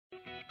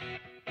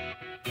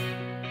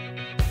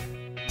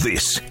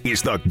This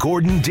is the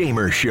Gordon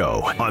Damer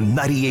Show on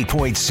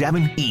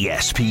 98.7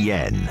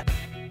 ESPN.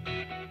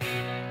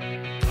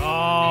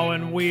 Oh,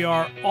 and we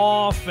are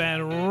off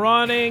and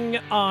running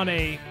on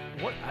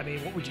what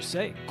would you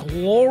say?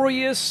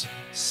 Glorious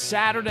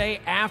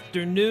Saturday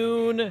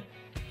afternoon.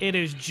 It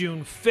is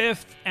June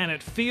 5th, and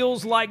it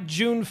feels like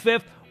June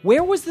 5th.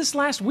 Where was this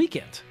last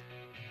weekend?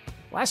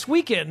 Last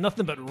weekend,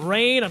 nothing but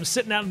rain. I'm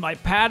sitting out in my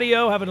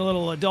patio having a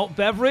little adult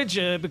beverage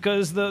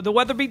because the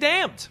weather be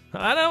damned.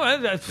 I know,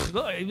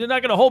 you're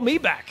not going to hold me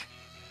back.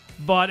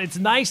 But it's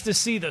nice to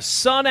see the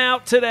sun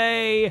out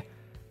today.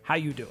 How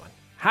you doing?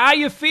 How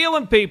you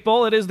feeling,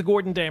 people? It is the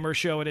Gordon Damer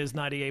Show. It is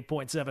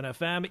 98.7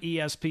 FM,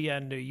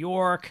 ESPN New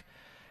York.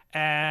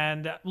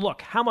 And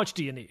look, how much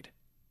do you need?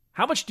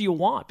 How much do you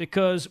want?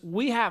 Because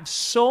we have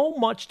so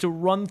much to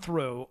run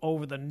through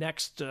over the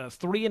next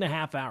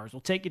 3.5 hours.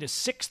 We'll take you to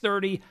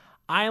 6:30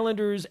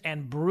 Islanders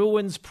and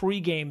Bruins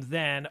pregame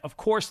then. Of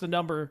course, the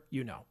number,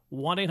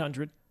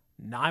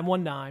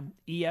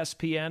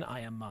 1-800-919-ESPN.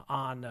 I am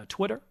on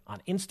Twitter,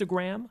 on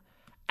Instagram,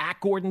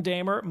 at Gordon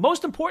Damer.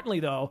 Most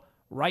importantly, though,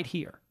 right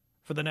here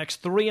for the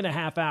next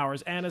 3.5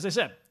 hours. And as I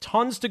said,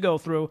 tons to go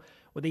through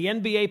with the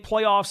NBA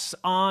playoffs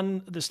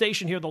on the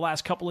station here the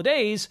last couple of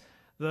days.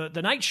 The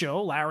night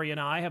show, Larry and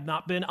I have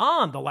not been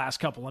on the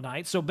last couple of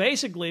nights. So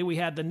basically, we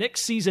had the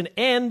Knicks season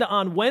end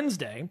on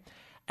Wednesday.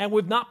 And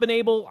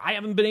I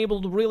haven't been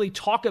able to really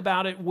talk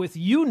about it with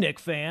you, Knick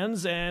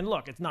fans. And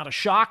look, it's not a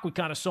shock. We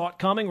kind of saw it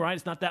coming, right?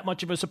 It's not that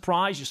much of a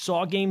surprise. You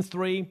saw Game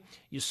 3.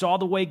 You saw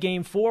the way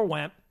Game 4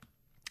 went.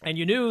 And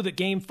you knew that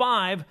Game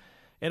 5,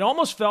 it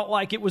almost felt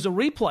like it was a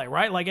replay,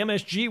 right? Like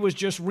MSG was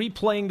just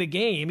replaying the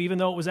game, even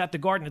though it was at the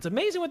Garden. It's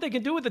amazing what they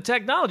can do with the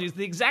technology. It's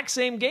the exact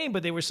same game,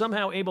 but they were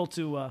somehow able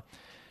to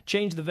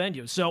change the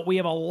venue. So we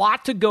have a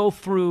lot to go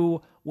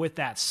through with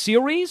that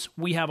series.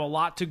 We have a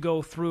lot to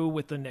go through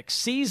with the next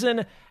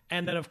season.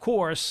 And then, of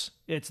course,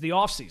 it's the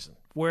offseason,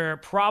 where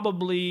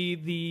probably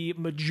the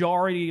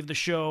majority of the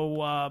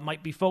show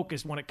might be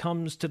focused when it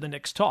comes to the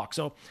Knicks talk.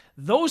 So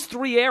those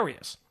three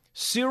areas,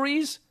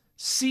 series,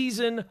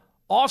 season,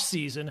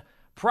 offseason,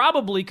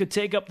 probably could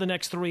take up the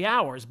next 3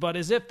 hours. But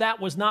as if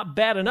that was not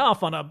bad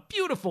enough on a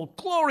beautiful,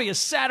 glorious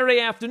Saturday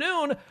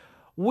afternoon,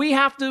 we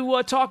have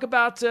to talk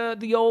about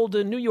the old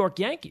New York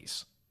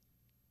Yankees.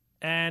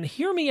 And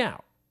hear me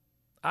out.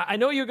 I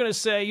know you're going to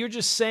say, you're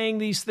just saying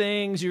these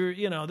things,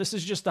 this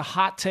is just a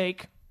hot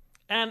take.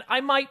 And I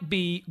might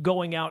be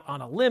going out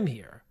on a limb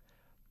here,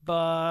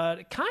 but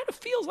it kind of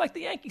feels like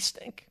the Yankees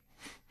stink.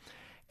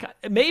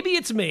 Maybe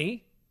it's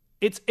me.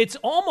 It's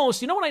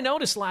almost, what I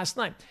noticed last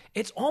night?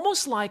 It's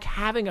almost like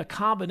having a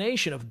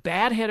combination of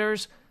bad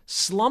hitters,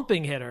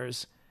 slumping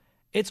hitters.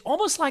 It's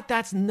almost like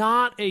that's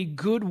not a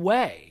good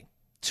way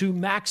to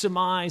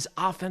maximize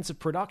offensive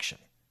production.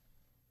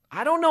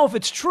 I don't know if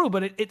it's true,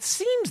 but it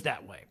seems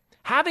that way.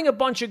 Having a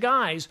bunch of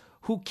guys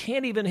who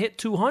can't even hit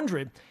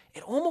 200,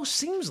 it almost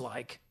seems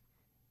like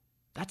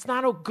that's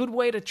not a good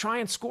way to try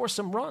and score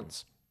some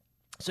runs.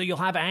 So you'll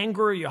have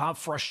anger, you'll have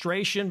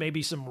frustration,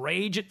 maybe some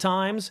rage at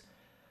times.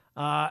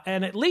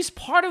 And at least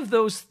part of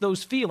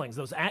those feelings,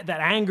 that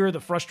anger, the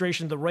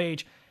frustration, the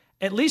rage,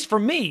 at least for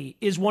me,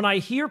 is when I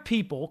hear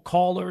people,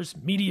 callers,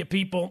 media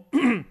people,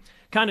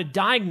 kind of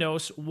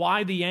diagnose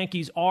why the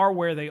Yankees are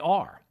where they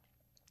are.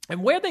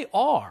 And where they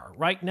are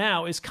right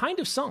now is kind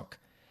of sunk.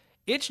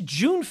 It's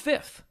June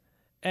 5th.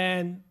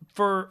 And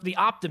for the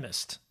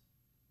optimist,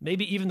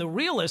 maybe even the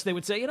realist, they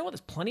would say,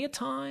 there's plenty of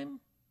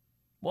time.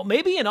 Well,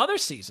 maybe in other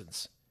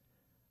seasons.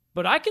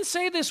 But I can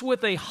say this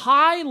with a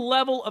high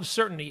level of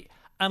certainty.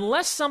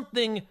 Unless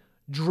something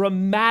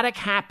dramatic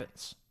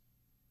happens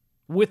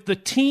with the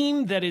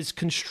team that is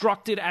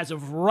constructed as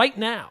of right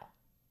now,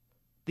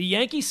 the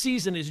Yankee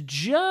season is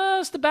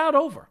just about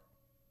over.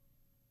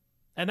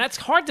 And that's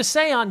hard to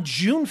say on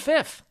June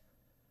 5th.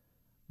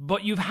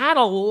 But you've had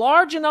a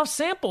large enough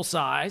sample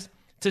size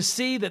to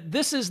see that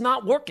this is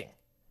not working.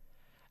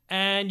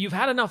 And you've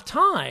had enough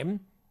time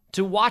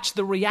to watch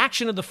the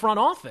reaction of the front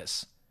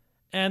office.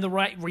 And the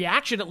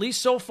reaction, at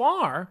least so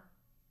far,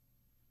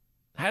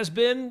 has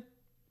been,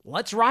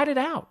 let's ride it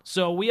out.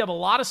 So we have a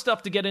lot of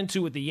stuff to get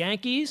into with the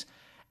Yankees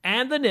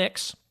and the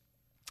Knicks,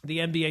 the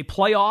NBA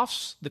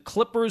playoffs, the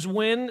Clippers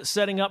win,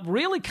 setting up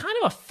really kind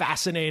of a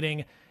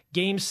fascinating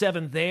Game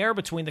 7 there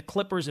between the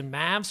Clippers and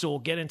Mavs, so we'll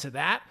get into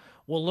that.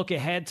 We'll look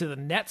ahead to the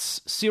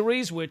Nets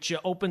series, which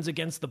opens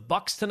against the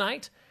Bucks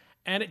tonight.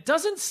 And it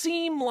doesn't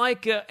seem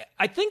like,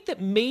 I think that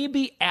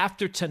maybe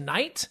after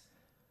tonight,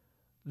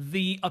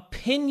 the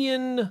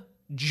opinion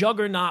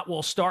juggernaut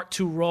will start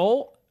to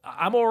roll.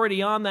 I'm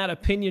already on that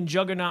opinion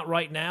juggernaut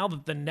right now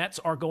that the Nets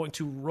are going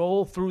to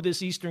roll through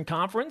this Eastern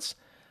Conference.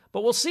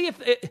 But we'll see if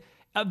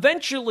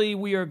eventually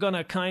we are going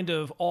to kind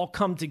of all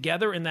come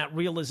together in that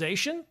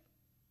realization.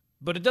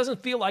 But it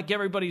doesn't feel like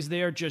everybody's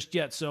there just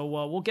yet. So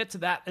we'll get to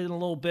that in a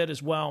little bit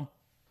as well.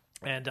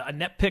 And a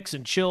net picks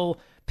and chill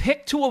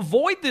pick to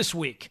avoid this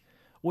week,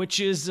 which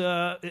is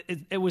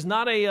it was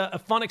not a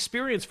fun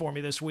experience for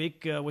me this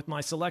week with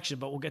my selection.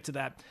 But we'll get to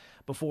that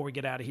before we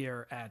get out of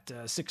here at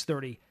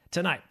 6:30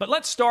 tonight. But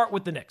let's start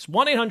with the Knicks.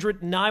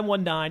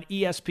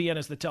 1-800-919-ESPN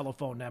is the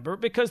telephone number,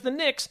 because the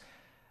Knicks,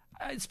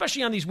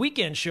 especially on these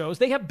weekend shows,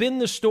 they have been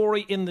the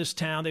story in this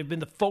town. They've been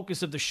the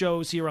focus of the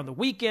shows here on the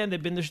weekend.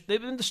 They've been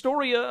the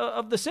story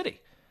of the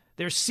city.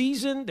 Their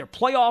season, their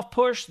playoff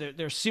push,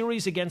 their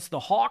series against the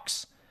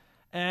Hawks.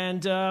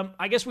 And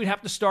I guess we'd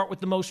have to start with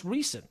the most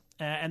recent,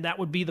 and that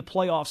would be the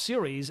playoff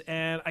series.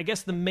 And I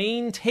guess the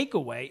main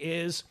takeaway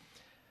is,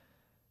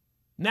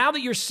 now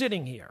that you're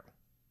sitting here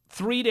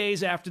 3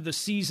 days after the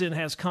season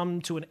has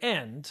come to an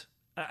end,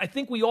 I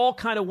think we all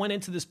kind of went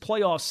into this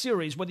playoff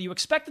series, whether you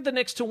expected the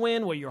Knicks to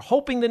win, whether you're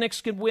hoping the Knicks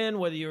could win,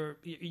 whether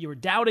you're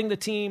doubting the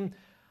team.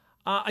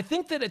 I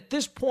think that at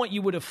this point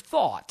you would have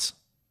thought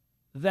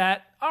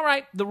that, all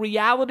right, the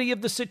reality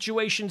of the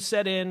situation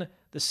set in,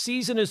 the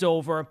season is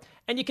over,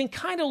 and you can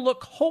kind of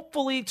look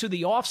hopefully to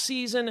the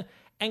offseason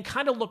and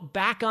kind of look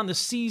back on the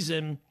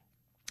season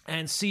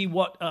and see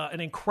what an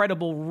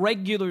incredible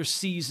regular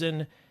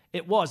season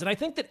it was. And I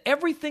think that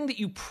everything that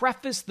you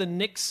preface the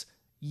Knicks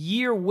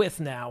year with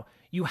now,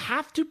 you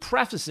have to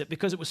preface it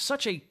because it was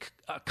such a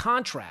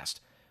contrast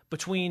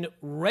between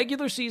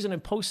regular season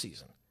and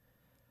postseason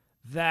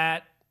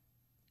that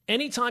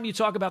anytime you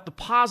talk about the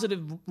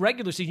positive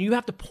regular season, you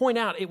have to point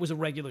out it was a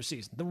regular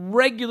season. The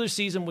regular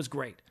season was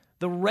great.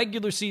 The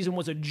regular season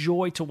was a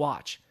joy to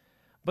watch.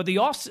 But the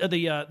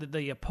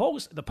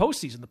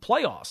postseason, the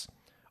playoffs,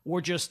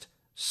 were just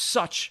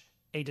such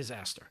a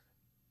disaster.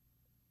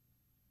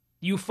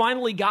 You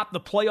finally got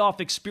the playoff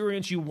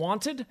experience you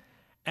wanted,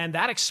 and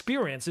that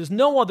experience, there's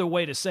no other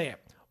way to say it,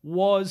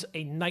 was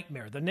a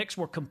nightmare. The Knicks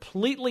were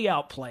completely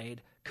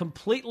outplayed,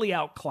 completely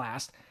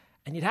outclassed,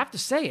 and you'd have to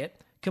say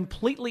it,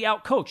 completely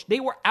outcoached. They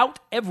were out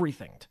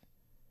everythinged.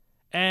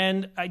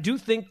 And I do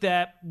think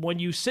that when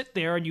you sit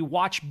there and you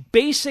watch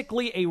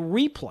basically a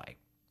replay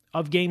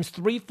of games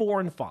 3, 4,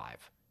 and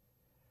 5,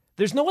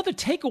 there's no other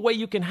takeaway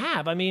you can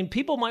have. I mean,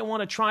 people might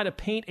want to try to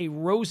paint a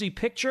rosy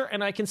picture,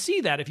 and I can see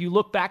that if you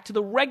look back to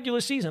the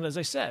regular season, as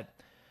I said.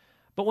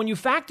 But when you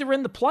factor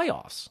in the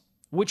playoffs,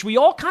 which we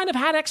all kind of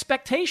had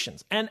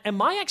expectations, and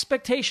my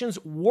expectations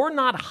were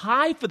not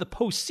high for the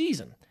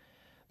postseason,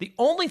 the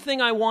only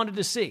thing I wanted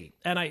to see,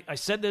 and I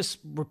said this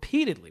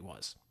repeatedly,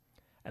 was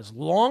as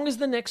long as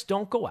the Knicks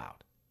don't go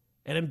out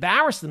and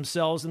embarrass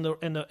themselves in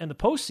the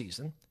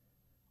postseason,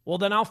 well,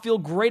 then I'll feel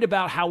great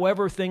about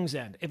however things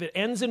end. If it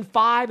ends in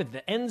 5, if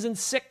it ends in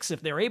 6,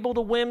 if they're able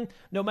to win,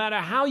 no matter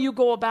how you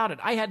go about it.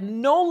 I had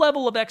no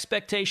level of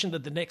expectation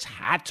that the Knicks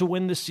had to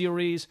win the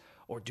series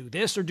or do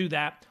this or do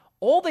that.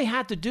 All they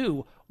had to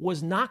do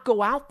was not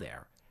go out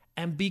there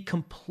and be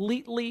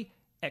completely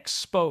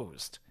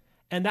exposed.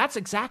 And that's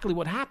exactly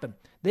what happened.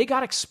 They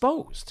got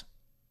exposed.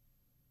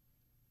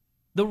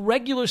 The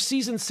regular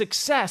season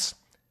success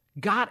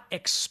got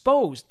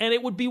exposed. And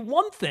it would be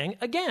one thing,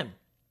 again,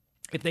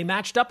 if they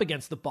matched up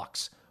against the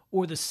Bucks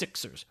or the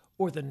Sixers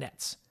or the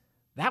Nets.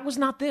 That was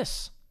not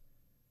this.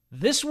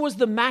 This was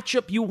the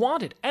matchup you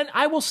wanted. And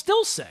I will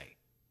still say,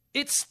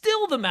 it's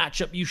still the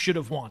matchup you should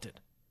have wanted,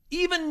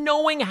 even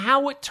knowing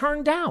how it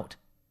turned out.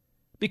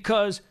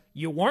 Because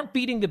you weren't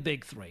beating the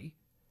Big Three.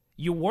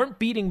 You weren't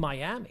beating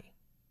Miami.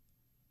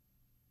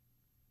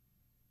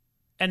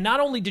 And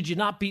not only did you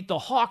not beat the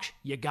Hawks,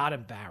 you got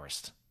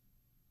embarrassed.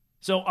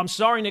 So I'm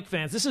sorry, Knicks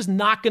fans. This is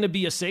not going to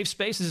be a safe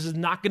space. This is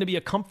not going to be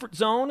a comfort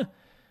zone.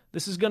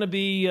 This is going to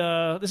be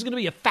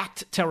a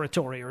fact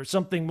territory or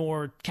something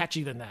more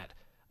catchy than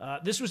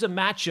that. This was a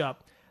matchup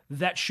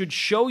that should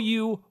show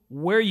you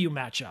where you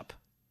match up.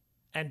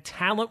 And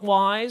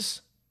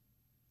talent-wise,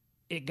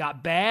 it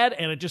got bad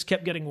and it just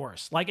kept getting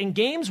worse. Like in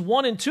games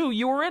 1 and 2,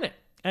 you were in it.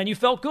 And you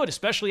felt good,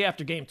 especially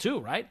after game 2,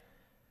 right?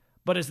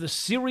 But as the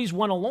series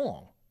went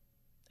along,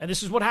 and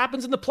this is what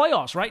happens in the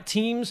playoffs, right?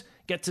 Teams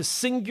get to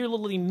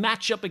singularly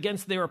match up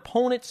against their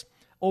opponents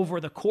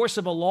over the course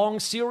of a long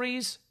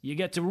series. You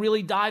get to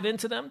really dive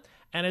into them.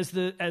 And as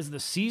the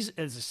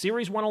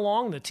series went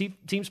along, the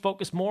teams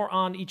focused more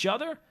on each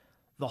other.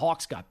 The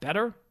Hawks got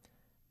better,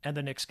 and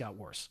the Knicks got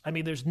worse. I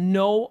mean, there's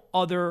no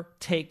other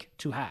take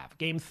to have.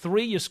 Game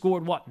 3, you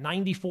scored,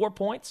 94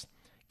 points?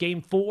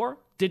 Game 4,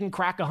 didn't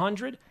crack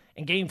 100.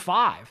 And Game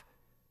 5,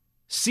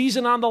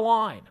 season on the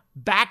line,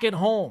 back at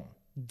home,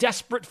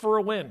 desperate for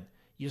a win,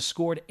 you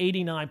scored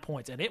 89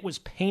 points, and it was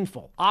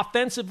painful.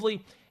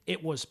 Offensively,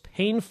 it was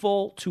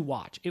painful to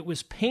watch. It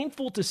was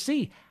painful to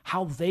see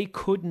how they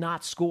could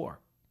not score.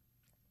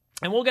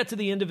 And we'll get to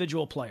the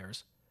individual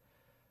players.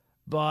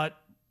 But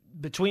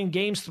between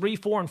games 3,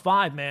 4, and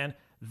 5, man,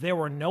 there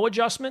were no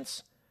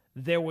adjustments.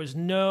 There was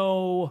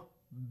no,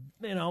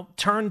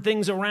 turn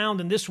things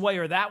around in this way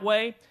or that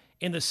way.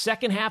 In the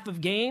second half of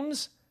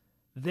games,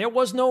 there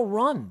was no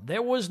run.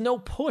 There was no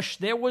push.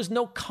 There was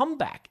no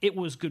comeback. It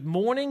was good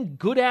morning,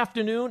 good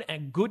afternoon,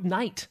 and good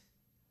night.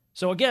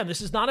 So again,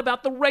 this is not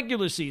about the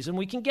regular season.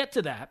 We can get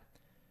to that.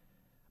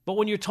 But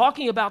when you're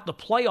talking about the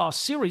playoff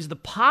series, the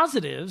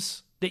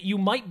positives that you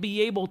might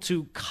be able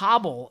to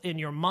cobble in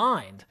your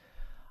mind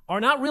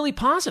are not really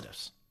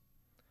positives.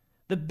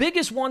 The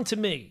biggest one to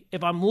me,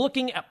 if I'm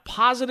looking at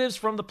positives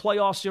from the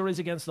playoff series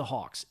against the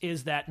Hawks,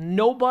 is that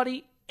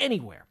nobody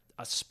anywhere,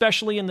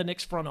 especially in the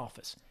Knicks front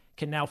office,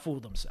 can now fool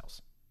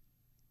themselves.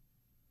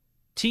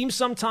 Teams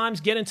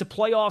sometimes get into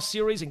playoff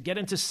series and get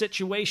into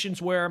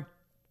situations where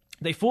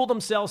they fool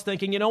themselves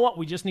thinking, you know what,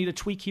 we just need a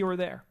tweak here or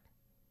there.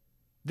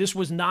 This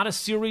was not a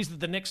series that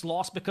the Knicks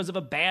lost because of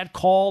a bad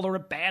call or a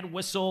bad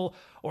whistle,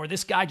 or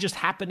this guy just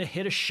happened to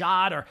hit a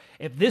shot, or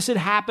if this had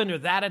happened or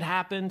that had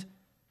happened.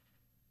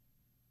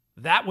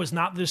 That was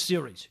not this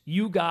series.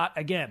 You got,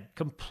 again,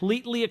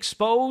 completely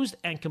exposed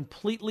and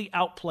completely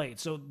outplayed.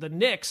 So the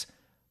Knicks,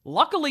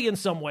 luckily in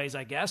some ways,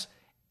 I guess,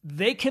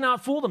 they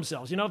cannot fool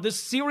themselves. If this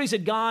series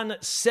had gone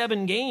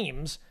 7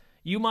 games,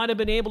 you might have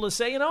been able to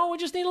say, we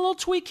just need a little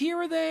tweak here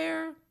or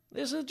there.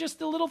 This is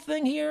just a little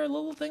thing here, a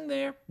little thing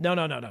there. No.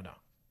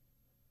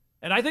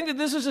 And I think that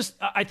this is just,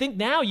 I think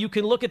now you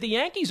can look at the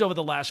Yankees over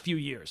the last few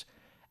years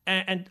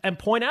and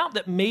point out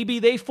that maybe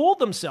they fooled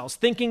themselves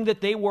thinking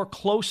that they were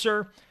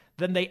closer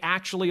than they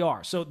actually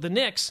are. So the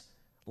Knicks,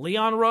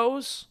 Leon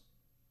Rose,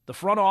 the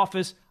front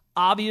office,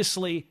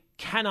 obviously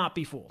cannot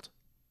be fooled.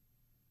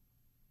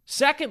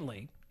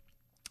 Secondly,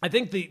 I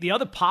think the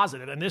other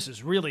positive, and this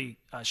is really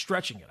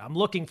stretching it. I'm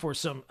looking for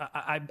some.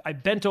 I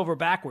bent over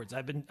backwards.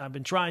 I've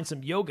been trying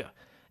some yoga,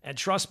 and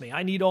trust me,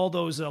 I need all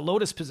those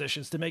lotus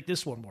positions to make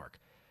this one work.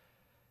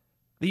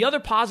 The other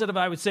positive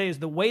I would say is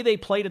the way they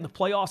played in the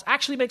playoffs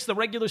actually makes the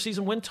regular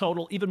season win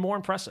total even more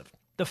impressive.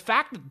 The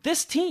fact that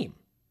this team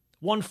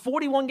won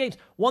 41 games,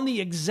 won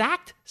the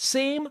exact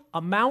same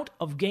amount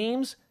of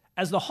games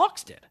as the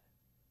Hawks did.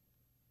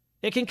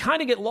 It can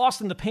kind of get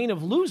lost in the pain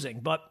of losing,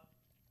 but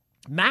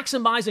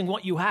maximizing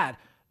what you had,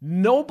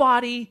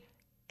 nobody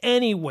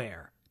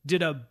anywhere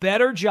did a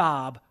better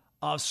job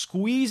of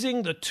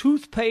squeezing the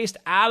toothpaste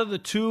out of the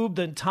tube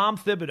than Tom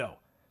Thibodeau.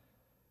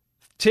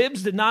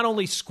 Tibbs did not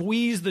only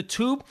squeeze the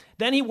tube,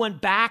 then he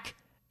went back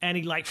and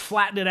he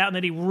flattened it out and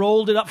then he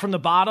rolled it up from the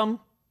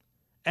bottom.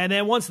 And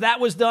then once that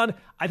was done,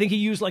 I think he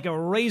used a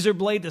razor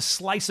blade to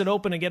slice it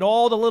open and get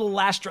all the little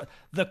last.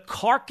 The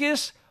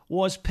carcass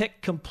was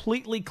picked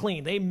completely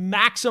clean. They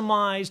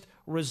maximized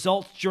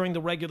results during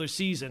the regular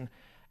season.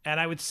 And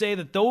I would say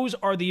that those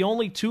are the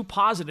only 2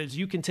 positives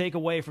you can take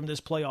away from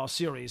this playoff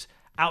series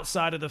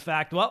outside of the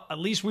fact, well, at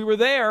least we were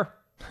there.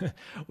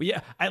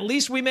 At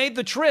least we made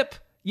the trip.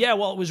 Yeah,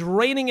 well, it was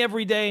raining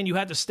every day and you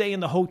had to stay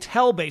in the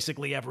hotel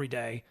basically every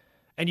day.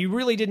 And you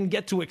really didn't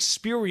get to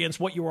experience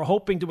what you were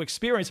hoping to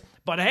experience.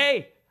 But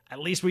hey, at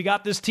least we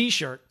got this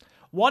t-shirt.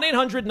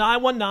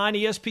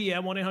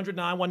 1-800-919-ESPN,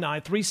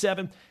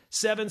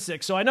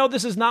 1-800-919-3776. So I know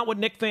this is not what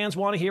Knicks fans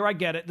want to hear. I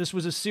get it. This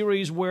was a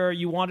series where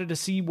you wanted to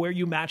see where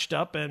you matched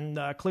up, and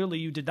clearly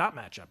you did not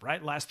match up,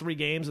 right? Last 3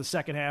 games, the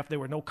second half, there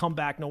were no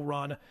comeback, no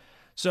run.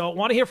 So I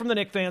want to hear from the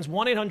Knicks fans.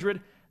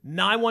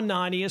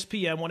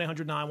 1-800-919-ESPN,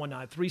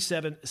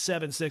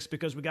 1-800-919-3776,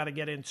 because we got to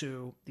get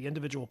into the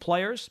individual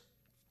players.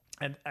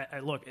 And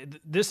look,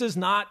 this is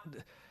not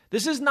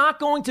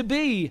going to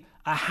be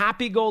a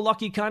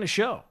happy-go-lucky kind of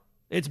show.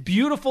 It's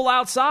beautiful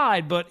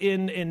outside, but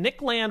in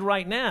Knickland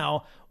right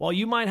now, while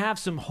you might have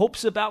some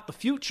hopes about the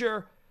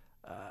future,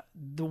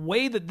 the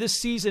way that this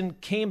season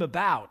came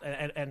about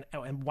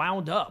and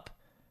wound up,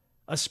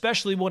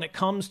 especially when it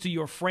comes to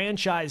your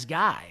franchise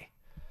guy,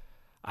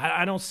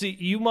 I don't see.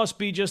 You must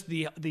be just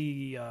the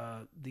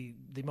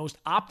most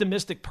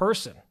optimistic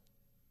person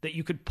that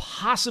you could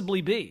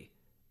possibly be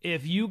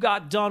if you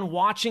got done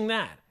watching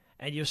that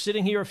and you're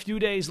sitting here a few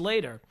days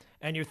later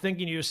and you're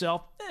thinking to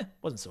yourself,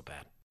 wasn't so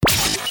bad.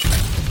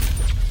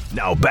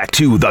 Now back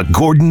to the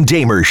Gordon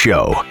Damer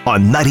Show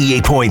on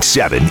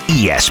 98.7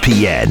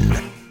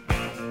 ESPN.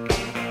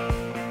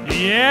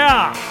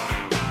 Yeah,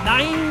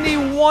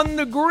 91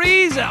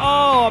 degrees.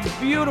 Oh,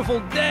 a beautiful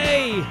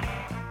day.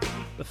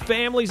 The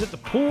family's at the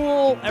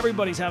pool.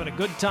 Everybody's having a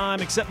good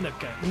time, except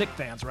Knicks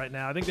fans right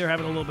now. I think they're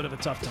having a little bit of a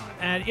tough time.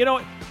 And,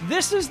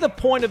 this is the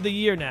point of the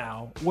year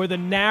now where the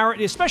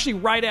narrative, especially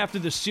right after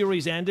the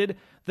series ended,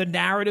 the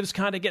narratives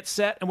kind of get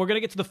set. And we're going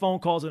to get to the phone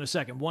calls in a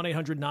second.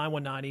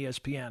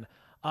 1-800-919-ESPN.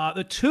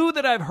 The 2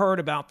 that I've heard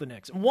about the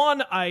Knicks.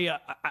 One, I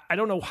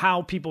don't know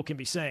how people can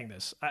be saying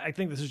this. I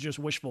think this is just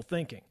wishful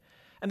thinking.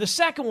 And the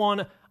second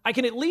one, I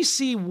can at least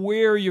see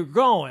where you're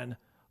going,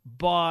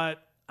 but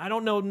I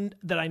don't know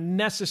that I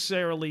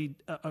necessarily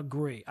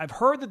agree. I've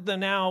heard that the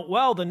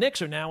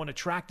Knicks are now an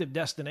attractive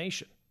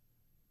destination.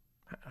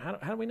 How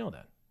do we know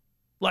that?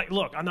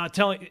 Look, I'm not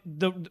telling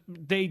you,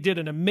 they did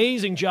an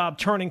amazing job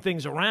turning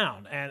things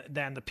around, and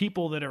then the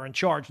people that are in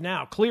charge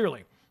now,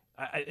 clearly,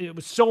 it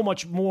was so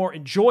much more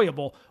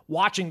enjoyable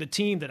watching the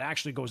team that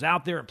actually goes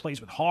out there and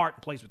plays with heart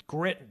and plays with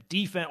grit and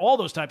defense, all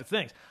those type of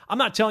things. I'm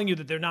not telling you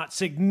that they're not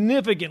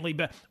significantly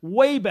better,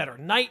 way better,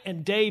 night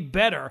and day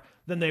better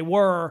than they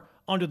were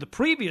under the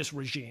previous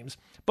regimes.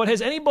 But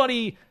has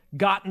anybody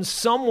gotten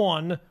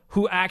someone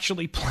who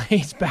actually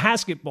plays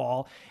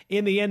basketball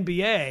in the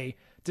NBA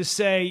to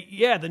say,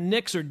 yeah, the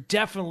Knicks are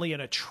definitely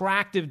an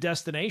attractive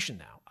destination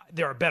now?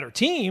 They're a better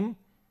team.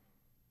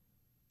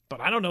 But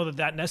I don't know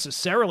that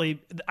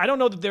necessarily, I don't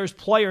know that there's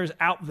players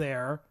out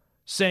there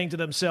saying to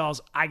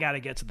themselves, I got to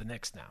get to the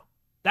Knicks now.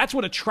 That's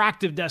what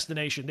attractive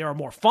destination. There are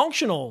more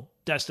functional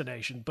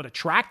destination, but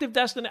attractive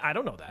destination, I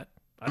don't know that.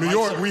 New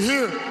York, we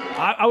here.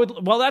 I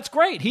would. Well, that's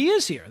great. He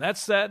is here.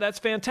 That's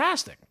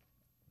fantastic.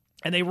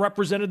 And they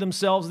represented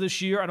themselves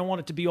this year. I don't want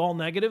it to be all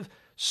negative.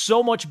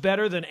 So much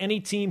better than any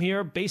team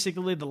here,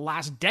 basically the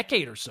last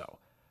decade or so.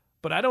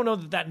 But I don't know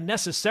that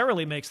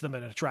necessarily makes them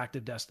an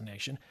attractive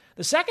destination.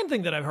 The second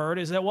thing that I've heard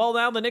is that, well,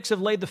 now the Knicks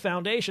have laid the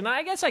foundation.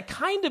 I guess I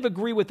kind of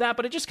agree with that,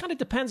 but it just kind of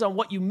depends on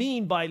what you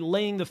mean by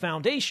laying the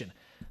foundation.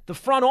 The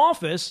front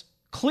office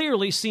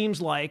clearly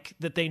seems like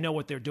that they know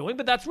what they're doing,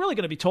 but that's really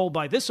going to be told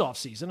by this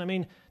offseason. I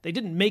mean, they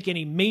didn't make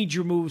any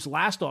major moves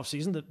last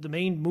offseason. The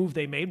main move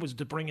they made was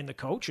to bring in the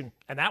coach, and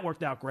that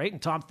worked out great.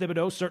 And Tom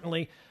Thibodeau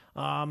certainly,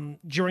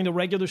 during the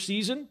regular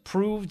season,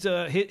 proved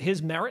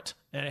his merit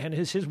and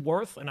his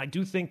worth, and I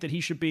do think that he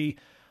should be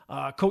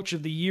Coach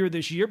of the Year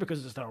this year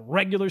because it's a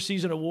regular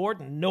season award,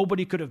 and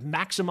nobody could have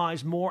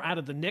maximized more out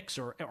of the Knicks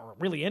or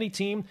really any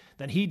team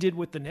than he did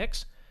with the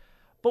Knicks.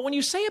 But when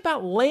you say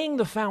about laying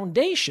the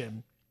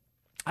foundation,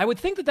 I would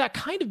think that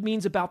kind of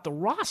means about the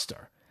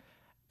roster.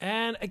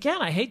 And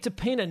again, I hate to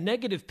paint a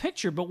negative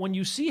picture, but when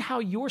you see how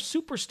your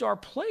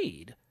superstar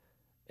played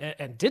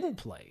and didn't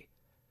play,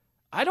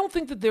 I don't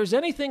think that there's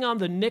anything on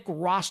the Knick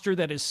roster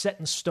that is set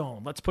in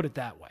stone. Let's put it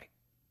that way.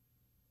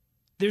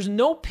 There's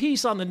no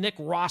piece on the Knick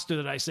roster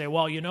that I say,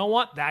 well, you know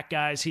what? That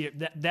guy's here.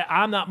 That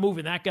I'm not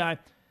moving that guy.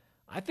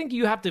 I think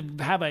you have to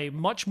have a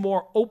much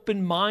more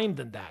open mind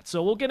than that.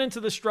 So we'll get into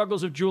the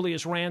struggles of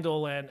Julius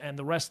Randle and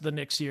the rest of the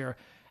Knicks here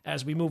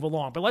as we move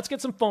along. But let's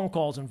get some phone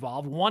calls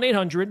involved.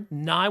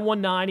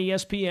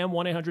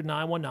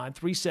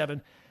 1-800-919-ESPN,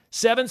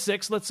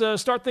 1-800-919-3776.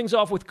 Let's start things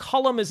off with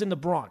Cullum is in the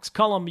Bronx.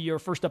 Cullum, you're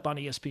first up on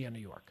ESPN New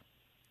York.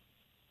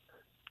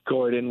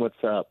 Gordon,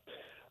 what's up?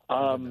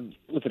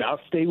 Listen, I'll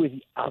stay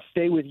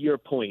with your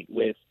point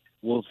with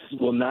we'll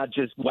not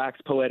just wax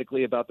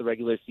poetically about the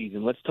regular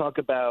season. Let's talk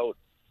about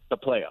the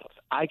playoffs.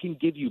 I can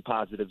give you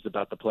positives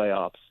about the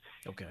playoffs.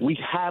 Okay. We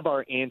have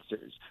our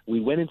answers.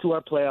 We went into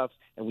our playoffs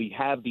and we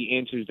have the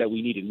answers that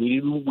we needed. We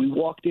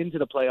walked into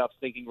the playoffs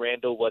thinking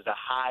Randall was a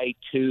high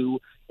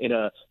 2 in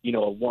a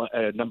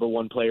number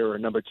 1 player or a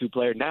number 2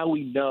 player. Now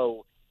we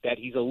know that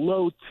he's a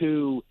low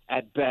 2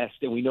 at best,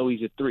 and we know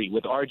he's a 3.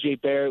 With R.J.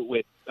 Barrett,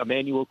 with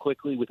Emmanuel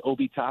Quickley, with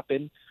Obi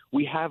Toppin,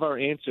 we have our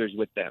answers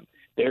with them.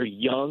 They're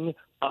young,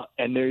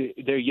 and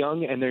they're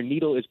young, and their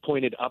needle is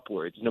pointed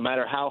upwards. No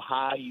matter how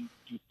high you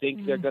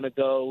think they're going to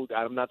go,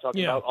 I'm not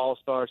talking about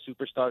all-stars,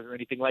 superstars, or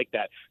anything like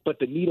that, but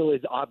the needle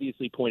is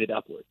obviously pointed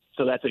upwards.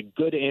 So that's a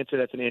good answer.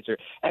 That's an answer.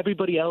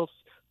 Everybody else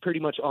pretty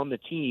much on the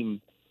team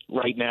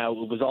right now,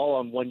 it was all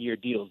on one-year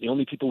deals. The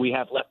only people we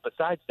have left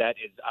besides that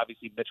is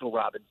obviously Mitchell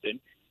Robinson.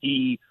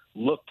 He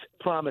looked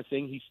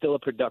promising. He's still a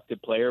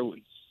productive player.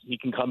 He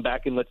can come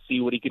back and let's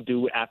see what he can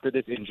do after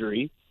this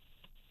injury.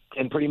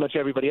 And pretty much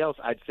everybody else,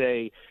 I'd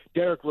say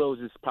Derrick Rose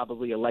is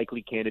probably a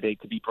likely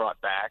candidate to be brought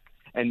back,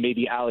 and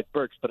maybe Alec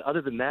Burks. But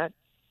other than that,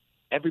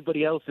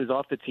 everybody else is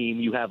off the team.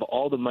 You have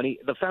all the money.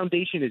 The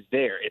foundation is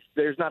there.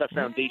 There's not a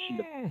foundation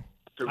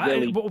to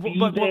really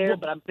be there,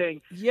 but I'm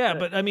saying... Yeah,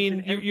 but I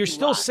mean, you're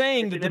still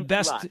saying that the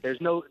best...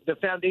 The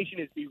foundation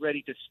is be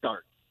ready to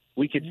start.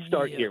 We could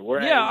start here.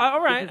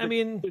 All right.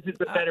 This is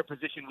the better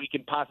position we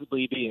can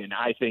possibly be in,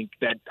 I think,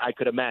 that I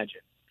could imagine.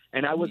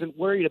 And I wasn't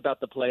worried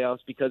about the playoffs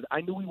because I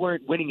knew we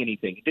weren't winning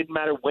anything. It didn't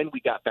matter when we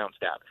got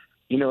bounced out.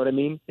 You know what I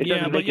mean? You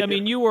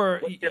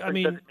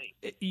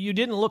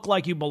didn't look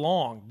like you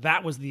belonged.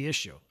 That was the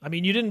issue. I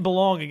mean, you didn't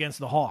belong against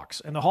the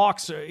Hawks. And the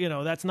Hawks,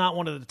 that's not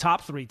one of the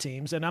top 3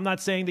 teams. And I'm not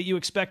saying that you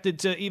expected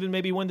to even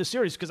maybe win the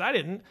series because I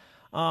didn't.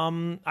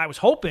 I was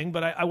hoping,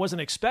 but I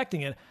wasn't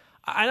expecting it.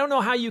 I don't know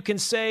how you can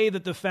say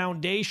that the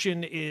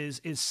foundation is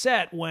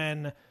set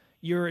when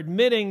you're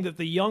admitting that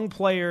the young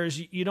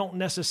players, you don't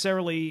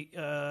necessarily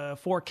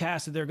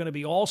forecast that they're going to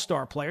be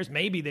all-star players.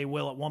 Maybe they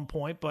will at one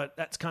point, but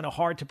that's kind of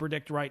hard to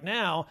predict right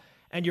now.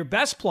 And your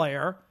best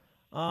player,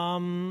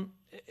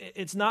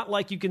 it's not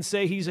like you can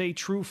say he's a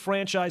true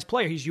franchise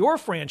player. He's your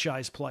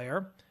franchise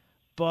player,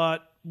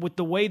 but with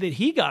the way that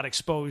he got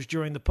exposed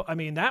during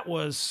that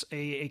was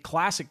a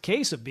classic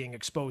case of being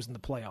exposed in the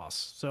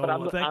playoffs. So,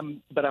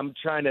 I'm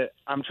trying to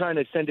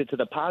send it to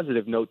the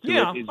positive note.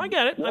 I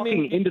get it.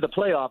 Walking into the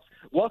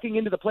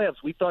playoffs,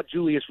 we thought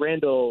Julius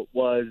Randle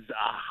was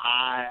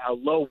a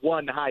low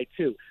 1, high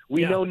 2.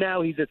 We know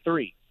now he's a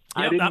 3.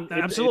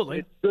 Absolutely.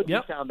 It's good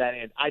we found that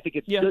answer. I think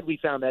it's good we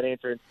found that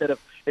answer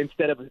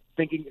instead of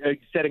thinking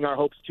setting our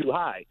hopes too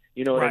high.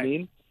 You know what I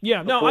mean?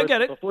 Yeah, no, I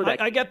get it.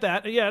 I get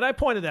that. Yeah, and I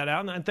pointed that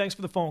out, and thanks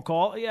for the phone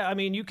call. Yeah, I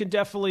mean, you can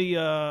definitely,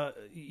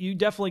 you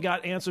definitely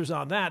got answers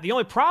on that. The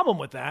only problem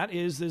with that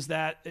is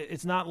that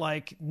it's not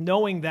like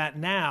knowing that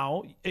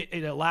now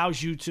it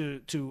allows you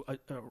to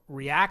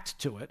react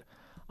to it,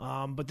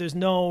 but there's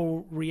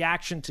no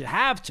reaction to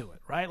have to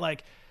it, right?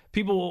 Like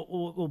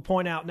people will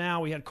point out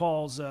now. We had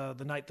calls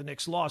the night the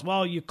Knicks lost.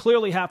 Well, you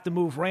clearly have to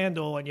move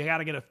Randall, and you got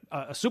to get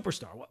a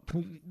superstar. Well,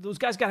 those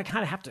guys got to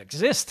kind of have to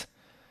exist.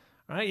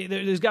 Right?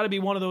 There's got to be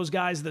one of those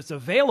guys that's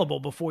available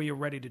before you're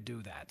ready to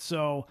do that.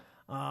 So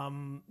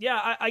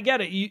I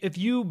get it. If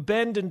you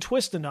bend and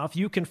twist enough,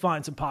 you can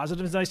find some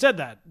positives. And I said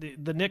that.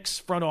 The Knicks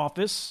front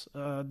office,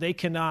 they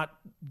cannot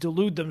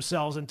delude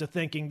themselves into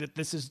thinking that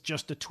this is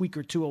just a tweak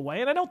or two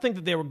away. And I don't think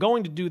that they were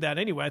going to do that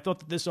anyway. I thought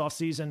that this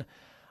offseason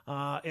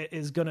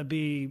is going to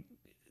be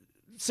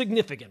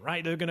significant,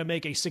 right? They're going to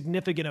make a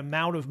significant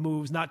amount of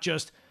moves, not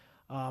just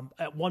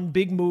at one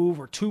big move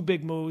or two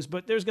big moves,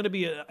 but there's going to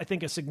be, I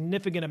think, a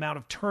significant amount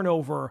of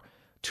turnover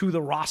to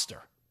the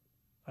roster.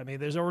 I mean,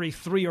 there's already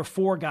 3 or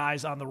 4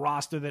 guys on the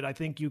roster that I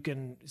think you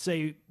can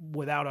say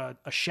without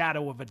a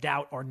shadow of a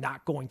doubt are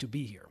not going to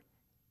be here.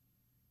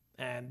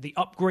 And the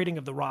upgrading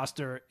of the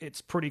roster,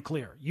 it's pretty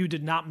clear. You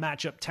did not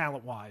match up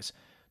talent-wise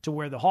to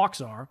where the Hawks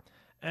are.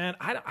 And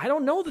I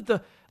don't know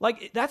that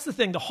that's the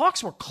thing. The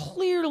Hawks were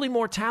clearly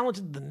more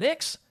talented than the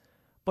Knicks,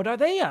 but are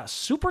they a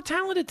super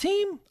talented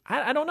team?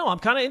 I don't know. I'm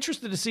kind of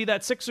interested to see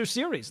that Sixers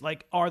series.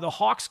 Like, are the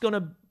Hawks going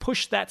to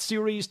push that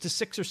series to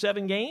 6 or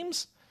 7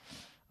 games?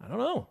 I don't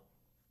know.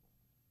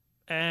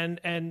 And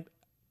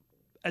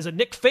as a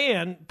Knicks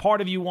fan, part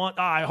of you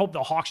I hope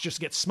the Hawks just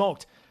get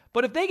smoked.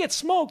 But if they get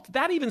smoked,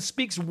 that even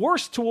speaks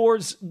worse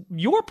towards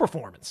your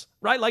performance,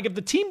 right? Like if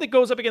the team that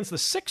goes up against the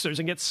Sixers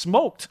and gets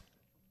smoked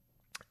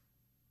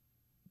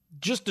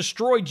just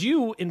destroyed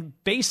you in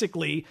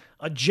basically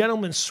a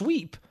gentleman's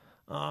sweep,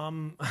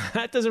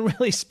 that doesn't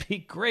really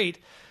speak great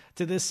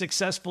to this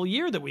successful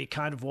year that we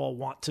kind of all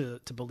want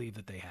to believe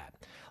that they had.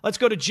 Let's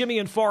go to Jimmy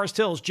in Forest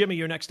Hills. Jimmy,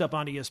 you're next up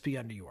on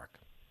ESPN New York.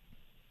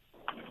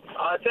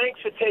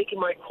 Thanks for taking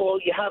my call.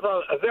 You have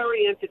a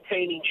very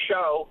entertaining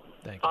show.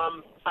 Thank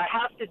you. I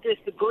have to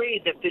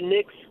disagree that the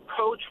Knicks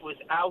coach was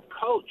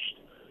out-coached.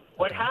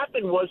 What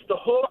happened was the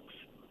Hawks,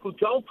 who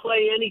don't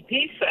play any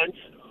defense,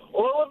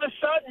 all of a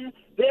sudden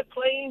they're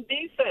playing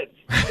defense.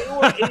 They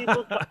were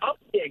able to up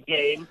their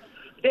game.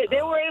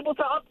 They were able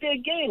to up their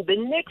game. The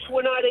Knicks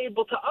were not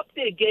able to up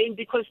their game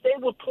because they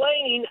were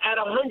playing at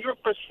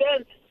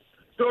 100%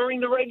 during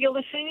the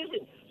regular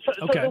season.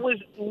 So there was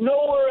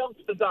nowhere else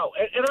to go.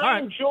 And I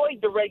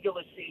enjoyed the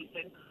regular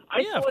season.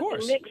 I thought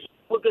the Knicks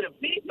were going to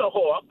beat the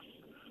Hawks,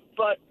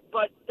 but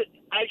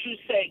as you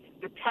say,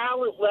 the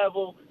talent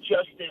level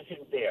just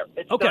isn't there.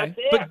 It's not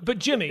there. But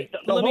Jimmy,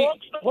 the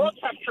Hawks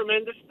have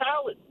tremendous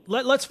talent.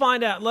 Let's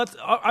find out.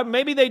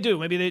 Maybe they do.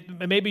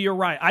 Maybe you're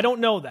right. I don't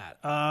know that.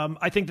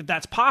 I think that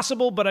that's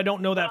possible, but I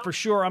don't know that for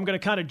sure. I'm going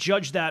to kind of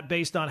judge that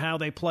based on how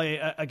they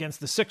play against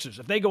the Sixers.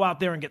 If they go out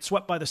there and get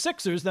swept by the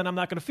Sixers, then I'm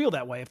not going to feel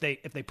that way. If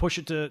they push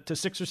it to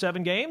 6 or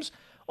 7 games,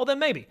 well, then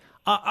maybe.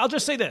 I'll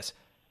just say this.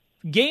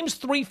 Games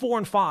 3, 4,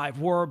 and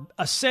 5 were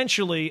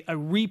essentially a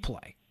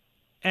replay.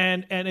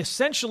 And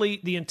essentially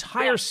the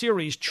entire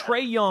series,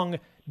 Trae Young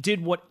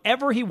did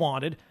whatever he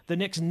wanted. The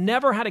Knicks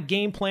never had a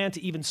game plan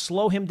to even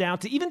slow him down,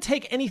 to even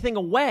take anything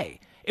away.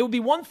 It would be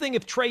one thing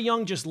if Trae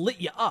Young just lit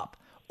you up,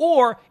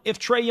 or if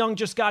Trae Young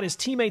just got his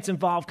teammates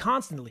involved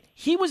constantly.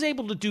 He was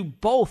able to do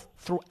both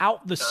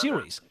throughout the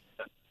series.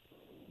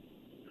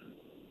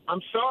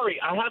 I'm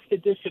sorry, I have to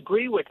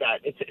disagree with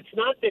that. It's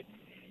not that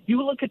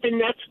you look at the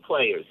Nets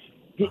players.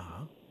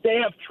 They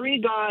have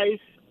 3 guys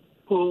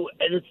and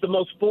it's the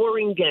most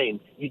boring game.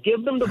 You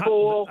give them the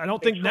ball. I don't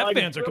think Net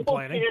fans are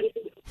complaining.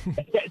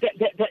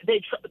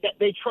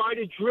 They try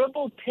to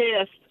dribble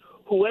past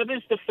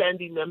whoever's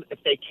defending them.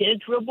 If they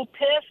can't dribble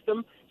past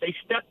them, they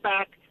step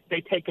back.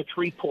 They take a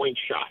 3-point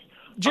shot.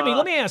 Jimmy,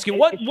 let me ask you,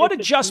 what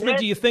adjustment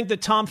do you think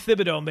that Tom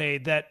Thibodeau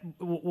made that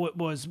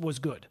was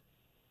good?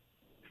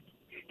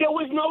 There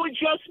was no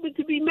adjustment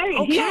to be made.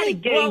 Okay, he had a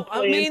game plan.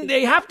 I mean,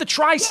 they have to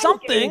try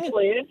something.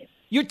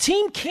 Your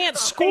team can't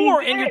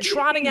score, and you're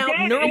trotting out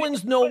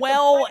Nerlens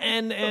Noel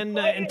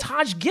and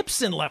Taj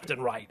Gibson left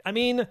and right. I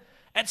mean,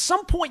 at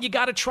some point, you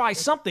got to try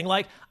something.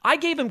 Like, I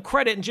gave him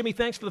credit, and Jimmy,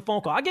 thanks for the phone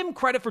call. I gave him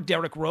credit for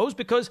Derrick Rose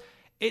because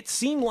it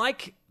seemed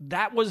like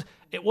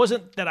it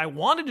wasn't that I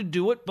wanted to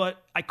do it,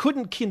 but I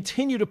couldn't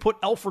continue to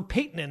put Elfrid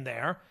Payton in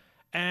there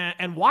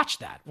and watch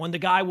that when the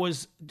guy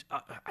was,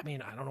 I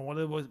don't know what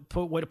it was,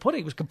 way to put it.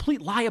 He was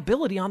complete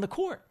liability on the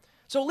court.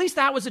 So at least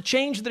that was a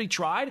change that he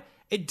tried.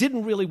 It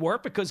didn't really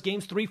work because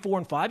games 3, 4,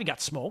 and 5, he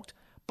got smoked.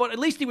 But at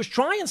least he was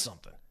trying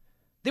something.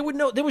 There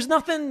was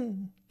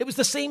nothing. It was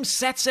the same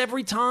sets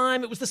every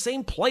time. It was the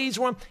same plays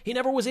run. He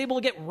never was able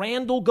to get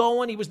Randall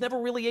going. He was never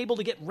really able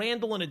to get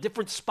Randall in a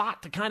different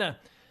spot to kind of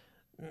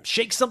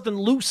shake something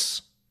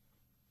loose.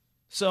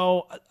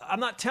 So I'm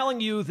not telling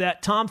you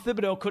that Tom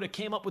Thibodeau could have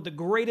came up with the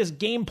greatest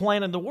game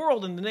plan in the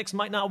world and the Knicks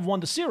might not have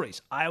won the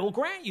series. I will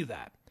grant you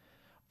that.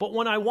 But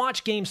when I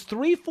watch games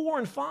 3, 4,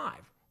 and 5,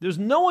 there's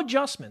no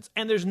adjustments,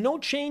 and there's no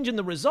change in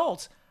the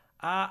results.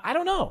 I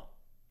don't know.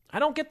 I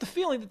don't get the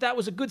feeling that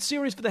was a good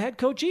series for the head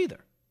coach either.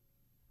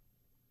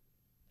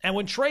 And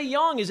when Trae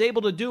Young is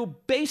able to do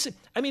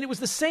it was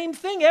the same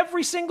thing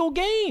every single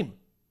game.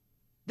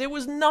 There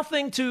was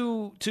nothing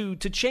to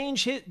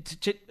change.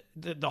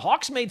 The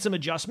Hawks made some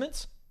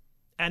adjustments,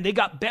 and they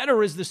got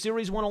better as the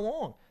series went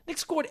along. They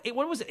scored,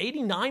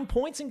 89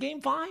 points in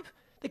Game 5?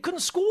 They couldn't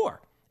score,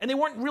 and they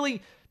weren't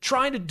really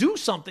trying to do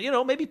something,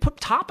 maybe put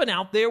Toppin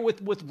out there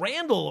with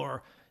Randall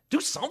or do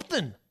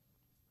something.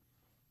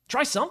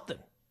 Try something.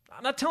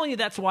 I'm not telling you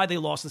that's why they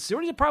lost the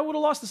series. They probably would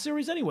have lost the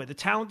series anyway. The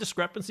talent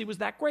discrepancy was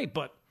that great.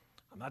 But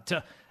I'm not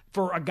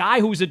for a guy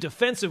who's a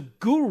defensive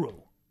guru,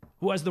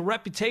 who has the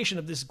reputation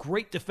of this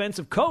great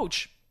defensive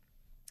coach,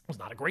 it was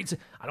not a great.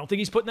 I don't think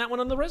he's putting that one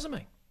on the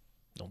resume.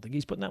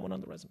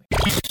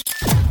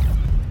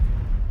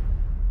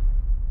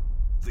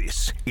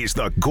 This is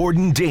the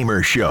Gordon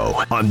Damer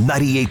Show on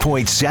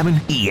 98.7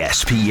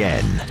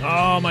 ESPN.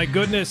 Oh, my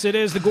goodness. It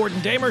is the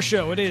Gordon Damer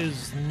Show. It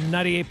is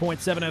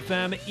 98.7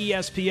 FM,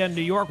 ESPN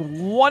New York,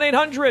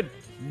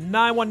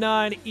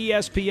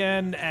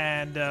 1-800-919-ESPN.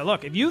 And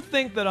look, if you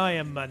think that I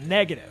am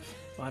negative,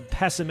 I'm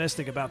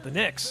pessimistic about the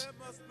Knicks,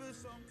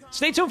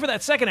 stay tuned for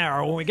that second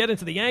hour when we get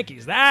into the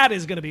Yankees. That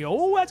is going to be,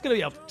 that's going to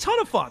be a ton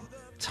of fun.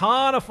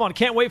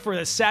 Can't wait for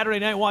this Saturday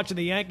night watching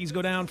the Yankees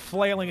go down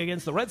flailing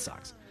against the Red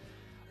Sox.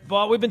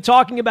 But we've been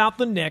talking about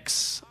the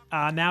Knicks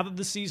now that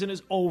the season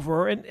is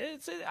over, and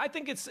I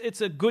think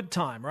it's a good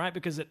time, right?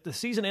 Because the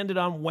season ended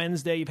on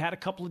Wednesday. You've had a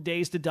couple of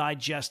days to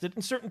digest it,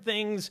 and certain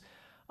things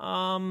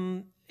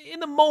in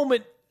the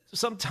moment,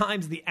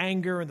 sometimes the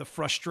anger and the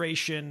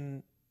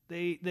frustration,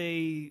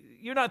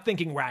 you're not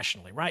thinking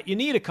rationally, right? You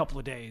need a couple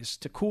of days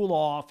to cool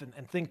off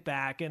and think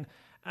back, and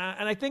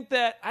I think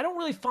that I don't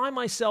really find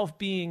myself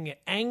being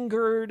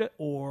angered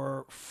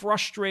or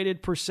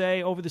frustrated per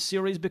se over the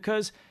series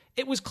because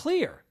it was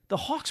clear the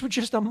Hawks were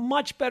just a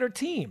much better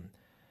team.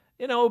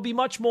 It would be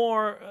much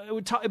more,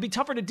 it'd be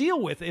tougher to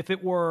deal with if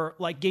it were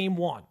like game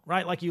one,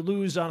 right? Like you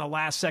lose on a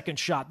last second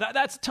shot.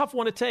 That's a tough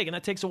one to take, and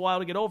that takes a while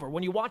to get over.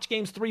 When you watch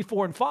games 3,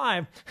 4, and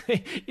 5,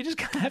 you just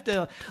kind of have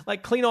to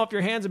like clean off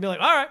your hands and be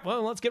like, all right,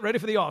 well, let's get ready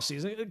for the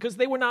offseason, because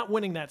they were not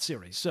winning that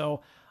series.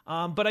 So,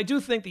 but I do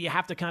think that you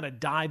have to kind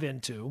of dive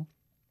into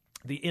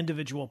the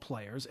individual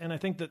players, and I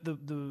think that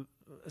the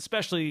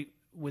especially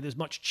with as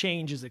much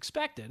change as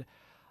expected,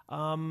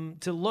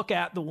 to look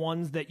at the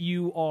ones that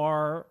you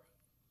are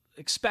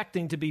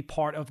expecting to be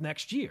part of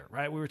next year,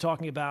 right? We were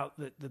talking about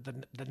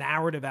the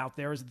narrative out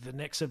there is that the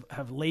Knicks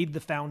have laid the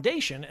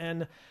foundation,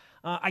 and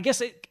I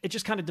guess it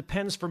just kind of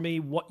depends for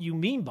me what you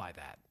mean by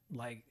that.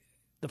 Like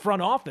the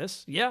front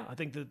office, yeah, I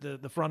think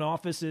the front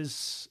office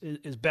is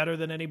better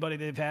than anybody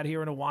they've had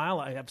here in a while.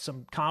 I have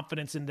some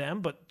confidence in them,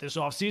 but this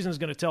offseason is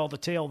going to tell the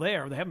tale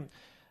there. They haven't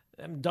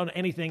done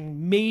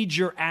anything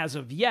major as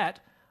of yet.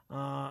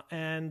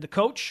 And the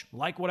coach,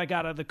 like what I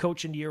got out of the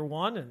coach in year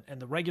one,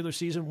 and the regular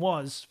season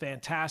was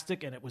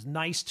fantastic, and it was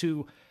nice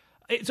to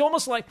 – it's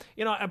almost like,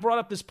 I brought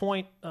up this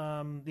point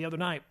the other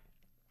night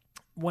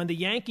when the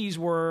Yankees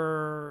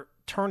were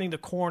turning the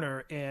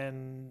corner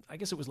in, I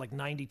guess it was like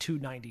 92,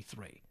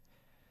 93.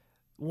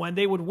 When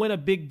they would win a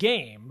big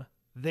game,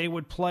 they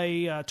would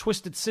play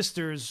Twisted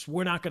Sisters,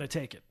 We're Not Going to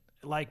Take It.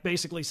 Like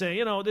basically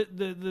say,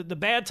 the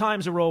bad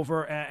times are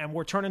over, and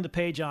we're turning the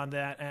page on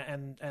that,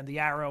 and the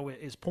arrow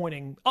is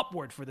pointing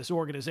upward for this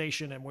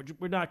organization, and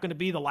we're not going to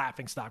be the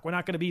laughingstock. We're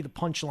not going to be the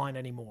punchline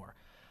anymore.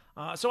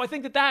 So I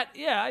think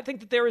I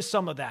think that there is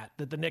some of that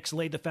the Knicks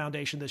laid the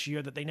foundation this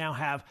year, that they now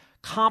have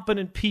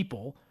competent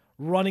people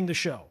running the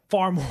show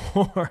far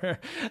more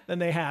than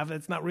they have.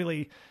 It's not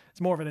really, it's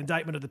more of an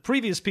indictment of the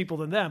previous people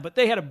than them, but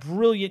they had a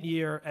brilliant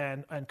year,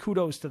 and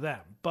kudos to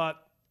them.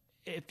 But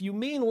if you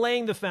mean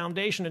laying the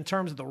foundation in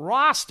terms of the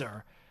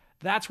roster,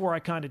 that's where I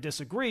kind of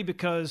disagree,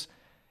 because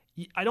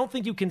I don't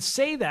think you can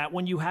say that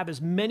when you have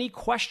as many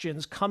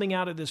questions coming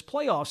out of this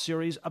playoff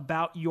series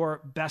about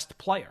your best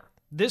player.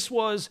 This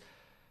was,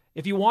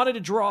 if you wanted to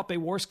draw up a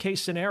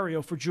worst-case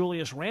scenario for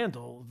Julius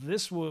Randle,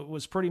 this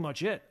was pretty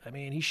much it. I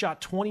mean, he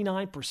shot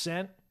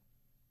 29%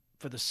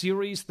 for the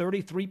series,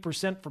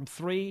 33% from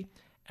three,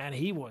 and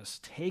he was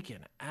taken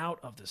out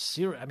of the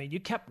series. I mean, you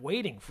kept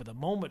waiting for the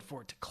moment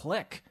for it to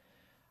click.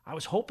 I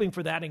was hoping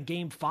for that in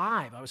Game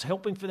 5. I was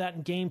hoping for that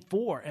in Game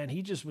 4, and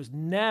he just was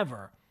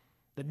never.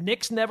 The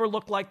Knicks never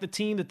looked like the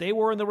team that they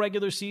were in the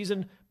regular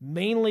season,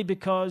 mainly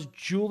because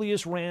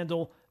Julius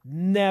Randle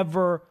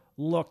never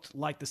looked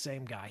like the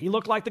same guy. He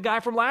looked like the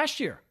guy from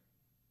last year.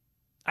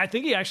 I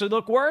think he actually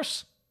looked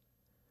worse.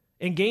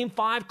 In Game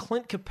 5,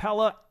 Clint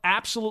Capella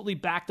absolutely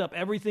backed up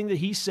everything that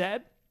he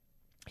said.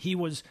 He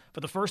was, for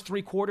the first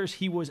 3 quarters,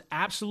 he was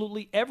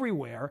absolutely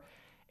everywhere,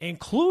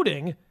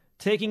 including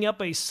taking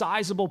up a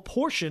sizable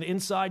portion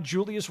inside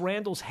Julius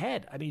Randle's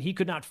head. I mean, he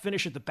could not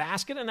finish at the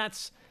basket, and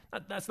that's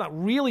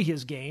not really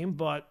his game,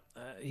 but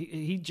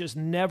he just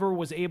never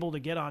was able to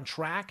get on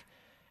track.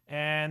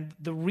 And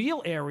the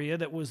real area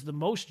that was the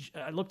most,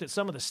 I looked at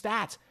some of the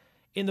stats,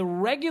 in the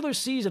regular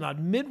season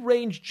on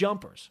mid-range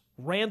jumpers,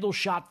 Randle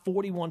shot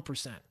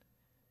 41%.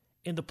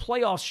 In the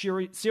playoff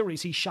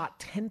series, he shot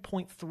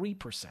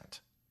 10.3%.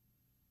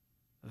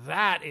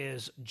 That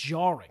is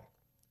jarring.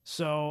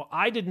 So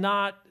I did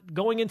not,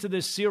 going into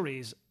this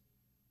series,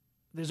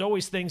 there's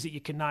always things that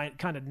you can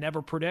kind of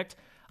never predict.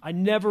 I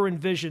never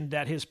envisioned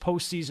that his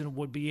postseason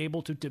would be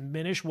able to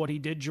diminish what he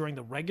did during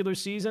the regular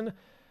season.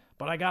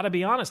 But I got to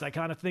be honest, I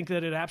kind of think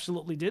that it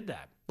absolutely did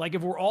that. Like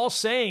if we're all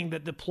saying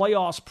that the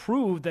playoffs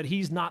proved that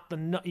he's not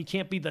he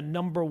can't be the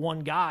number one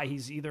guy.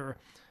 He's either,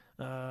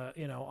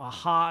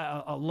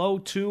 a low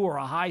 2 or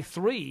a high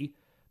 3.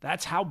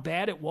 That's how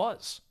bad it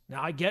was.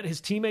 Now, I get his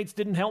teammates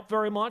didn't help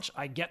very much.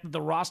 I get that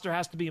the roster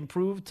has to be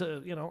improved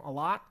to, a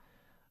lot.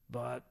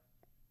 But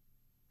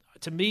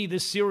to me,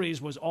 this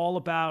series was all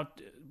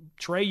about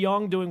Trae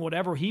Young doing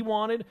whatever he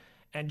wanted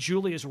and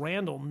Julius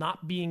Randle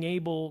not being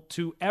able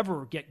to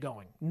ever get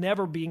going,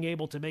 never being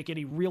able to make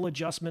any real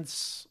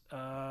adjustments.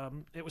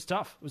 It was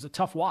tough. It was a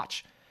tough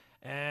watch.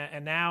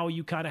 And now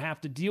you kind of have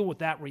to deal with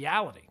that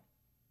reality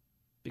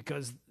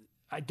because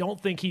I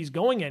don't think he's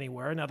going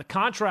anywhere. Now, the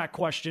contract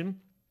question,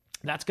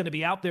 that's going to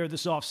be out there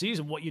this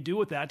offseason. What you do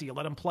with that? Do you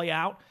let him play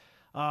out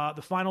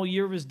the final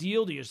year of his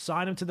deal? Do you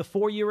sign him to the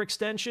 4-year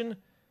extension?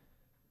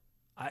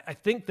 I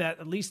think that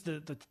at least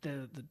the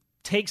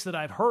takes that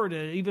I've heard,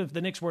 even if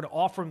the Knicks were to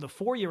offer him the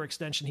 4-year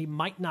extension, he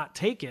might not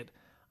take it.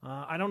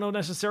 I don't know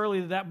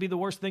necessarily that would be the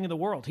worst thing in the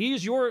world.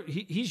 He's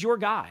your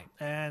guy.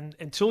 And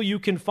until you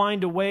can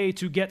find a way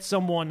to get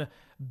someone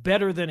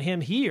better than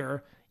him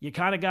here, you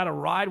kind of got to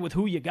ride with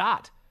who you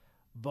got.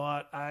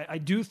 But I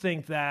do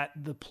think that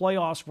the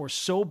playoffs were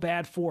so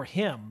bad for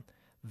him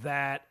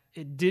that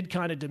it did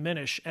kind of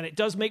diminish. And it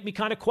does make me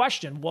kind of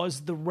question,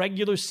 was the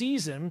regular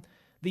season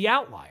the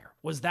outlier?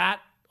 Was that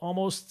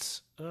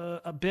almost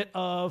a bit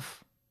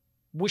of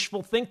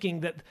wishful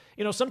thinking that,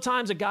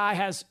 sometimes a guy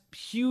has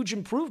huge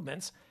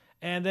improvements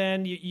and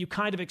then you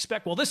kind of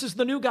expect, well, this is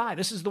the new guy.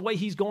 This is the way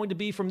he's going to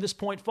be from this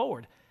point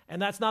forward. And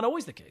that's not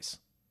always the case.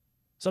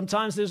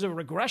 Sometimes there's a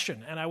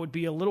regression, and I would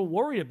be a little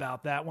worried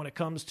about that when it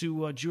comes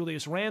to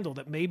Julius Randle,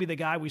 that maybe the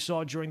guy we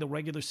saw during the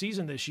regular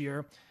season this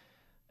year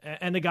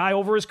and the guy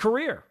over his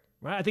career,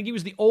 right? I think he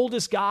was the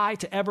oldest guy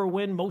to ever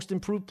win Most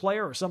Improved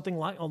Player or something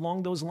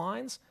along those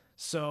lines.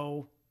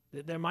 So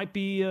there might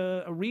be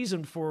a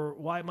reason for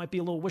why it might be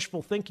a little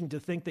wishful thinking to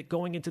think that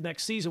going into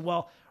next season,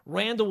 well,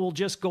 Randle will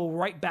just go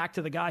right back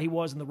to the guy he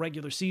was in the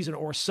regular season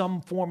or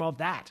some form of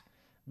that.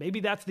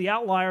 Maybe that's the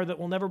outlier that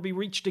will never be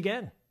reached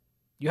again.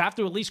 You have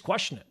to at least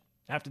question it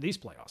after these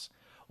playoffs.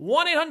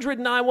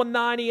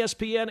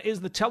 1-800-919-ESPN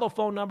is the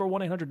telephone number,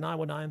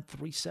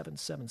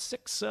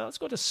 1-800-919-3776. Let's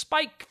go to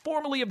Spike,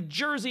 formerly of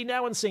Jersey,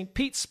 now in St.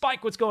 Pete.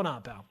 Spike, what's going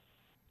on, pal?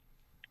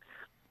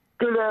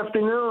 Good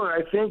afternoon.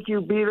 I think you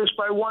beat us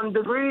by 1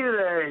 degree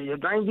today. You're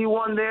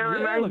 91 there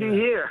and 90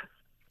 here.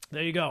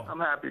 There you go. I'm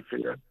happy for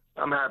you.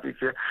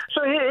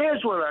 So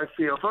here's what I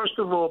feel. First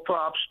of all,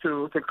 props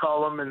to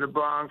Cullum in the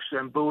Bronx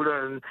and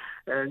Buddha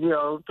and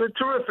the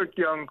terrific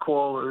young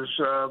callers.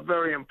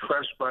 Very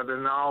impressed by the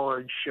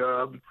knowledge.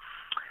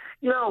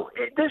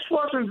 This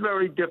wasn't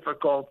very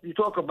difficult. You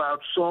talk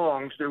about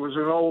songs. There was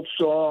an old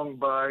song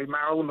by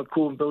Marilyn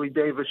McCool and Billy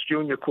Davis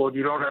Jr. called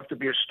 "You Don't Have to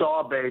Be a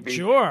Star, Baby."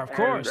 Sure, of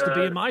course, to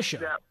be in my show.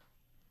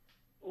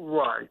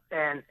 Right,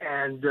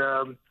 and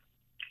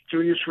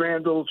Julius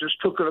Randle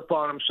just took it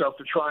upon himself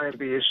to try and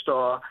be a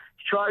star.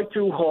 He tried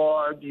too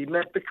hard. He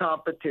met the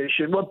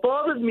competition. What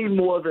bothered me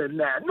more than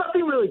that,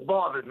 nothing really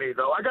bothered me,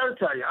 though. I got to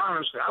tell you,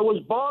 honestly, I was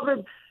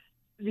bothered.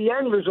 The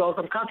end result,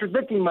 I'm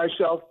contradicting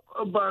myself,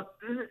 but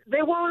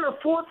they weren't a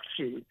 4th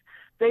seed.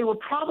 They were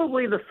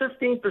probably the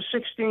 15th or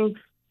 16th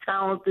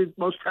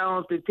most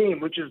talented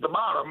team, which is the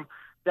bottom,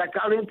 that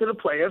got into the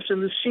playoffs,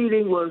 and the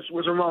seeding was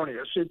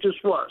erroneous. It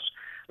just was.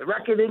 The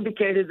record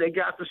indicated they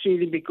got the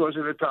seeding because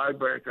of the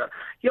tiebreaker.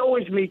 You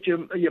always meet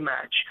your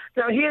match.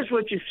 Now, here's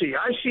what you see.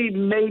 I see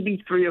maybe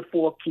 3 or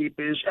 4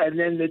 keepers, and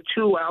then the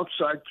 2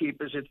 outside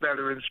keepers at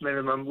veterans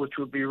minimum, which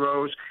would be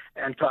Rose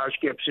and Taj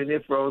Gibson,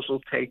 if Rose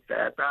will take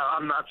that. Now,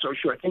 I'm not so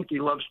sure. I think he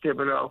loves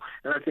Thibodeau,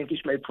 and I think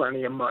he's made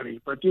plenty of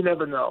money. But you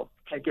never know.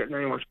 Can't get in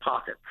anyone's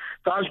pocket.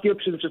 Taj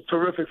Gibson's a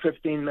terrific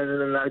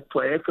 15-minute-a-night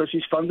player because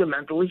he's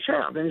fundamentally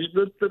sound, and he's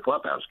the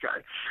clubhouse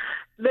guy.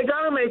 They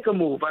got to make a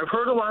move. I've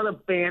heard a lot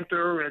of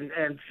banter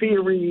and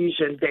theories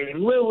and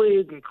Dame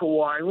Lillard and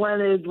Kawhi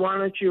Leonard. Why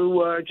don't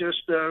you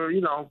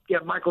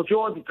get Michael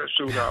Jordan to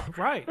suit up?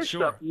 Right, this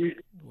sure.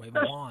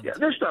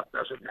 This stuff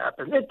doesn't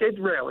happen. It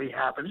rarely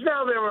happens.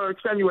 Now, there are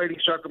extenuating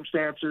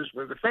circumstances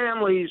with the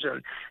families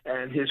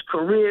and his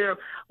career.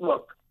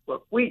 Look,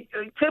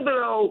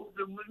 Thibodeau,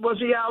 was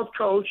he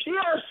out-coached?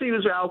 Yes, he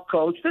was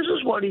out-coached. This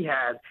is what he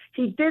had.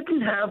 He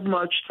didn't have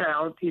much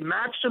talent. He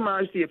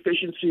maximized the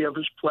efficiency of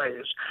his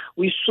players.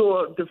 We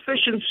saw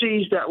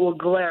deficiencies that were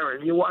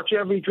glaring. You watch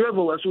every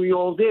dribble, as we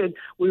all did.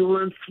 We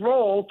were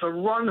enthralled to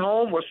run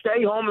home or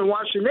stay home and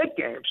watch the Knicks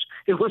games.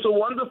 It was a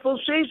wonderful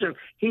season.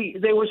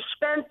 They were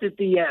spent at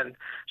the end.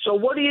 So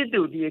what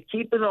do? Do you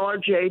keep an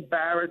R.J.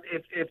 Barrett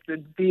if the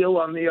deal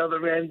on the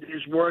other end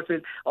is worth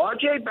it?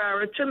 R.J.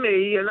 Barrett, to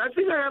me, and I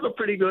think I have a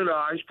pretty good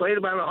eye. He's played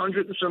about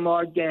 100 and some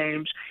odd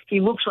games. He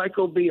looks like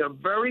he'll be a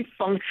very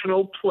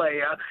functional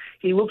player.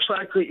 He looks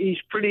like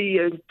he's pretty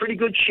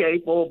good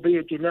shape,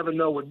 albeit you never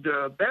know with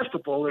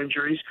basketball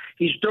injuries.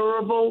 He's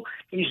durable.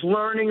 He's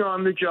learning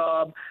on the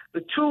job.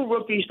 The two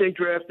rookies they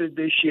drafted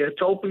this year,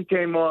 Toppin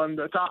came on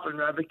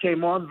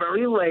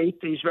very late.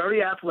 He's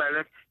very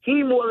athletic.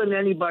 He, more than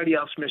anybody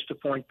else, missed a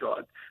point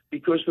guard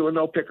because there were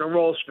no pick and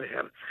rolls for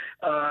him.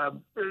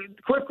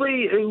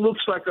 Quickly, it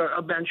looks like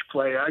a bench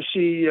player. I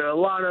see a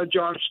lot of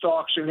John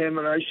Starks in him,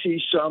 and I see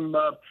some,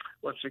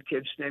 what's the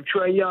kid's name?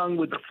 Trae Young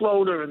with the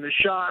floater and the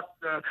shot,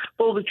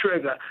 pull the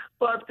trigger.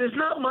 But there's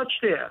not much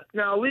there.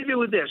 Now, I'll leave you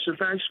with this, and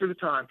thanks for the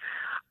time.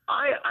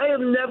 I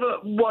have never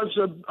was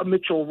a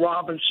Mitchell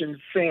Robinson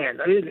fan.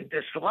 I didn't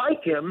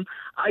dislike him.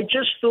 I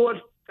just thought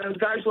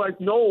guys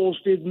like Knowles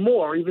did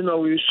more, even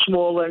though he was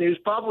smaller, and he was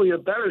probably a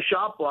better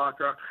shot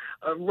blocker.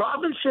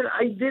 Robinson,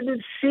 I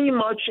didn't see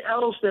much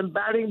else than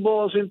batting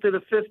balls into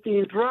the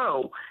 15th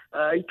row.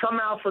 He'd come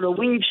out for the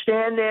weave,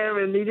 stand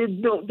there, and he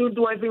didn't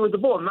do anything with the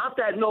ball. Not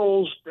that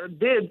Knowles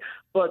did,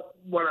 but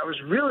what I was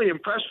really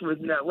impressed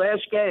with in that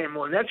last game,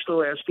 or next to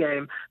last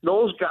game,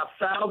 Knowles got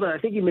fouled, and I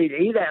think he made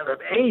 8 out of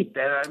 8.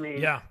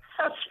 Yeah.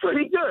 That's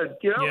pretty good,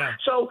 you know. Yeah.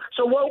 So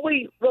what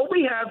we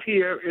have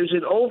here is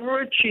an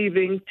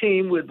overachieving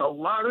team with a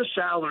lot of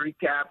salary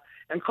cap.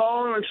 And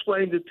Colin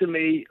explained it to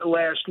me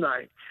last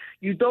night.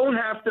 You don't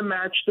have to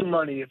match the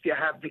money if you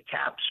have the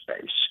cap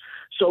space.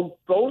 So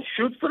go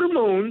shoot for the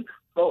moon.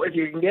 Go, if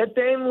you can get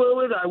Dame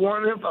Lillard, I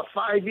want him for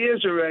 5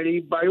 years already.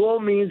 By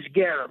all means,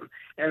 get him.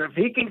 And if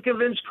he can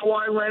convince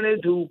Kawhi Leonard,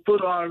 who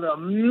put on a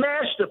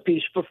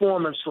masterpiece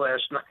performance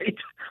last night,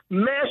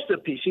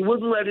 masterpiece, he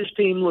wouldn't let his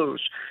team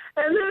lose.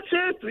 And that's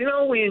it. You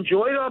know, we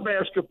enjoyed our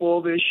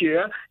basketball this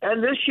year,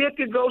 and this year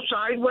could go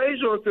sideways,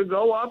 or it could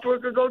go up, or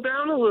it could go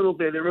down a little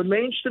bit. It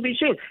remains to be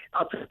seen.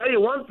 I'll tell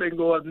you one thing,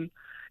 Gordon.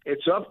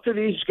 It's up to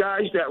these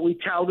guys that we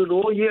touted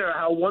all year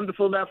how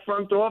wonderful that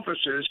front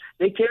office is.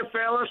 They can't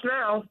fail us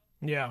now.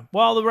 Yeah.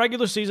 Well, the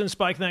regular season,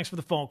 Spike, thanks for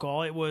the phone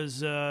call. It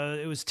was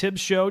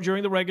Tibbs' show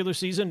during the regular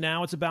season.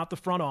 Now it's about the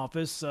front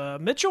office.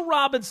 Mitchell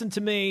Robinson,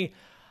 to me,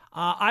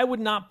 I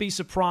would not be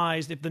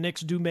surprised if the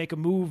Knicks do make a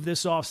move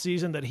this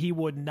offseason that he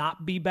would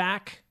not be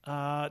back.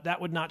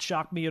 That would not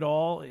shock me at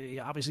all. He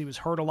obviously was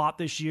hurt a lot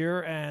this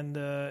year, and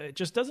it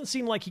just doesn't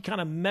seem like he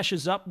kind of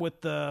meshes up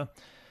with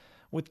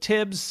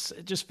Tibbs.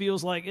 It just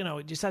feels like, you know,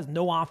 it just has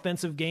no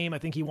offensive game. I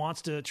think he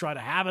wants to try to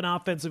have an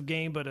offensive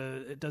game, but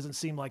it doesn't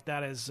seem like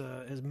that has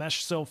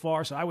meshed so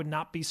far. So I would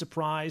not be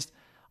surprised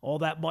all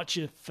that much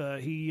if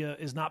he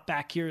is not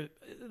back here.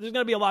 There's going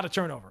to be a lot of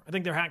turnover. I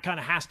think there kind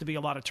of has to be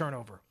a lot of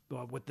turnover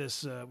with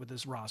this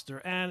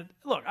roster. And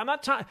look, I'm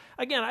not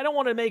again, I don't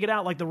want to make it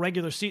out like the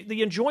regular season.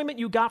 The enjoyment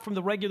you got from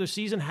the regular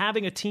season,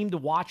 having a team to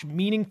watch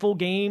meaningful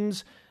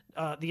games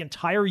the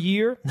entire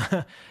year.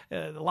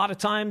 A lot of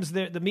times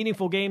the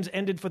meaningful games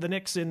ended for the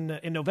Knicks in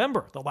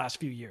November the last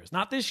few years,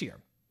 not this year.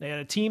 They had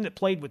a team that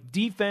played with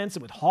defense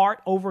and with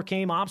heart,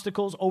 overcame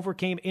obstacles,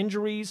 overcame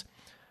injuries,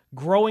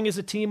 growing as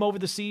a team over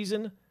the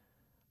season.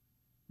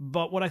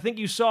 But what I think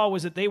you saw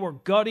was that they were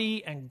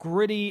gutty and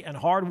gritty and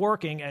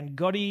hardworking, and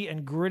gutty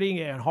and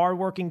gritty and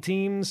hardworking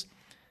teams,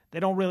 they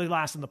don't really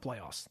last in the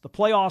playoffs. The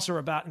playoffs are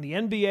about, in the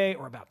NBA,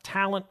 or about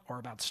talent or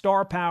about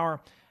star power.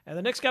 And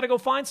the Knicks got to go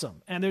find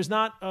some. And there's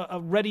not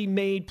a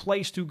ready-made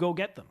place to go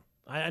get them.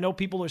 I know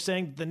people are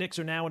saying the Knicks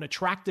are now an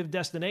attractive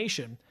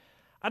destination.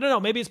 I don't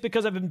know. Maybe it's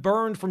because I've been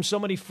burned from so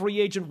many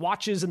free agent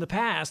watches in the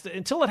past.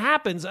 Until it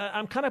happens,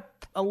 I'm kind of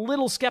a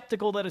little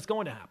skeptical that it's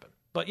going to happen.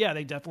 But yeah,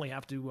 they definitely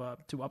have to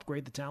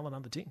upgrade the talent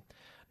on the team.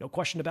 No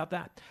question about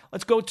that.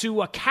 Let's go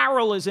to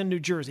Carol is in New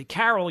Jersey.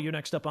 Carol, you're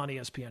next up on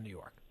ESPN New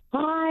York.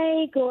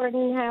 Hi,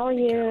 Gordon. How are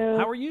you? Carol,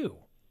 how are you?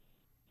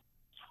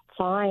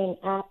 Fine.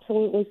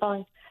 Absolutely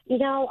fine. You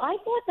know, I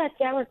thought that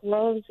Derrick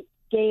Rose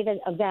gave it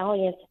a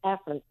valiant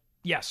effort.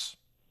 Yes.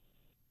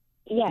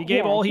 Yeah, he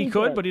gave all he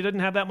could, did. but he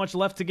didn't have that much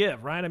left to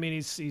give, right? I mean,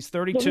 he's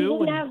 32. But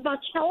he didn't have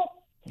much help.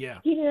 Yeah.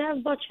 He didn't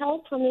have much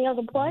help from the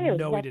other players.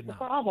 No, That's he did not.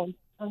 the problem,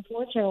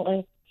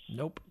 unfortunately.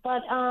 Nope.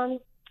 But I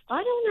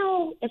don't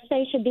know if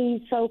they should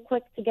be so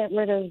quick to get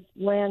rid of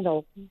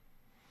Randall.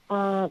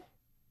 I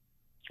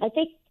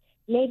think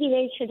maybe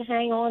they should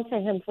hang on to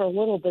him for a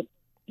little bit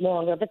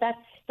longer, but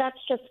that's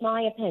just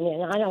my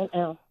opinion. I don't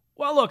know.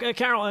 Well, look,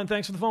 Carol, and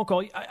thanks for the phone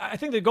call. I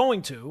think they're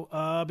going to,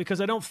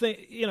 because I don't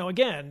think,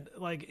 again,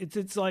 like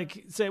it's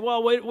like, say,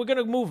 well, we're going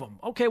to move him.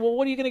 Okay, well,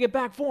 what are you going to get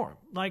back for him?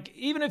 Like,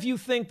 even if you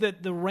think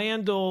that the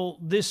Randall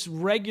this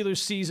regular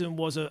season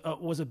was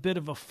a bit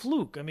of a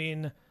fluke, I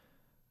mean,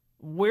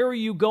 where are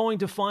you going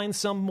to find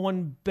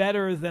someone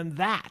better than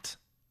that,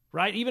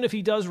 right? Even if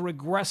he does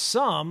regress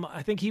some,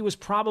 I think he was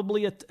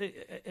probably,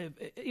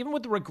 even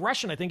with the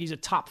regression, I think he's a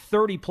top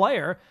 30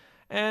 player.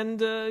 And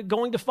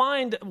going to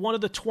find one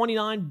of the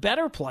 29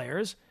 better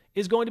players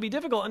is going to be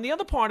difficult. And the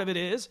other part of it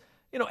is,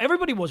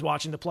 everybody was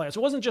watching the playoffs.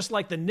 It wasn't just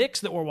like the Knicks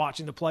that were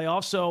watching the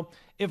playoffs. So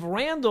if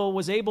Randall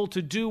was able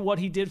to do what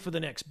he did for the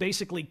Knicks,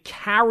 basically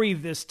carry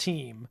this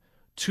team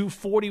to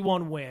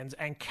 41 wins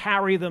and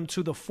carry them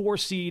to the 4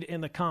 seed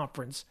in the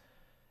conference,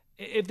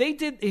 if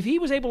he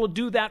was able to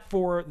do that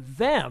for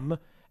them,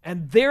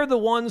 and they're the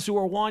ones who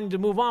are wanting to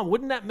move on,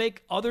 wouldn't that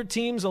make other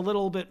teams a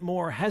little bit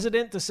more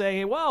hesitant to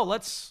say, well,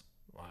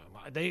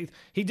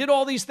 He did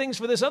all these things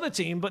for this other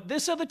team, but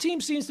this other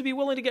team seems to be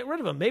willing to get rid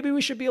of him. Maybe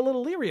we should be a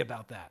little leery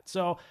about that.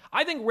 So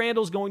I think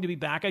Randall's going to be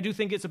back. I do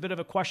think it's a bit of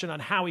a question on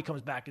how he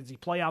comes back. Does he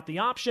play out the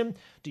option?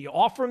 Do you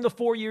offer him the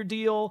 4-year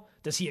deal?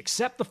 Does he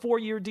accept the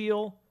 4-year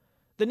deal?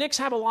 The Knicks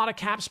have a lot of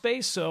cap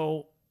space,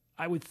 so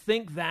I would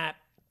think that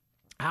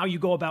how you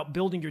go about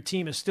building your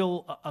team is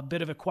still a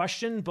bit of a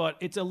question, but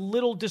it's a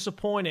little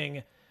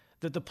disappointing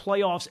that the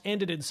playoffs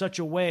ended in such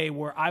a way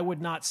where I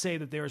would not say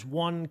that there's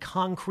one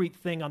concrete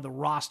thing on the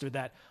roster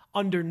that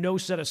under no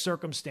set of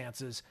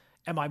circumstances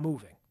am I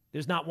moving.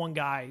 There's not one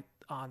guy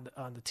on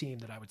the team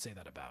that I would say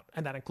that about,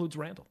 and that includes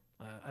Randall.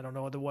 I don't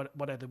know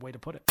what other way to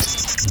put it.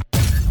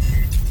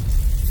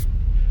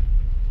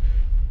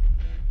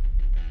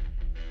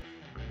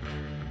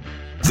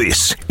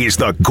 This is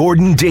the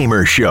Gordon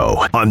Damer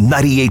Show on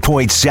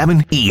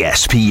 98.7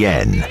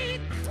 ESPN.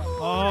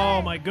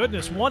 Oh, my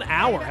goodness. 1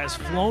 hour has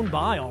flown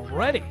by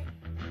already.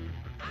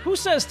 Who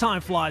says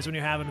time flies when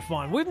you're having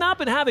fun? We've not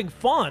been having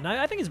fun.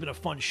 I think it's been a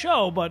fun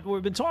show, but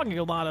we've been talking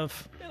a lot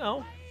of,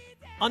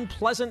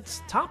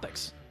 unpleasant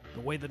topics.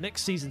 The way the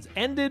Knicks season's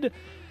ended,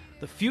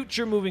 the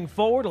future moving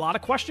forward, a lot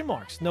of question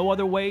marks. No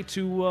other way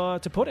to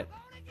put it.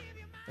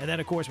 And then,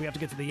 of course, we have to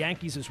get to the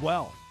Yankees as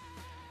well.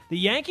 The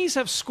Yankees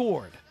have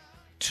scored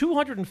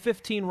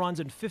 215 runs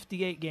in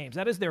 58 games.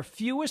 That is their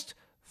fewest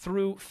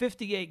through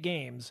 58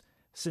 games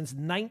since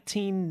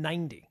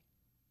 1990.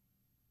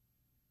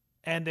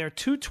 And their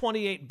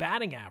 .228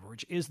 batting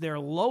average is their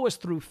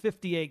lowest through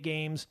 58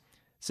 games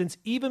since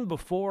even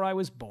before I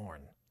was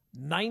born,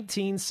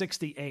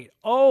 1968.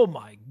 Oh,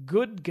 my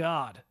good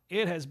God.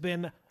 It has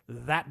been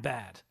that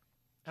bad.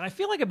 And I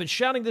feel like I've been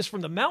shouting this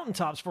from the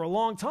mountaintops for a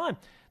long time.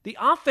 The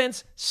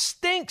offense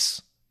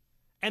stinks.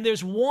 And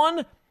there's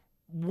one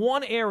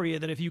area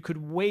that if you could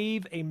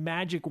wave a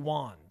magic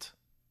wand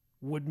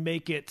would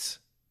make it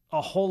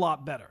a whole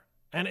lot better.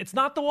 And it's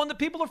not the one that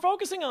people are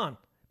focusing on.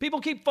 People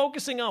keep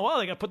focusing on,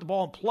 they got to put the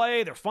ball in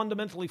play. They're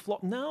fundamentally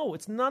flawed. No,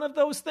 it's none of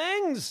those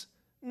things.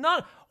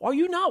 None. Are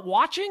you not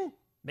watching?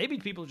 Maybe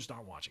people just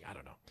aren't watching. I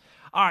don't know.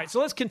 All right,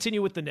 so let's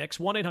continue with the Knicks.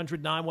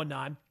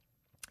 1-800-919.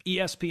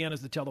 ESPN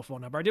is the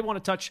telephone number. I did want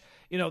to touch,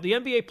 the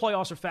NBA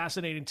playoffs are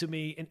fascinating to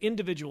me in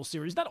individual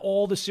series. Not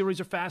all the series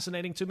are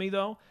fascinating to me,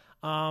 though,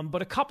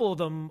 but a couple of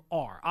them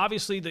are.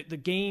 Obviously, the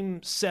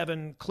Game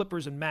 7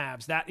 Clippers and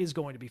Mavs, that is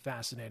going to be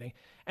fascinating.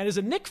 And as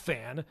a Knicks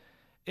fan,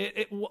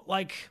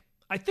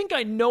 I think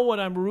I know what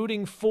I'm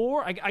rooting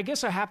for. I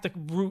guess I have to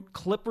root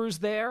Clippers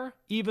there,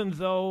 even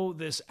though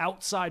this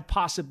outside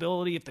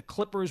possibility, if the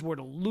Clippers were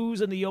to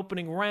lose in the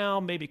opening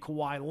round, maybe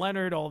Kawhi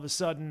Leonard all of a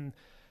sudden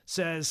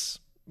says,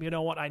 you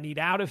know what, I need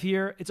out of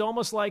here. It's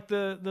almost like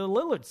the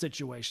Lillard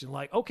situation.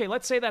 Like, okay,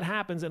 let's say that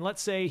happens, and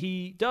let's say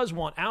he does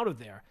want out of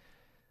there.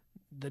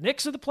 The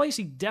Knicks are the place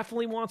he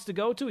definitely wants to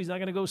go to. He's not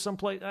going to go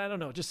someplace. I don't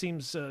know. It just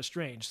seems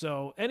strange.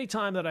 So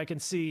anytime that I can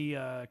see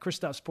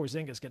Kristaps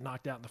Porzingis get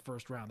knocked out in the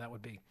first round,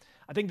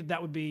 I think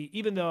that would be,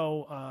 even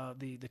though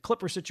the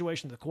Clipper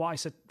situation, the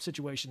Kawhi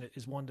situation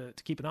is one to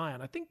keep an eye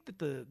on. I think that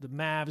the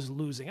Mavs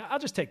losing, I'll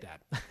just take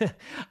that.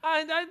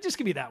 Just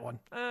give me that one.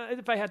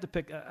 If I had to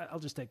pick, I'll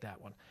just take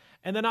that one.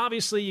 And then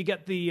obviously you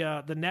get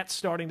the Nets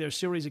starting their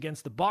series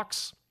against the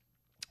Bucks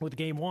with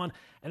Game 1,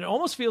 and it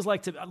almost feels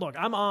like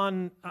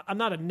I'm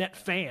not a Net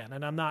fan,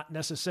 and I'm not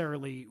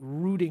necessarily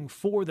rooting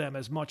for them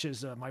as much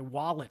as my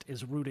wallet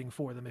is rooting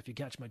for them, if you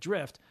catch my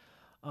drift.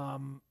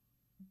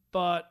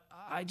 But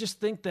I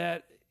just think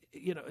that,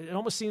 it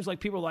almost seems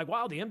like people are like,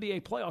 wow, the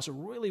NBA playoffs are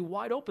really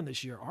wide open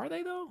this year. Are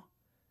they, though?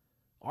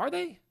 Are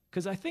they?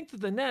 Because I think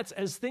that the Nets,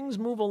 as things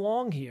move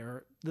along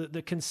here,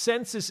 the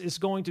consensus is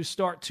going to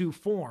start to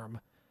form,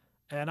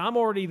 and I'm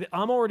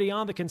already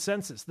on the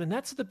consensus. The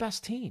Nets are the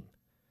best team.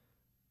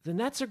 The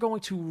Nets are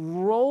going to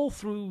roll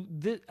through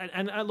this.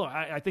 And look,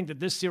 I think that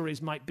this series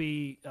might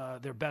be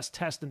their best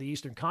test in the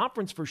Eastern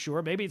Conference for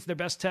sure. Maybe it's their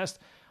best test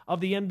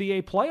of the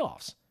NBA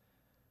playoffs.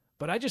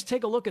 But I just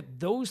take a look at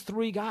those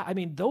three guys. I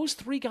mean, those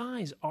three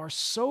guys are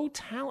so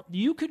talented.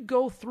 You could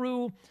go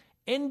through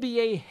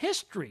NBA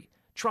history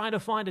trying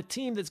to find a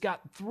team that's got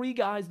three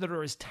guys that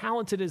are as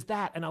talented as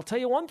that. And I'll tell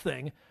you one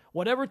thing,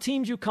 whatever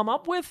teams you come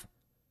up with,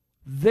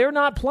 they're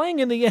not playing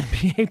in the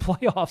NBA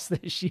playoffs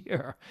this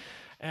year.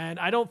 And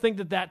I don't think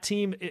that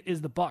team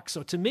is the Bucks.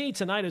 So to me,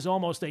 tonight is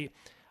almost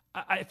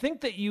I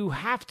think that you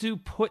have to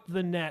put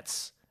the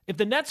Nets, if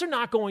the Nets are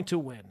not going to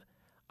win,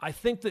 I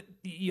think that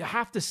you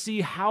have to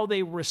see how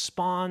they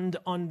respond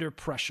under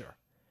pressure.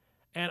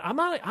 And I'm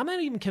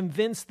not even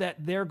convinced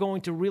that they're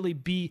going to really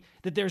be,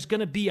 that there's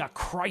going to be a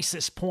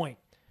crisis point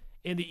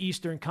in the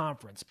Eastern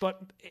Conference. But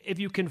if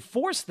you can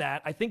force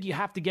that, I think you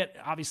have to get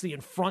obviously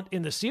in front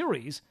in the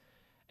series.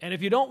 And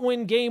if you don't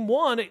win Game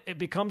 1, it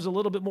becomes a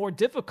little bit more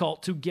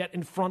difficult to get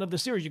in front of the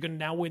series. You're going to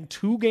now win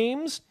 2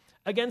 games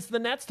against the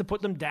Nets to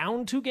put them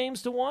down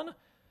 2-1.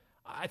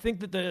 I think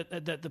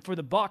that for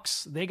the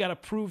Bucks, they got to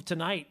prove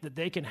tonight that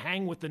they can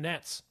hang with the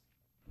Nets.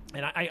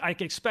 And I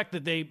expect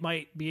that they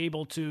might be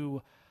able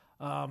to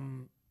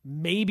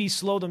maybe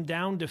slow them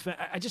down.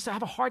 I just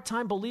have a hard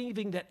time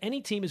believing that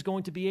any team is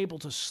going to be able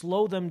to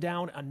slow them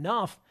down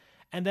enough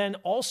and then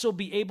also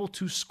be able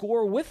to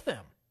score with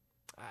them.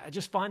 I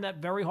just find that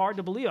very hard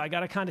to believe. I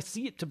got to kind of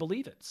see it to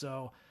believe it.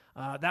 So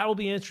that will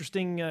be an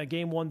interesting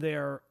game one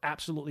there,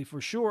 absolutely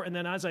for sure. And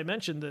then, as I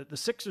mentioned, the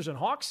Sixers and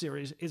Hawks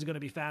series is going to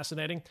be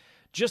fascinating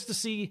just to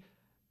see,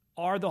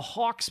 are the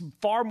Hawks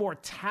far more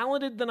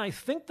talented than I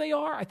think they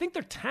are? I think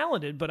they're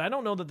talented, but I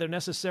don't know that they're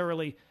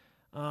necessarily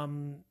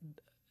going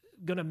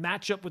to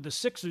match up with the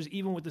Sixers,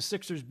 even with the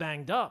Sixers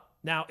banged up.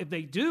 Now, if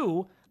they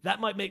do,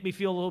 that might make me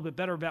feel a little bit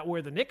better about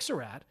where the Knicks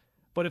are at.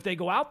 But if they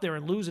go out there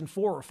and lose in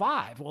 4 or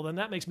 5, well, then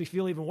that makes me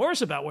feel even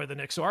worse about where the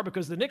Knicks are,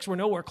 because the Knicks were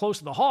nowhere close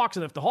to the Hawks,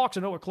 and if the Hawks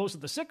are nowhere close to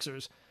the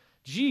Sixers,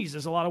 geez,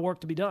 there's a lot of work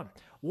to be done.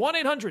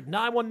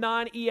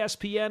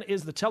 1-800-919-ESPN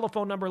is the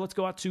telephone number. Let's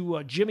go out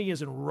to Jimmy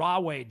is in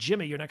Rahway.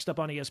 Jimmy, you're next up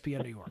on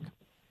ESPN New York.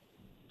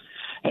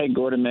 Hey,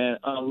 Gordon, man.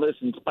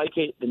 Listen, Spike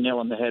hit the nail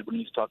on the head when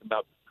he was talking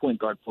about point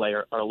guard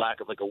player, or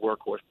lack of like a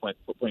workhorse point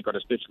guard,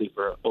 especially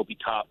for Obi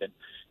Toppin.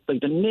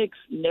 Like the Knicks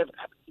never.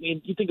 I mean,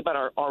 you think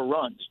about our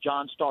runs: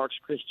 John Starks,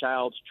 Chris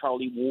Childs,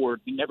 Charlie Ward.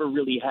 We never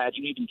really had.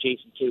 You even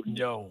Jason Kidd.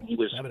 No, he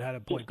was haven't had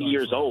a point 50 guard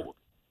years forever. old.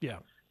 Yeah.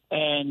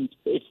 And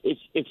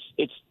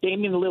it's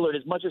Damian Lillard.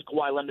 As much as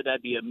Kawhi Leonard,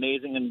 that'd be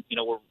amazing. And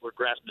we're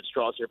grasping at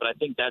straws here, but I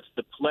think that's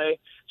the play.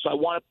 So I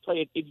want to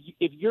play it.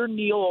 If you're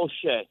Neil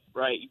O'Shea,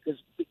 right? Because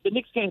the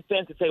Knicks can't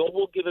stand to say, "Oh,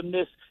 we'll give him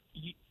this."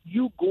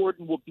 You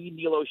Gordon will be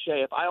Neil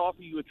O'Shea. If I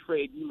offer you a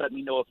trade, you let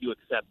me know if you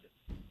accept it.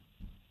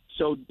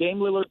 So Dame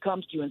Lillard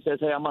comes to you and says,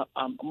 "Hey, I'm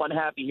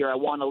unhappy here. I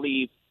want to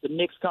leave." The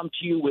Knicks come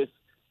to you with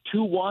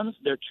 2 1s.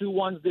 They're 2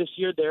 1s this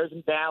year. Theirs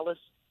in Dallas,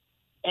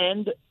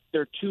 and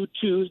they're 2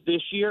 2s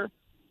this year.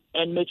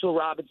 And Mitchell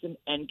Robinson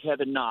and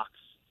Kevin Knox.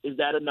 Is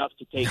that enough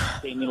to take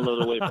Damian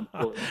Lillard away from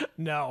Portland?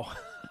 No.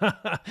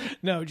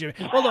 No, Jimmy.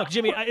 Well, look,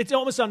 Jimmy, it's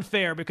almost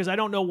unfair because I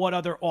don't know what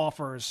other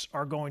offers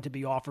are going to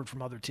be offered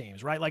from other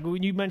teams, right? Like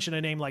when you mention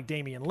a name like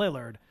Damian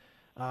Lillard,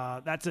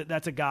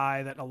 that's a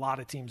guy that a lot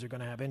of teams are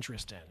going to have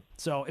interest in.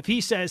 So if he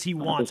says he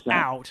wants 100%.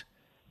 out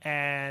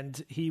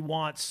and he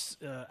wants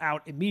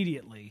out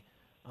immediately,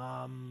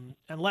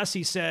 unless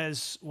he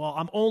says, well,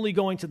 I'm only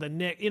going to the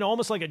Knicks,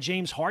 almost like a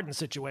James Harden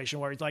situation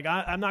where he's like,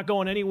 I'm not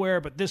going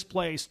anywhere but this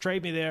place,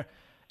 trade me there.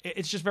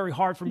 It's just very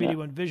hard for me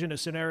to envision a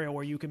scenario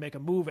where you can make a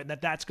move and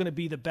that's going to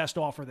be the best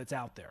offer that's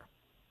out there.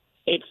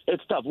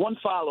 It's tough. One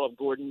follow-up,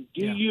 Gordon.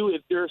 Do you,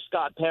 if you're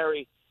Scott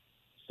Perry,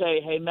 say,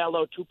 "Hey,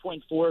 Melo,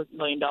 $2.4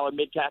 million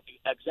mid-cap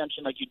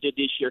exemption like you did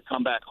this year,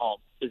 come back home"?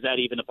 Is that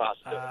even a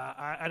possibility?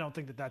 I don't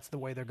think that's the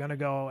way they're going to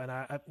go, and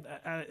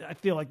I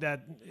feel like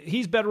that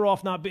he's better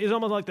off not. It's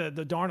almost like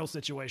the Darnold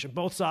situation.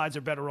 Both sides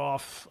are better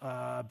off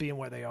being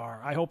where they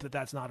are. I hope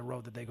that's not a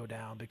road that they go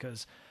down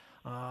because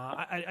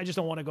I just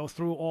don't want to go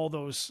through all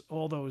those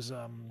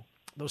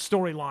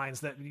storylines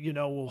that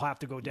will have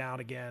to go down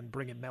again,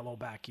 bringing Melo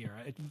back here.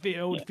 It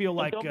would feel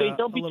like don't a be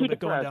little bit too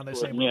going down the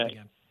same road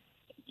again.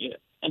 Yeah.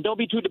 And don't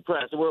be too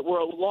depressed. We're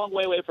a long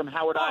way away from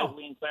Howard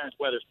Isley and Clarence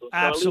Weatherspoon.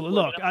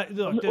 Absolutely.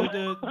 Look,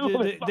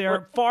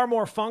 they're far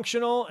more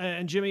functional.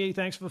 And Jimmy,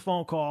 thanks for the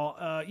phone call.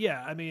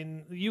 I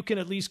mean, you can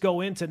at least go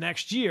into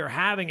next year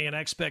having an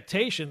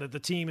expectation that the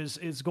team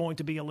is going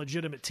to be a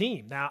legitimate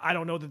team. Now, I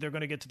don't know that they're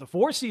going to get to the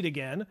 4 seed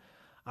again.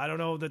 I don't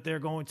know that they're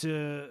going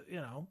to,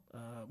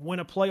 win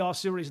a playoff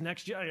series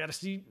next year. I got to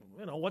see,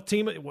 what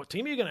team are you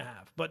going to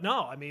have? But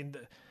no, I mean,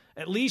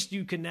 at least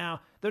you can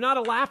now. They're not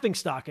a laughing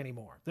stock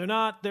anymore. They're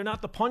not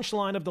the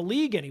punchline of the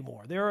league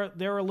anymore.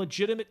 They're a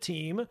legitimate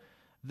team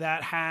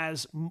that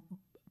has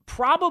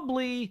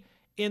probably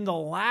in the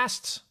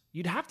last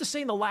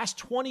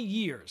 20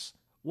 years.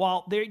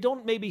 While they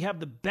don't maybe have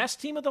the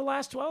best team of the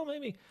last 12,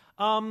 maybe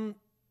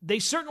they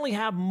certainly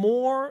have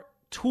more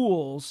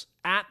tools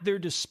at their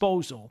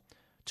disposal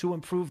to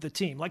improve the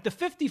team. Like the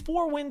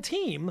 54-win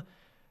team,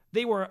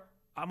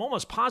 I'm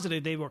almost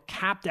positive they were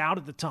capped out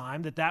at the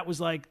time, that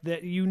was like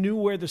that you knew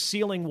where the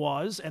ceiling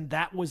was and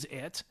that was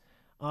it.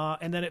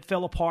 And then it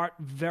fell apart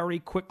very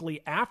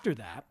quickly after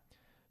that.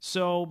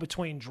 So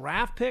between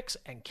draft picks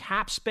and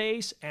cap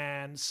space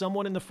and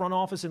someone in the front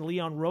office and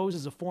Leon Rose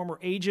as a former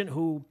agent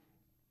who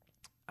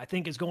I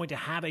think is going to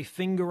have a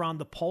finger on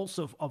the pulse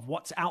of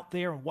what's out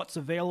there and what's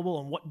available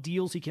and what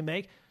deals he can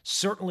make,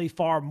 certainly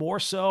far more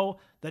so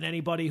than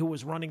anybody who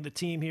was running the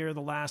team here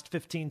the last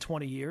 15,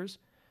 20 years.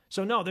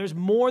 So, no, there's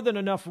more than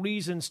enough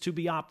reasons to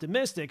be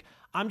optimistic.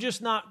 I'm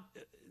just not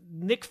 –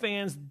 Knicks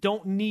fans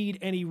don't need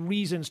any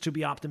reasons to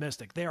be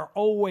optimistic. They are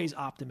always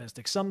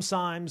optimistic,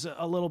 sometimes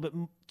a little bit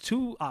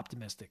too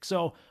optimistic.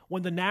 So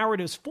when the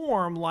narratives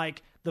form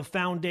like the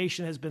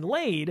foundation has been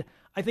laid,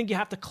 I think you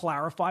have to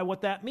clarify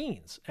what that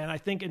means. And I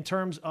think in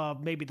terms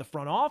of maybe the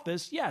front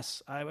office,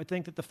 yes, I would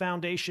think that the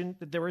foundation,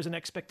 that there is an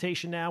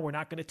expectation now. We're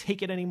not going to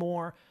take it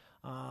anymore.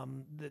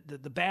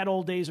 The bad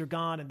old days are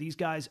gone and these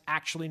guys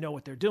actually know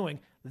what they're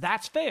doing.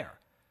 That's fair.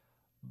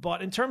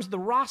 But in terms of the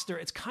roster,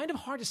 it's kind of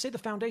hard to say the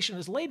foundation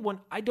is laid when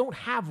I don't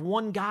have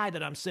one guy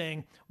that I'm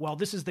saying, well,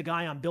 this is the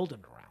guy I'm building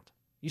around.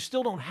 You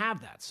still don't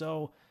have that.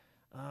 So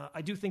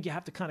I do think you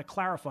have to kind of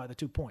clarify the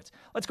 2 points.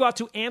 Let's go out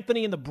to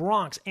Anthony in the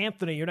Bronx.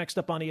 Anthony, you're next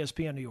up on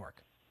ESPN New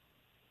York.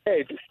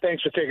 Hey,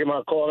 thanks for taking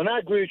my call. And I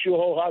agree with you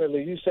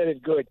wholeheartedly. You said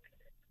it good.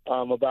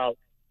 about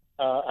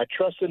I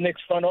trust the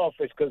Knicks front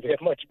office because they're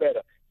much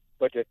better.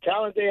 But the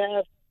talent they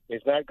have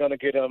is not going to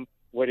get them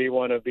where they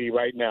want to be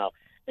right now.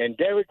 And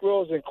Derrick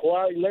Rose and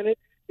Kawhi Leonard,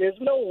 there's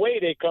no way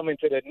they come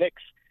into the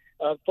Knicks.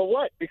 For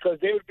what? Because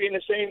they would be in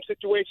the same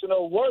situation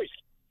or worse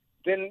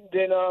than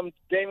Damian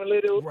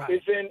Lillard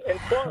is in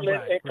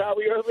Portland and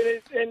Kyrie Irving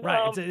is in.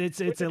 Right,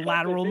 it's a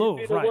lateral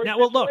move. Right now,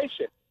 well, look,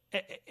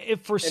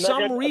 if for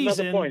some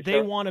reason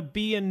they want to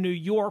be in New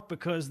York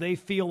because they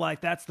feel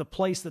like that's the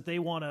place that they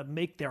want to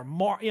make their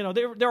mark,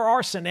 there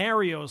are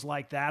scenarios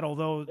like that.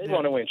 Although they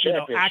want to win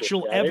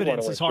actual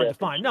evidence is hard to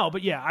find. No,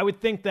 but yeah, I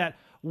would think that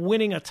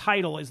winning a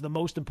title is the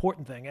most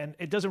important thing, and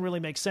it doesn't really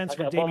make sense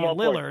for Damian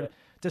Lillard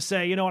to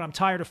say, you know what, I'm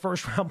tired of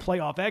first-round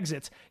playoff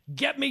exits.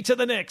 Get me to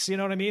the Knicks. You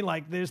know what I mean?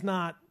 Like, there's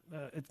not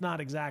it's not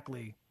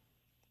exactly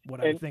what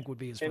I think would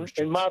be his first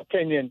choice. In my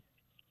opinion,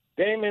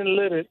 Damian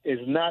Lillard is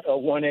not a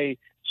 1A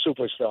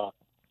superstar.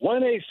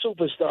 1A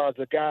superstars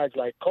are guys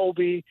like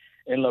Kobe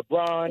and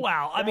LeBron.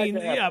 Wow,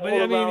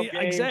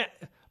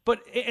 exactly.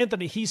 But,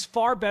 Anthony, he's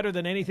far better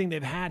than anything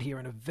they've had here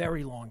in a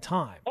very long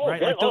time,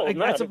 right?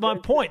 That's my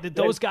point, that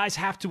those guys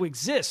have to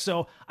exist.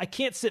 So I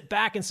can't sit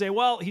back and say,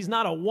 well, he's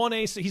not a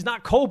 1A, he's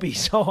not Kobe,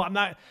 so I'm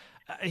not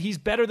he's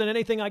better than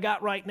anything I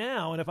got right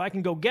now, and if I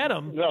can go get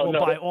him,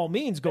 by all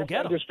means, go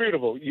get him.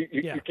 Indisputable.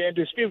 You can't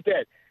dispute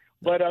that.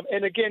 But,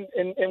 and again,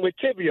 and with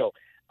Tibio,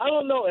 I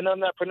don't know, and I'm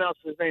not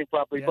pronouncing his name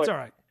properly, but that's all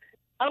right.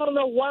 I don't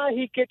know why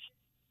he gets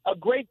a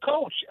great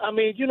coach. I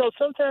mean,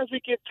 sometimes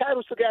we give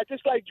titles to guys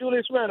just like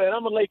Julius Randle, and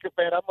I'm a Laker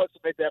fan. I must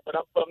admit that, but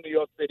I'm from New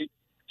York City.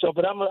 So,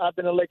 but I've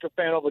been a Laker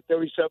fan over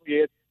 30-something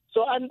years.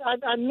 So I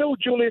knew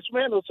Julius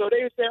Randle. So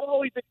they say,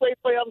 oh, he's a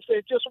great player. I'm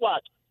saying, just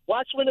watch.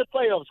 Watch when the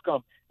playoffs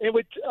come. And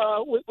with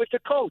the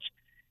coach,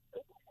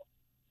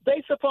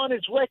 based upon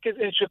his records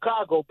in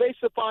Chicago,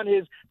 based upon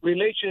his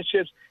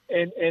relationships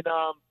in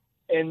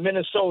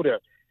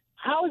Minnesota,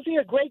 how is he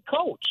a great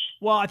coach?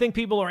 Well, I think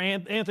people are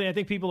Anthony. I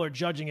think people are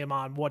judging him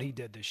on what he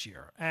did this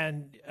year.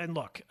 And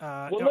look,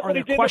 are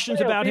there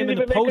questions about him in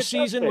the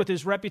postseason with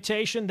his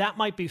reputation? That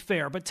might be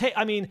fair. But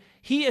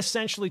he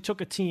essentially took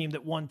a team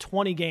that won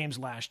 20 games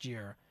last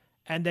year,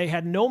 and they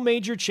had no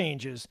major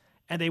changes,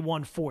 and they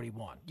won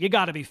 41. You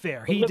got to be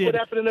fair. He did.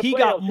 He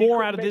got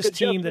more out of this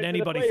team than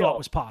anybody thought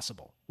was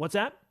possible. What's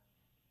that?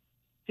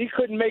 He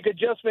couldn't make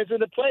adjustments in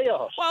the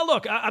playoffs. Well,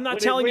 look, I'm not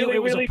telling you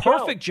it was a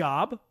perfect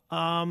job.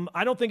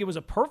 I don't think it was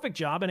a perfect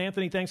job. And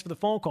Anthony, thanks for the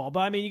phone call.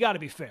 But, you got to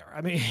be fair.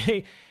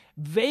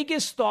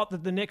 Vegas thought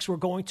that the Knicks were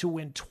going to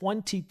win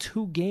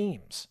 22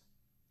 games.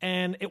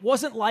 And it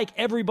wasn't like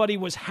everybody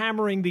was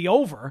hammering the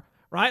over,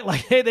 right?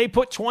 Like, hey, they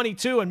put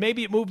 22 and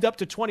maybe it moved up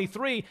to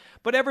 23.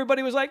 But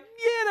everybody was like,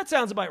 yeah, that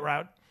sounds about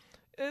right.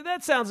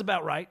 That sounds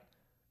about right.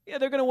 Yeah,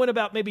 they're going to win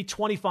about maybe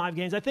 25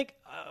 games. I think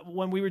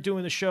when we were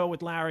doing the show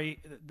with Larry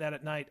that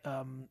at night,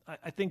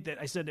 I think that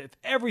I said if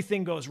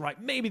everything goes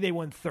right, maybe they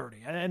win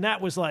 30. And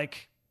that was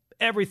like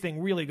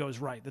everything really goes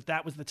right,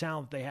 that was the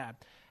talent they had.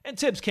 And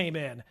Tibbs came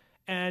in,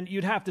 and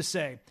you'd have to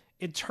say,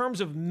 in terms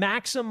of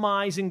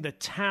maximizing the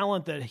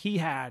talent that he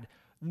had,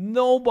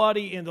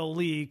 nobody in the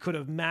league could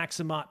have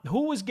maximized.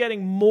 Who was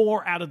getting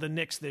more out of the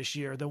Knicks this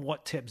year than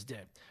what Tibbs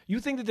did? You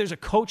think that there's a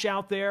coach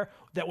out there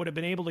that would have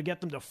been able to get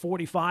them to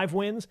 45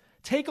 wins?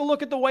 Take a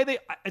look at the way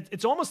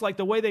it's almost like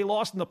the way they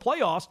lost in the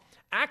playoffs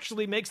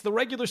actually makes the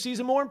regular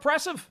season more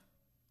impressive.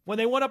 When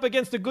they went up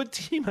against a good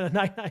team on a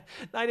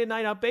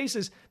night-in-night-out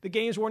basis, the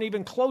games weren't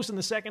even close in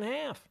the second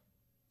half.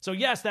 So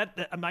yes,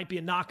 that might be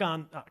a knock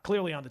on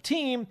clearly on the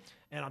team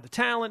and on the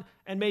talent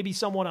and maybe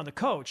somewhat on the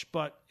coach.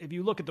 But if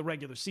you look at the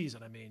regular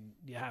season,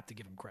 you have to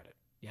give him credit.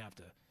 You have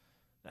to.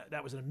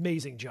 That was an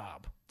amazing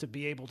job to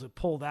be able to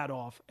pull that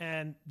off.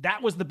 And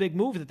that was the big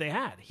move that they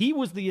had. He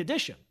was the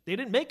addition. They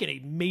didn't make any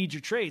major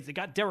trades. They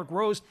got Derrick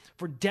Rose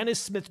for Dennis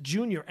Smith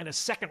Jr. and a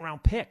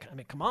second-round pick.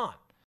 Come on.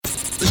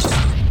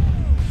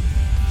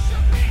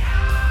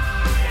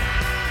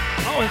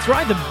 Oh, that's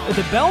right.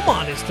 The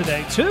Belmont is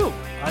today, too.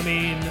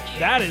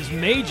 That is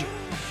major.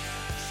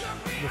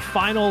 The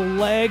final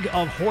leg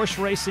of horse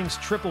racing's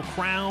Triple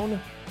Crown.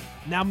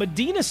 Now,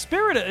 Medina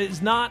Spirit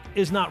is not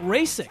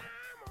racing.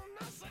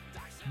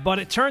 But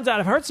it turns out,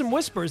 I've heard some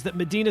whispers that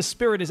Medina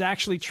Spirit is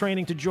actually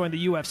training to join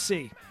the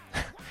UFC.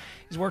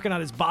 He's working on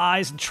his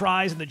buys and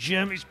tries in the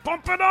gym. He's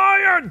pumping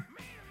iron!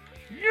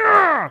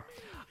 Yeah!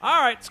 All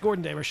right, it's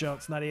Gordon Damer Show.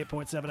 It's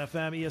 98.7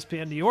 FM,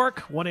 ESPN New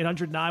York.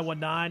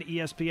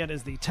 1-800-919-ESPN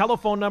is the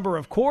telephone number,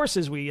 of course,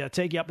 as we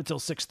take you up until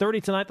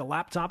 6:30 tonight. The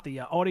laptop, the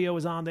audio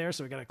is on there,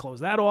 so we got to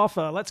close that off.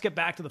 Let's get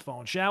back to the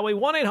phone, shall we?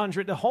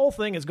 1-800, the whole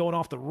thing is going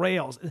off the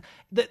rails.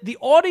 The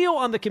audio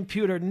on the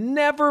computer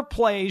never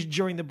plays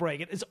during the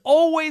break. It is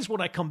always when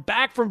I come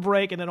back from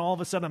break, and then all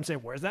of a sudden I'm saying,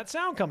 where's that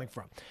sound coming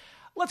from?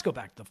 Let's go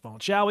back to the phone,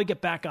 shall we?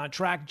 Get back on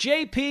track.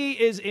 JP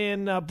is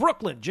in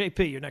Brooklyn.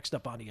 JP, you're next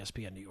up on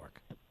ESPN New York.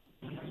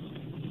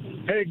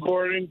 Hey,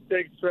 Gordon.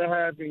 Thanks for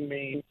having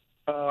me.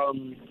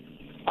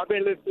 I've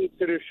been listening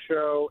to this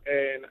show,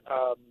 and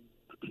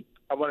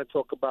I want to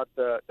talk about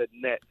the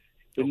Nets.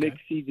 The Knicks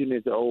season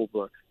is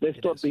over. Let's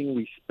start being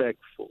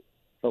respectful.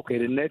 Okay,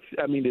 the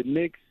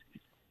Knicks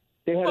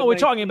They had well, we're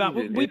talking season. about,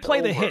 we It's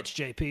play the over. hits,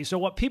 JP. So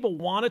what people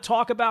want to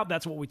talk about,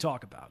 that's what we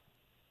talk about.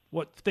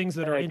 What things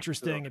that are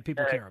interesting and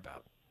people care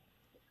about.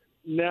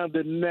 Now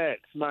the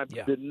Nets,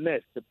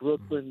 the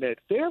Brooklyn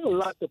Nets, they have a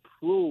lot to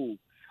prove.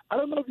 I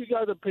don't know if you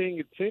guys are paying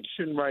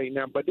attention right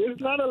now, but there's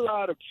not a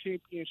lot of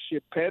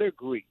championship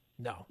pedigree.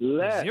 No,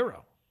 left.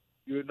 Zero.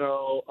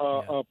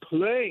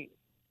 Playing.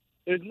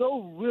 There's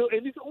no real,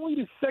 and it's only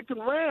the second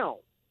round.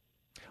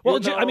 Well,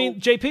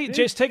 JP,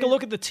 just take a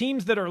look at the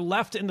teams that are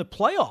left in the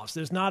playoffs.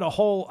 There's not a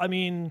whole. I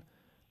mean,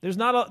 there's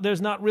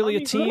not really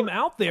a team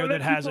out there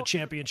that has a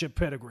championship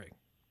pedigree.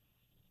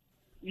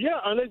 Yeah,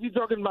 unless you're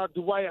talking about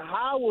Dwight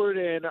Howard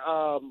and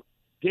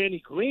Danny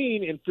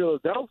Green in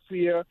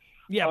Philadelphia.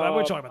 Yeah, but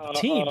we're talking about the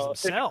teams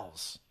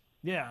themselves.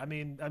 Yeah, I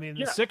mean,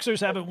 the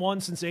Sixers haven't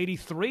won since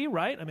 '83,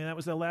 right? I mean, that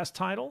was their last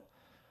title.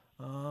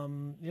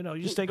 You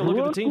just take a look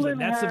at the teams. The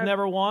Nets have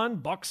never won.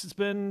 Bucks has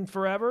been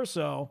forever.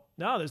 So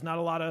no, there's not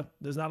a lot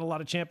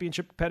of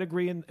championship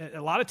pedigree, and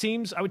a lot of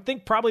teams. I would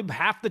think probably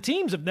half the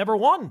teams have never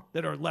won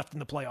that are left in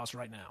the playoffs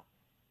right now.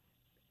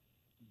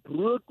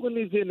 Brooklyn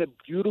is in a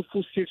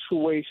beautiful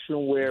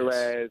situation,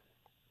 whereas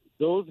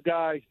those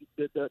guys,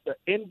 the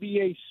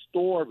NBA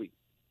story,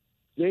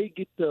 they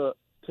get to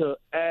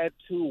add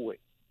to it,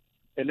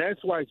 and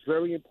that's why it's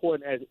very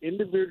important as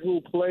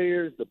individual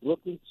players. The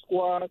Brooklyn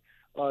squad.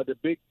 The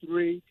big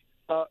three,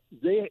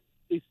 this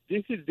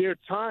is their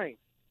time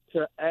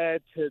to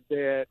add to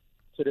the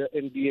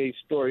NBA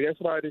story. That's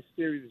why this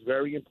series is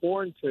very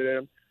important to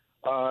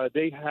them.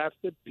 They have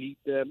to beat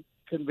them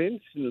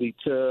convincingly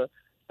to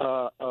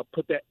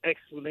put that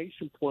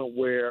exclamation point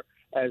where,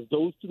 as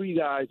those three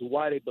guys,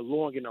 why they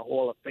belong in the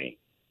Hall of Fame.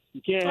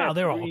 You can't. Well,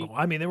 they're all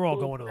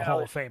going to the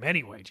Hall of Fame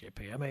anyway,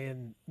 JP. I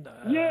mean,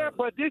 yeah,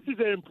 but this is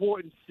an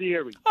important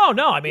series. Oh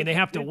no, I mean they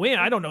have to win.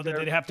 I don't know that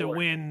they'd have to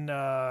win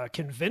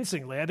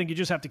convincingly. I think you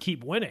just have to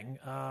keep winning,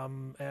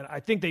 and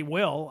I think they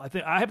will.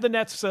 I have the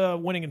Nets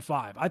winning in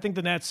 5. I think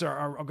the Nets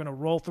are going to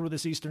roll through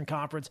this Eastern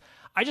Conference.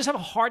 I just have a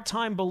hard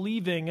time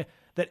believing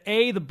that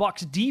the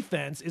Bucks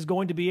defense is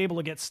going to be able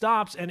to get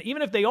stops, and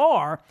even if they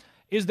are,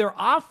 is their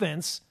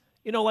offense?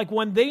 Like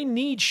when they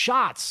need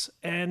shots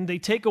and they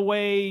take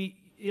away.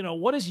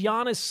 What is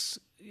Giannis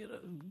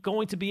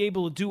going to be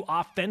able to do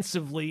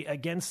offensively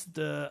against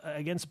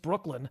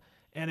Brooklyn?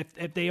 And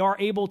if they are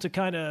able to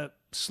kind of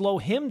slow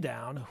him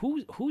down,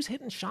 who's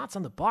hitting shots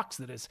on the Bucks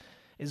that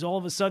is all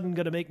of a sudden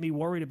going to make me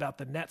worried about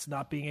the Nets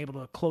not being able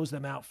to close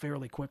them out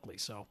fairly quickly.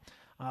 So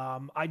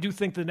I do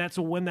think the Nets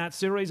will win that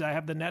series. I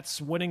have the Nets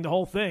winning the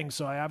whole thing,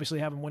 so I obviously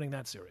have them winning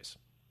that series.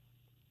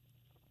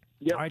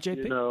 Yep. All right,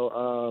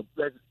 JP?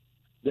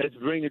 Let's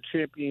bring the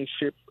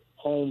championship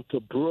home to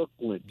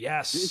Brooklyn.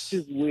 Yes. This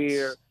is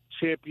where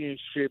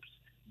championships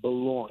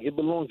belong. It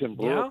belongs in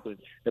Brooklyn.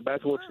 Yeah. The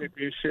basketball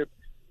championship.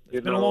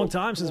 It's been a long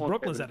time since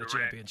Brooklyn's had a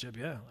championship.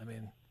 Yeah. I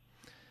mean,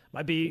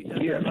 might be.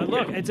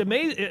 Look, it's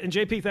amazing. And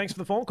JP, thanks for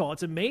the phone call.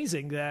 It's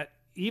amazing that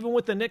even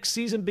with the Knicks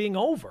season being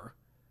over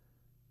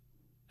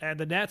and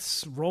the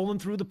Nets rolling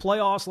through the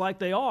playoffs like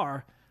they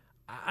are,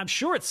 I'm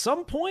sure at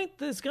some point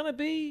there's going to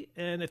be,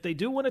 and if they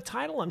do win a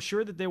title, I'm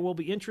sure that there will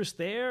be interest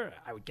there.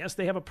 I would guess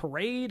they have a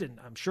parade, and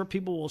I'm sure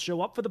people will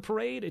show up for the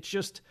parade.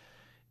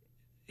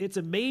 It's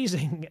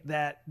amazing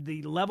that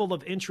the level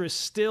of interest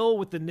still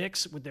with the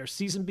Knicks, with their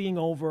season being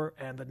over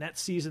and the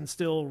Nets season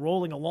still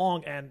rolling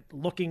along and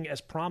looking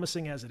as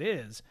promising as it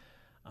is,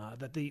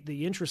 that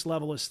the interest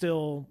level is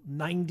still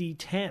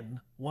 90-10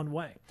 one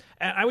way.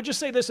 And I would just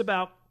say this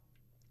about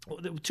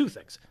two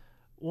things.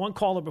 One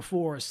caller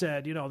before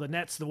said, the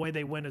Nets, the way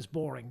they win is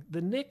boring. The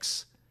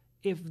Knicks,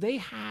 if they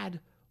had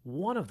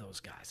one of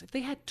those guys, if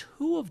they had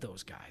two of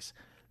those guys,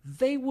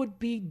 they would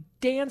be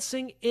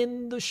dancing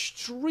in the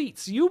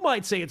streets. You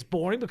might say it's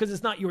boring because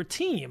it's not your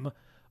team,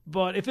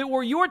 but if it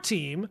were your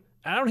team,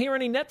 I don't hear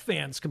any Net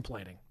fans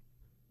complaining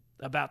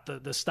about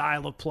the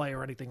style of play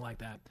or anything like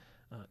that.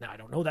 Now, I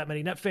don't know that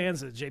many Net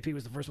fans. JP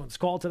was the first one that's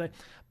called today,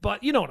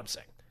 but you know what I'm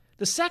saying.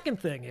 The second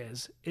thing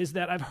is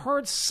that I've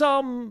heard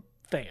some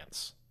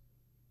fans,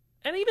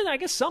 and even, I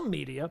guess, some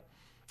media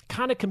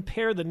kind of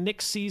compare the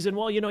Knicks season.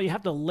 Well, you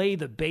have to lay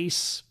the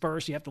base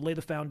first. You have to lay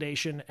the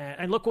foundation.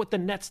 And look what the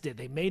Nets did.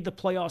 They made the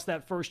playoffs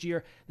that first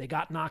year. They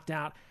got knocked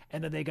out.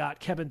 And then they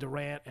got Kevin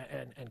Durant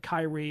and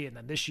Kyrie. And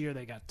then this year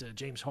they got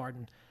James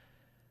Harden.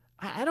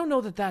 I don't know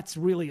that that's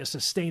really a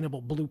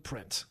sustainable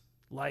blueprint.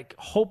 Like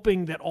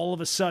hoping that all of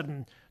a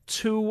sudden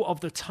 2 of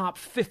the top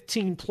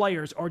 15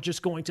 players are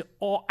just going to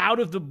all out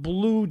of the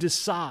blue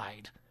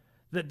decide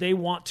that they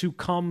want to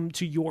come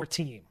to your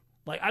team.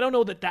 Like, I don't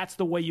know that that's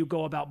the way you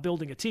go about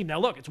building a team. Now,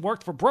 look, it's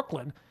worked for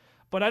Brooklyn,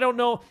 but I don't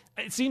know.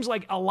 It seems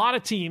like a lot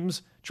of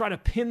teams try to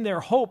pin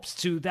their hopes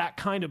to that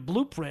kind of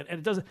blueprint, and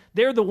it doesn't.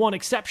 They're the one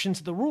exception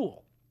to the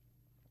rule.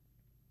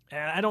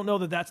 And I don't know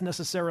that that's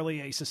necessarily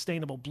a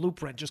sustainable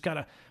blueprint. Just kind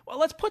of,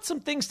 let's put some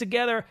things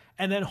together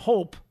and then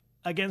hope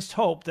against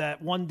hope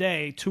that one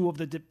day 2 of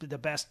the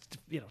best,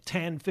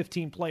 10,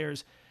 15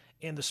 players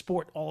in the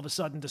sport all of a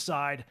sudden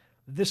decide,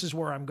 this is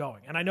where I'm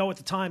going. And I know at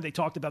the time they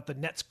talked about the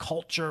Nets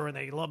culture and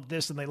they loved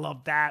this and they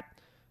loved that.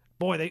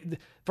 boy,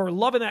 for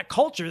loving that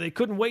culture, they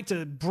couldn't wait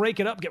to break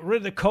it up, get rid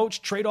of the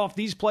coach, trade off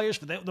these players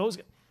for those.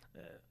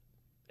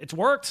 It's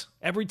worked.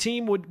 Every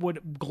team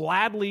would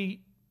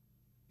gladly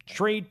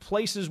trade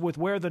places with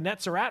where the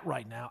Nets are at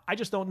right now. I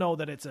just don't know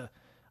that it's a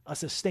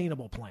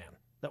sustainable plan,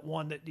 that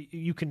one that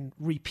you can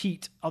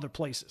repeat other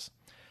places.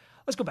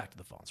 Let's go back to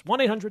the phones.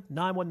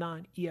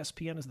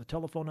 1-800-919-ESPN is the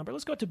telephone number.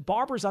 Let's go to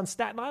Barbara's on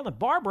Staten Island.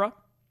 Barbara.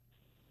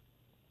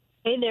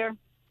 Hey there.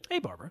 Hey,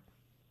 Barbara.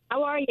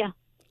 How are you?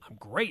 I'm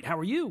great. How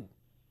are you?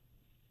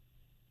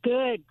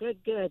 Good.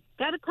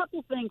 Got a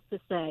couple things to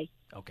say.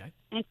 Okay.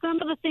 And some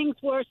of the things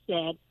were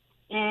said.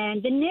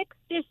 And the Knicks,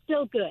 they're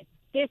still good.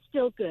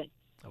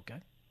 Okay.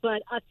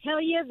 But I'll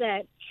tell you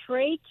that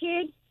Trey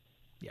kid,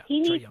 he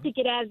needs to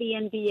get out of the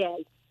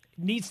NBA.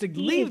 Needs to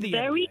leave the NBA. He's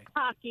very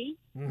cocky.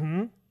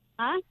 Mm-hmm.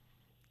 Huh?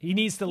 He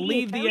needs to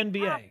leave the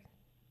NBA. Cocky.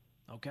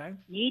 Okay.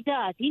 He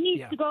does. He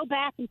needs to go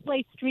back and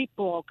play street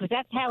ball because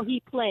that's how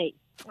he plays.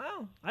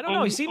 Well, I don't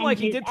know. He seemed like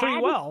he did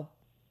pretty well.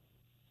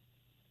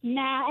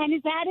 Nah, and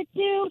his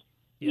attitude,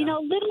 you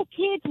know, little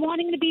kids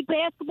wanting to be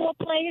basketball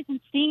players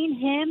and seeing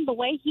him the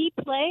way he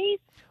plays.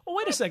 Well,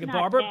 wait a second,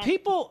 Barbara.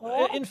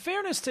 People, in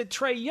fairness to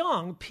Trey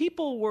Young,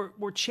 people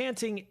were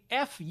chanting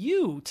F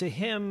you to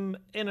him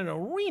in an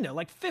arena,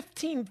 like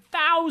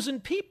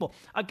 15,000 people.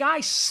 A guy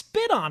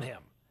spit on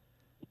him.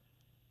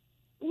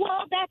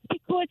 Well, that's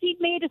because he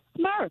made a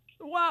smirk.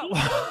 Wow.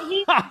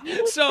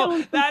 He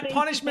so that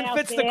punishment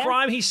fits the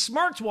crime. He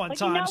smirked one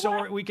time, you know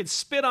so we could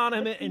spit on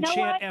him and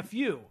chant F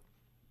you.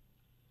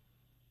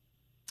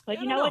 But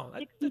you know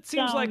what? It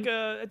seems like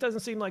it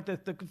doesn't seem like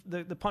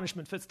the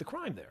punishment fits the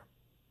crime there.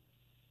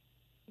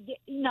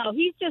 No,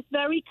 he's just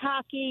very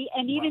cocky,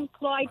 and even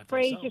Clyde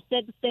Frazier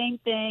said the same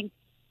thing.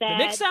 The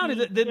Knicks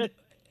sounded.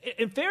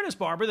 In fairness,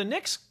 Barbara, the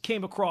Knicks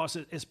came across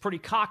as pretty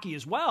cocky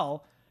as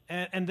well,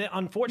 and then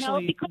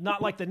unfortunately, not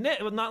like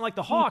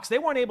the Hawks. They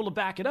weren't able to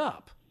back it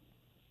up.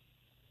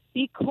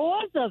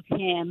 Because of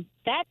him,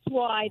 that's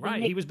why the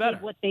Knicks he was better.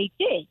 did what they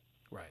did.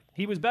 Right,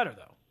 he was better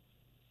though.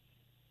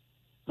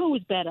 Who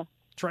was better?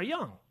 Trey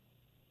Young.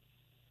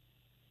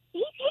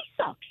 He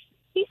sucks.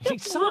 He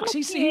sucks.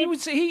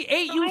 He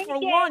ate you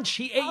for lunch.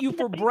 He ate you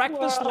for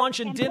breakfast, lunch,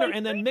 and dinner,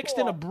 and then mixed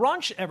in a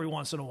brunch every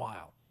once in a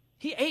while.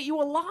 He ate you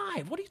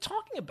alive. What are you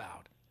talking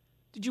about?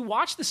 Did you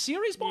watch the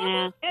series,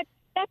 Barbara? Yeah,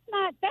 that's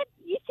not that.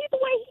 You see the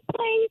way he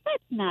plays?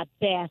 That's not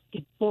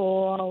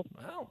basketball.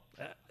 Well,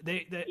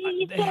 they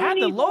had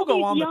the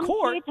logo on the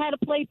court. Kids had to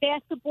play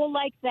basketball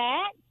like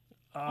that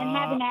and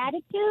have an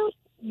attitude.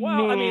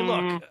 Well, I mean,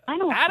 look,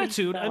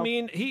 attitude. So. I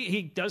mean,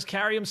 he does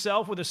carry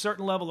himself with a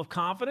certain level of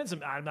confidence.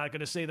 I'm not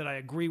going to say that I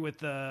agree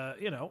with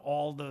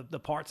all the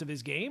parts of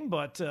his game,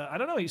 but I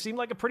don't know. He seemed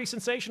like a pretty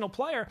sensational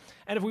player.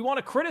 And if we want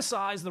to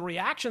criticize the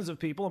reactions of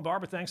people, and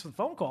Barbara, thanks for the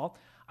phone call,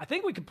 I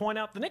think we could point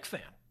out the Knicks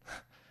fan.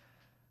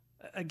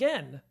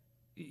 Again,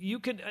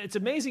 it's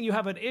amazing you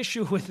have an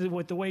issue with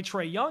the way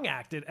Trey Young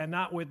acted, and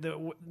not with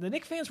the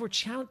Knicks fans were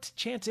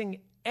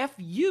chanting "F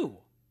you."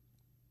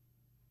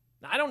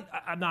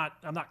 I'm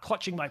not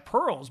clutching my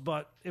pearls,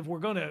 but if we're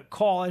going to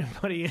call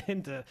anybody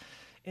into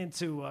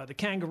the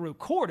kangaroo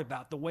court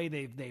about the way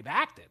they've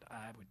acted,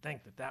 I would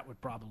think that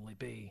would probably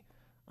be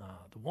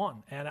the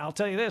one. And I'll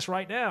tell you this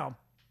right now: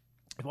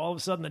 if all of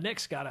a sudden the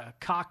Knicks got a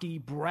cocky,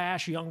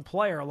 brash young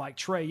player like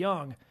Trey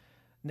Young,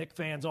 Knicks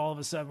fans all of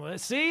a sudden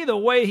see the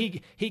way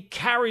he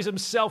carries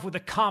himself with the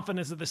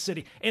confidence of the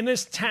city. In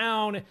this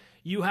town,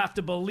 you have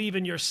to believe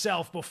in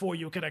yourself before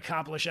you can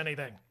accomplish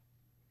anything.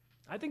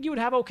 I think you would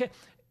have okay.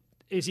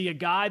 Is he a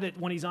guy that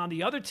when he's on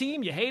the other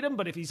team, you hate him,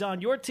 but if he's on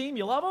your team,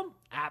 you love him?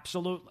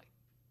 Absolutely.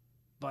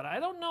 But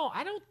I don't know.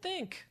 I don't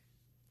think,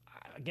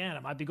 again, I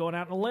might be going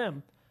out on a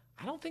limb.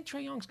 I don't think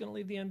Trey Young's going to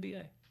leave the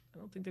NBA. I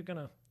don't think they're going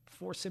to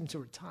force him to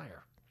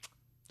retire. I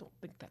don't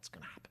think that's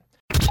going to happen.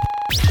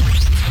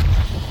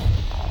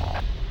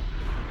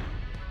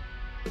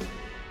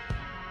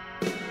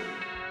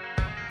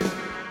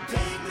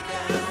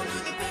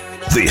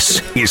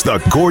 This is the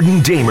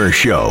Gordon Damer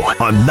Show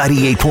on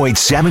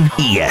 98.7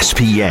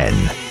 ESPN.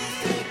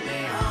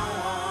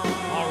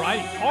 All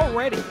right,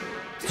 already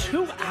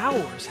 2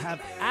 hours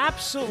have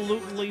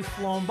absolutely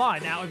flown by.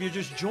 Now, if you're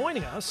just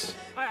joining us,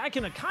 I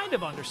can kind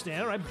of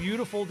understand, right?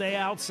 Beautiful day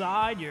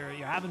outside. You're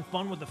having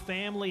fun with the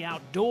family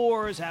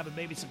outdoors, having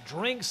maybe some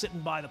drinks, sitting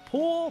by the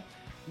pool.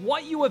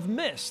 What you have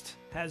missed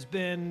has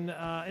been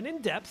an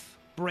in-depth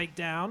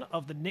breakdown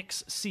of the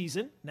Knicks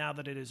season now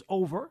that it is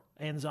over.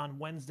 Ends on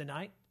Wednesday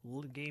night.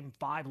 Game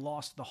 5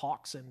 lost to the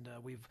Hawks, and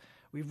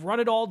we've run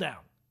it all down.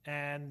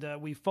 And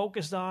we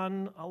focused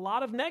on a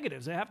lot of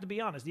negatives, I have to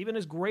be honest. Even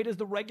as great as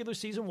the regular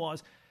season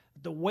was,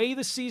 the way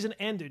the season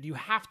ended, you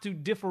have to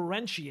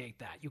differentiate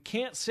that. You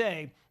can't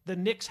say the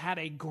Knicks had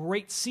a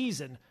great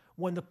season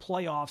when the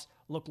playoffs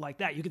looked like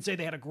that. You can say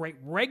they had a great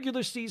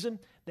regular season,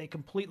 they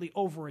completely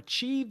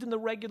overachieved in the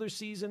regular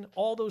season,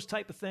 all those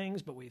type of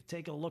things, but we've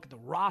taken a look at the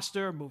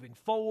roster, moving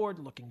forward,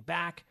 looking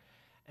back,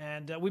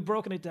 and we've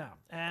broken it down.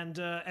 And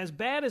as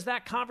bad as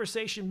that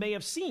conversation may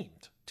have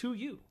seemed to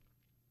you,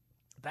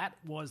 that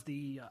was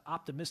the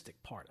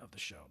optimistic part of the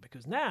show,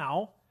 because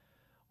now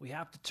we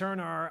have to turn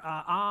our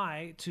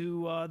eye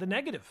to the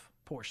negative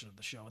portion of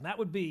the show, and that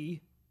would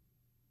be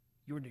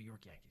your New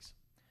York Yankees.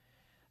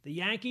 The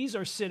Yankees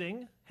are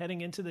sitting,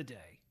 heading into the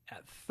day,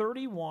 at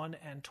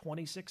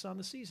 31-26 on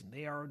the season.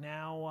 They are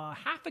now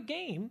half a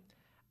game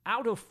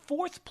out of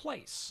fourth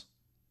place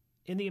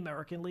in the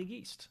American League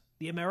East.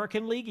 The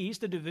American League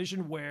East, a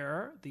division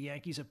where the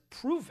Yankees have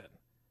proven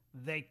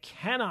they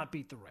cannot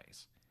beat the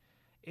Rays.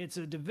 It's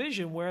a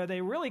division where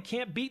they really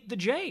can't beat the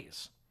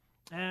Jays.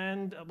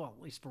 And, well,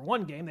 at least for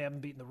one game, they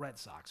haven't beaten the Red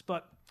Sox.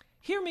 But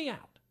hear me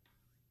out.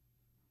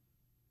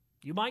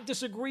 You might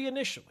disagree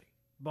initially,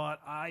 but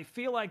I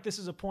feel like this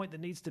is a point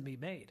that needs to be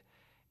made.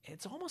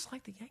 It's almost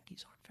like the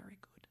Yankees aren't very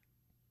good.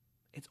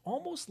 It's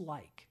almost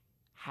like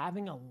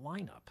having a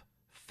lineup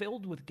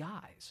filled with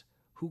guys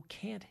who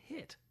can't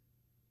hit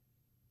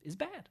is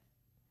bad.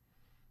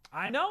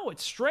 I know,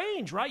 it's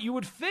strange, right? You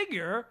would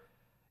figure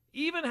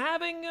even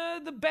having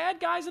the bad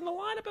guys in the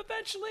lineup,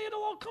 eventually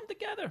it'll all come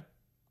together.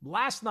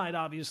 Last night,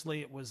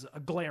 obviously, it was a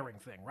glaring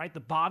thing, right? The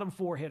bottom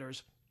four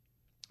hitters,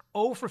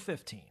 0 for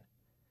 15.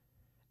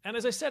 And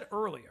as I said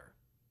earlier,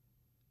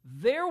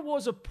 there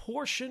was a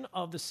portion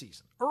of the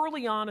season,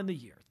 early on in the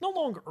year, no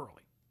longer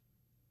early,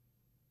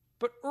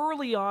 but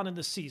early on in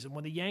the season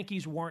when the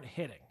Yankees weren't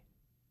hitting,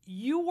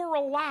 you were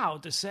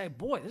allowed to say,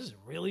 boy, this is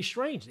really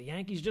strange. The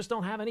Yankees just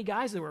don't have any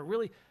guys that were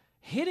really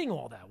hitting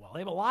all that well. They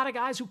have a lot of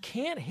guys who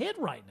can't hit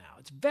right now.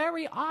 It's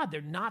very odd.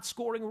 They're not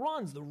scoring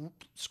runs. The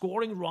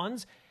scoring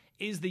runs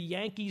is the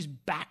Yankees'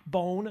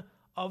 backbone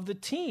of the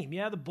team.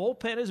 Yeah, the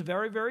bullpen is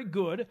very, very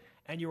good,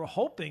 and you're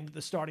hoping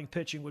the starting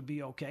pitching would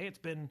be okay. It's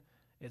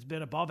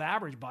been above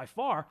average by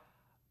far,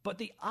 but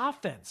the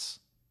offense,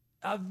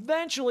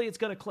 eventually it's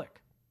going to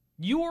click.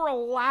 You were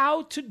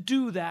allowed to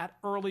do that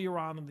earlier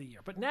on in the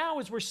year. But now,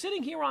 as we're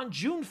sitting here on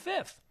June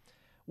 5th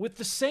with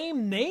the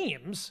same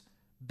names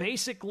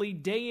basically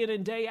day in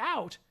and day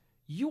out,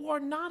 you are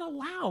not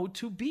allowed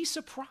to be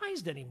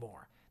surprised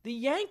anymore. The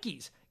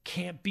Yankees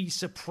can't be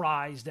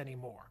surprised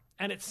anymore.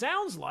 And it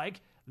sounds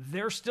like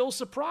they're still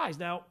surprised.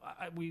 Now,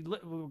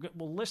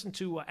 we'll listen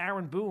to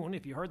Aaron Boone.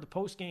 If you heard the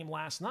postgame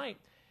last night,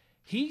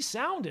 he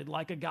sounded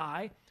like a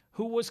guy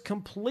who was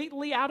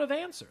completely out of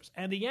answers.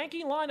 And the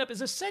Yankee lineup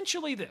is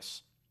essentially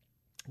this.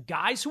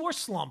 Guys who are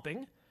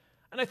slumping,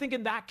 and I think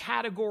in that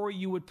category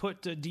you would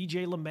put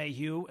DJ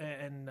LeMahieu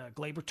and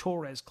Gleyber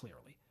Torres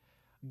clearly.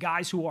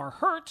 Guys who are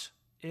hurt,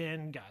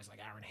 in guys like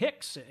Aaron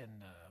Hicks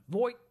and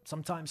Voit,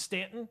 sometimes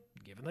Stanton,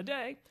 given the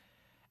day.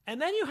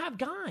 And then you have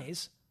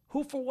guys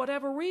who, for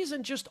whatever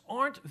reason, just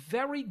aren't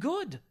very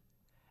good.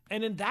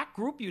 And in that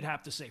group, you'd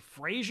have to say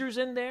Frazier's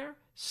in there,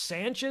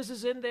 Sanchez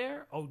is in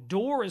there,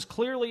 Odor is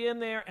clearly in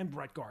there, and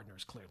Brett Gardner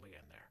is clearly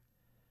in there.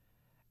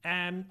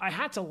 And I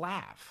had to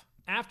laugh.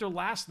 After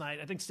last night,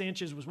 I think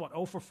Sanchez was,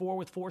 0 for 4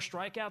 with 4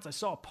 strikeouts? I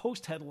saw a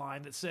post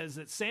headline that says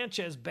that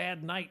Sanchez's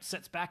bad night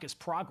sets back his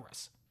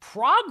progress.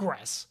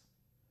 Progress?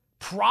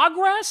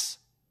 Progress?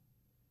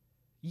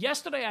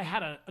 Yesterday, I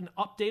had an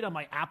update on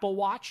my Apple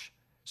Watch.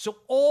 So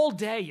all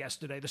day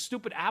yesterday, the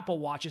stupid Apple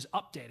Watch is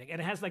updating, and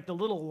it has like the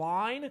little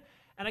line,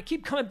 and I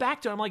keep coming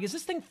back to it. I'm like, is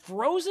this thing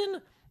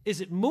frozen?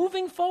 Is it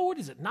moving forward?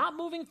 Is it not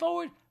moving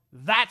forward?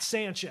 That's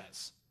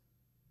Sanchez.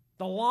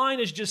 The line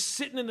is just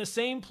sitting in the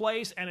same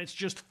place, and it's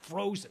just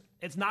frozen.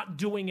 It's not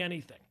doing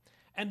anything.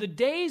 And the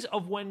days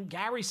of when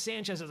Gary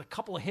Sanchez has a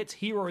couple of hits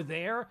here or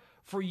there,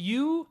 for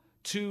you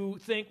to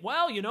think,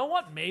 well, you know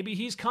what? Maybe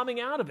he's coming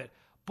out of it.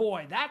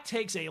 Boy, that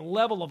takes a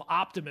level of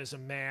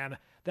optimism, man,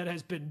 that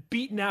has been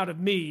beaten out of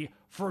me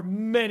for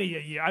many a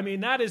year. I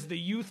mean, that is the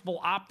youthful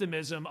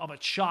optimism of a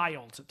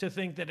child to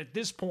think that at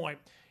this point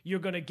you're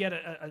going to get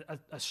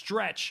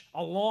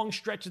a long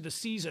stretch of the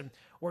season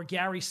where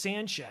Gary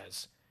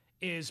Sanchez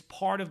is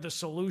part of the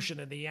solution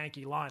in the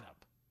Yankee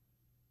lineup.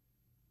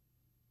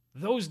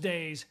 Those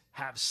days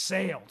have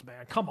sailed,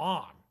 man. Come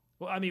on.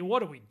 Well, I mean,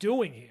 what are we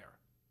doing here?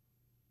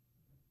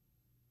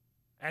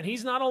 And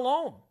he's not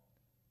alone.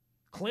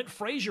 Clint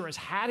Frazier has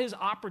had his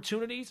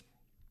opportunities,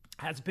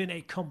 has been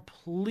a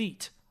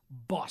complete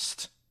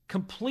bust.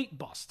 Complete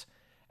bust.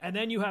 And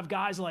then you have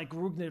guys like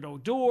Rougned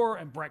Odor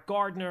and Brett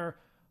Gardner,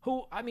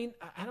 who, I mean,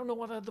 I don't know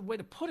what other way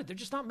to put it. They're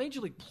just not major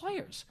league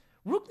players.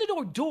 Rougned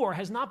Odor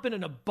has not been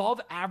an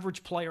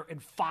above-average player in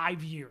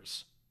 5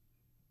 years.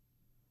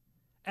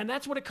 And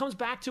that's what it comes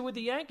back to with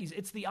the Yankees.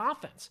 It's the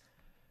offense.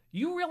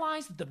 You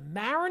realize that the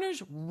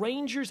Mariners,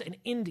 Rangers, and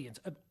Indians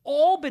have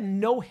all been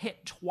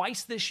no-hit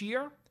twice this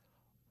year?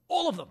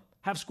 All of them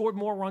have scored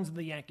more runs than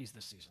the Yankees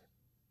this season.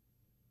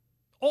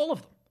 All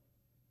of them.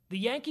 The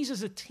Yankees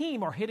as a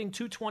team are hitting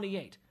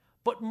 .228.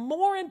 But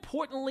more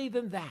importantly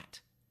than that,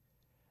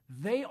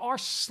 they are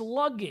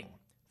slugging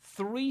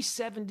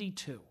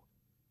 .372.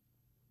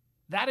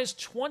 That is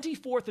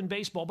 24th in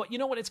baseball. But you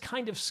know what? It's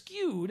kind of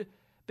skewed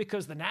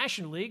because the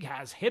National League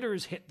has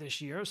hitters hit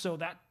this year, so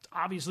that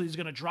obviously is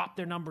going to drop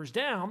their numbers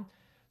down.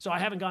 So I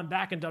haven't gone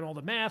back and done all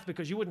the math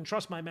because you wouldn't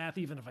trust my math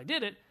even if I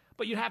did it.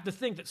 But you'd have to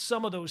think that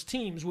some of those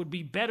teams would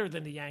be better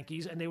than the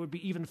Yankees, and they would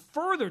be even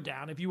further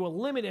down if you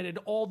eliminated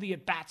all the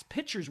at-bats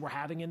pitchers were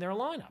having in their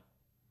lineup.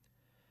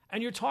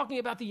 And you're talking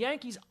about the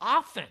Yankees'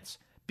 offense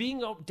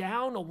being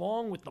down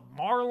along with the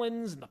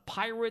Marlins and the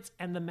Pirates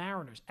and the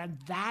Mariners. And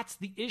that's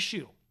the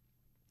issue.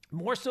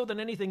 More so than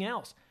anything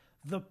else,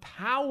 the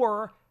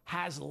power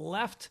has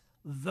left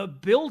the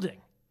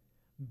building.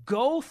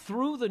 Go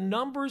through the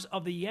numbers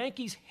of the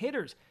Yankees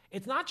hitters.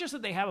 It's not just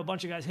that they have a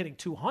bunch of guys hitting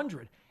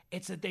 200.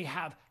 It's that they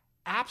have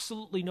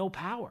absolutely no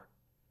power.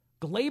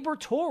 Gleyber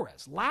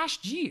Torres,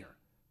 last year,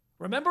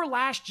 remember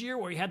last year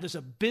where he had this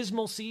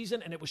abysmal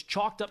season and it was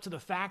chalked up to the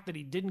fact that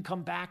he didn't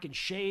come back in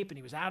shape and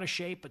he was out of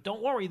shape? But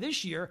don't worry,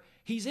 this year,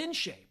 he's in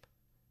shape.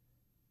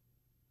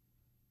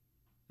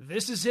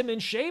 This is him in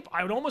shape.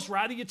 I would almost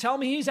rather you tell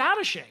me he's out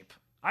of shape.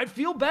 I'd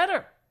feel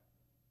better.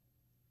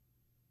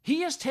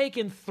 He has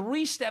taken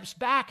 3 steps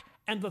back,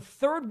 and the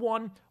third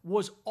one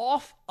was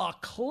off a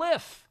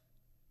cliff.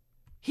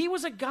 He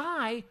was a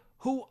guy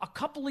who a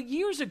couple of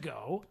years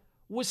ago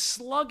was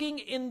slugging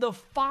in the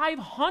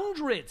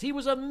 500s. He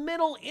was a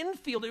middle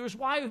infielder. It was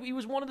why he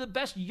was one of the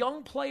best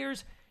young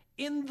players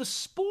in the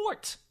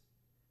sport.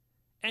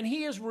 And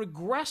he has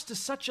regressed to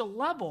such a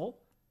level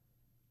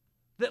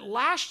that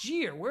last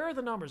year, where are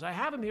the numbers? I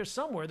have them here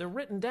somewhere. They're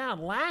written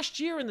down. Last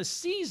year in the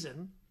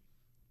season,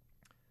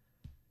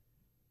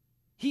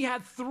 he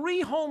had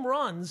 3 home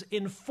runs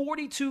in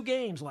 42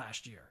 games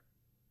last year.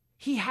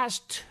 He has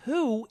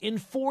 2 in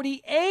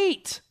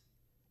 48.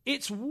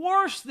 It's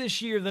worse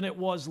this year than it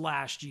was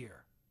last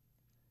year.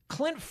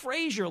 Clint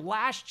Frazier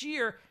last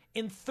year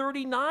in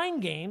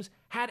 39 games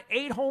had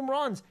 8 home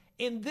runs.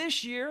 In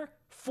this year,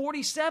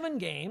 47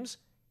 games,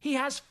 he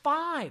has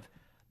 5.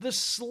 The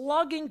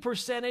slugging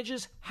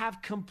percentages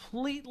have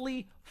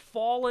completely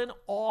fallen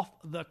off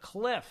the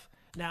cliff.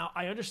 Now,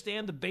 I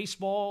understand the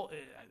baseball,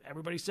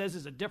 everybody says,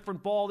 is a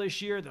different ball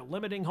this year. They're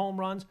limiting home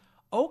runs.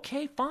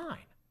 Okay,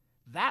 fine.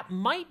 That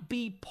might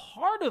be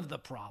part of the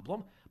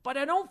problem, but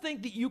I don't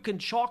think that you can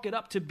chalk it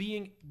up to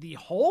being the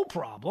whole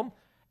problem.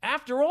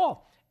 After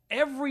all,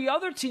 every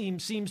other team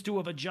seems to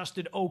have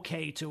adjusted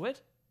okay to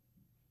it.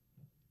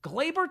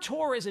 Gleyber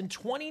Torres in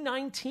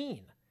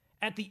 2019,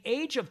 at the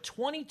age of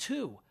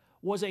 22,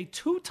 was a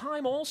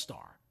 2-time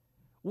All-Star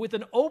with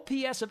an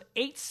OPS of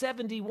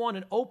 871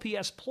 and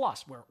OPS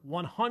plus, where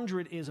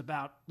 100 is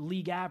about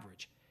league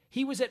average.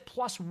 He was at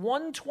plus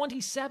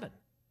 127.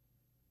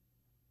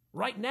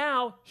 Right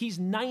now, he's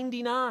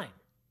 99.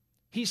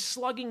 He's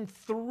slugging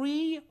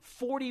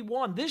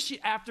 341 this year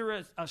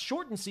after a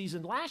shortened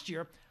season last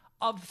year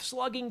of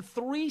slugging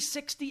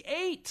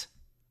 368.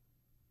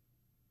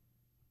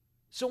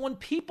 So when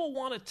people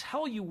want to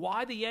tell you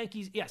why the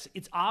Yankees, yes,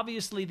 it's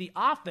obviously the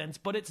offense,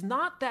 but it's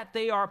not that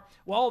they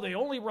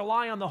only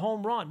rely on the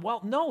home run.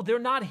 Well, no, they're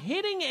not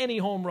hitting any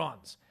home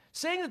runs.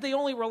 Saying that they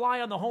only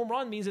rely on the home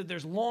run means that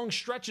there's long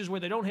stretches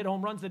where they don't hit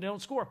home runs, that they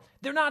don't score.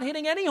 They're not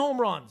hitting any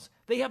home runs.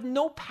 They have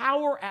no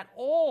power at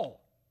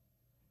all.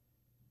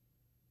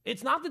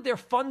 It's not that they're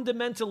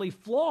fundamentally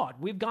flawed.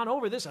 We've gone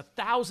over this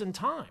 1,000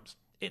 times.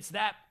 It's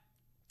that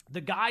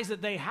the guys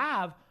that they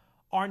have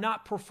are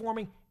not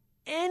performing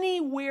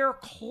anywhere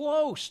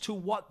close to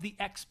what the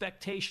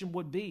expectation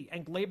would be.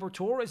 And Gleyber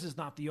Torres is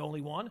not the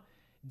only one.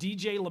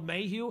 DJ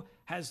LeMahieu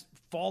has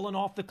fallen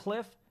off the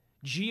cliff.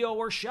 Gio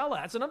Urshela,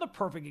 that's another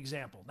perfect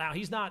example. Now,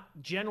 he's not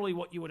generally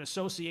what you would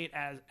associate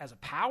as a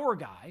power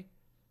guy,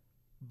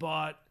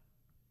 but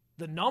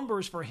the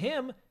numbers for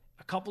him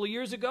a couple of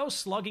years ago,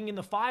 slugging in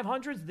the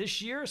 500s,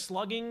 this year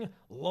slugging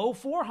low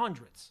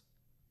 400s.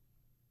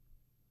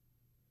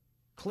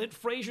 Clint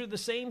Frazier, the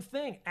same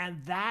thing,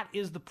 and that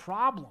is the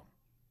problem.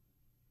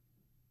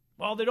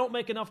 Well, they don't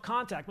make enough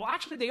contact. Well,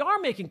 actually, they are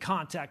making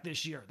contact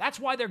this year. That's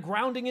why they're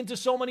grounding into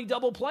so many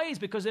double plays,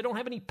 because they don't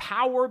have any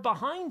power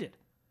behind it.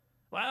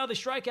 Well, they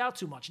strike out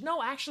too much.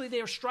 No, actually,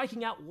 they are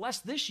striking out less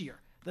this year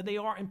than they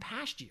are in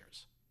past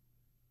years.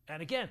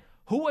 And again,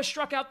 who has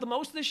struck out the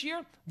most this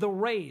year? The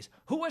Rays.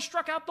 Who has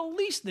struck out the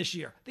least this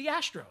year? The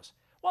Astros.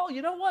 Well,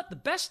 you know what? The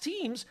best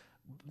teams,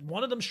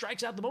 one of them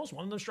strikes out the most,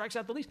 one of them strikes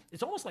out the least.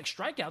 It's almost like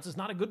strikeouts is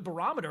not a good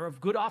barometer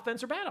of good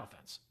offense or bad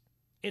offense.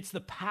 It's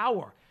the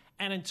power.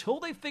 And until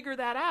they figure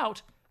that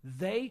out,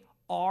 they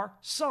are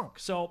sunk.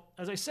 So,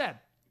 as I said,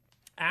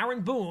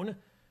 Aaron Boone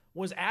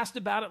was asked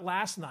about it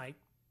last night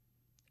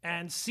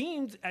and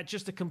seemed at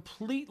just a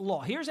complete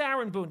loss. Here's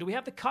Aaron Boone. Do we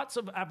have the cuts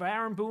of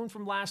Aaron Boone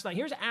from last night?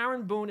 Here's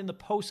Aaron Boone in the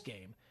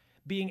postgame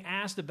being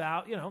asked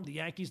about, the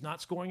Yankees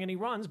not scoring any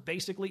runs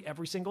basically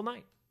every single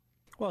night.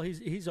 Well,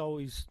 he's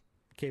always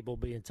capable of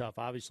being tough.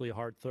 Obviously a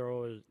hard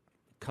thrower,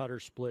 cutter,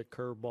 split,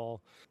 curveball.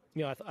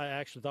 I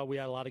actually thought we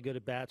had a lot of good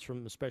at-bats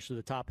from especially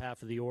the top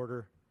half of the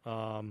order,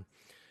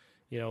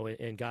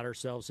 and got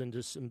ourselves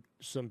into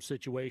some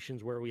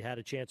situations where we had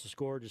a chance to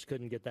score, just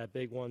couldn't get that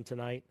big one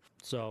tonight.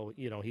 So,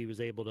 he was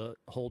able to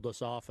hold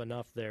us off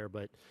enough there.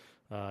 But,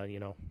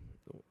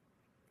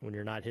 when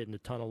you're not hitting a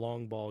ton of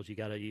long balls, you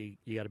gotta be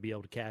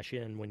able to cash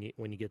in when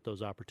you get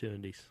those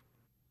opportunities.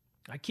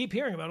 I keep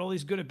hearing about all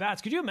these good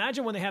at-bats. Could you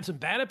imagine when they have some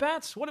bad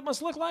at-bats? What it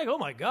must look like? Oh,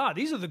 my God,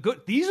 these are the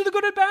good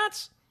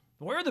at-bats?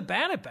 Where are the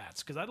bad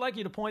at-bats? Because I'd like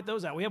you to point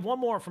those out. We have one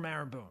more from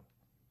Aaron Boone.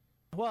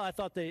 Well, I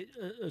thought they,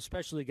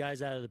 especially the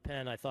guys out of the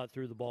pen, I thought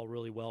threw the ball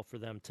really well for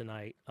them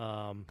tonight.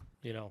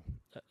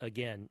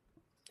 Again,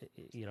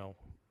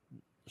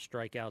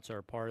 strikeouts are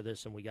a part of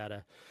this, and we got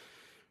to,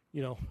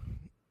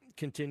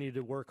 continue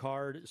to work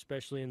hard,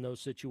 especially in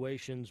those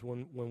situations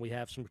when we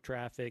have some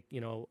traffic.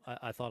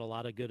 I thought a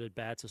lot of good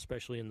at-bats,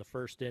 especially in the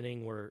first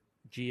inning where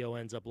Gio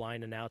ends up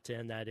lining out to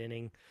end that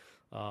inning.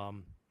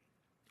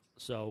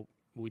 So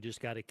we just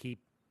got to keep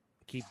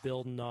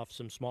building off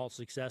some small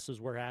successes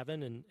we're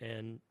having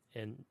and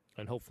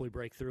hopefully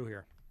break through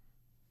here.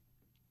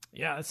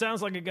 Yeah, it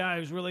sounds like a guy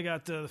who's really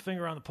got the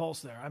finger on the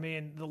pulse there. I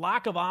mean, the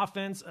lack of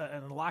offense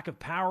and the lack of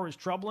power is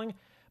troubling.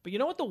 But you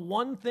know what? The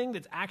one thing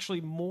that's actually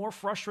more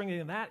frustrating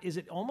than that is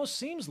it almost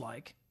seems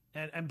like,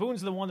 and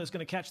Boone's the one that's going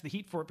to catch the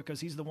heat for it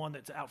because he's the one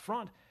that's out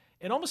front.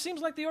 It almost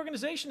seems like the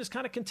organization is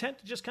kind of content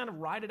to just kind of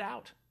ride it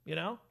out,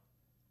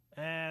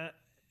 And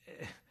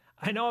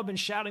I know I've been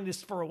shouting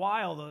this for a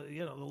while,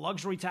 the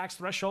luxury tax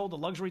threshold, the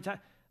luxury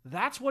tax.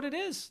 That's what it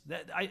is.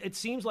 It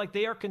seems like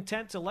they are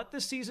content to let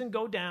this season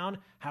go down,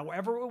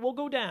 however it will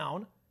go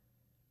down,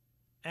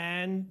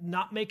 and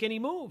not make any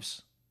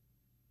moves.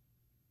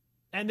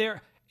 And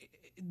there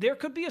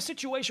could be a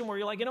situation where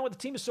you're like, the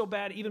team is so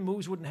bad, even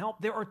moves wouldn't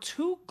help. There are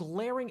two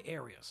glaring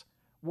areas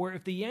where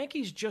if the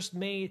Yankees just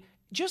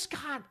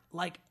got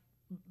like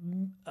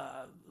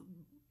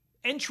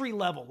entry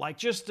level, like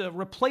just a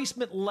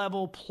replacement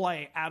level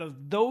play out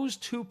of those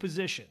two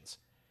positions,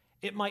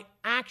 it might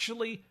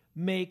actually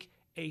make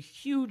a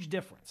huge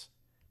difference.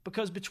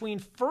 Because between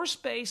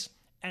first base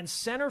and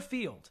center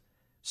field,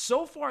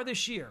 so far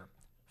this year,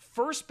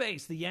 first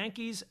base, the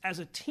Yankees as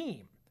a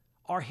team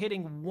are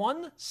hitting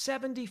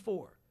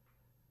 174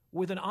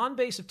 with an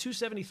on-base of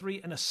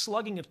 273 and a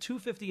slugging of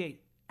 258.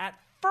 At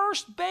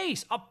first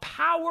base, a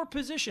power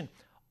position.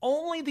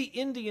 Only the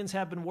Indians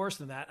have been worse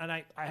than that, and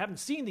I haven't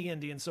seen the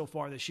Indians so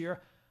far this year.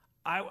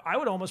 I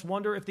would almost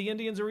wonder if the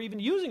Indians are even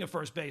using a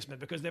first baseman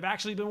because they've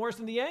actually been worse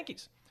than the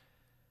Yankees.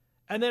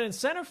 And then in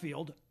center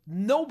field,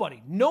 no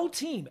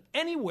team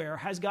anywhere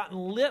has gotten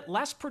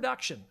less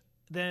production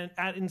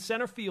in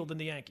center field than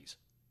the Yankees.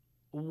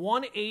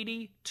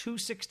 180,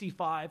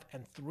 265,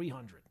 and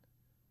 300.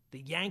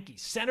 The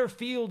Yankees, center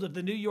field of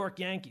the New York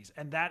Yankees.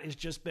 And that has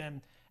just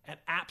been an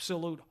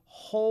absolute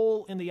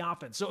hole in the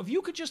offense. So if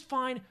you could just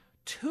find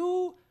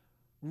two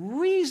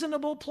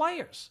reasonable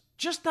players,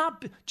 just don't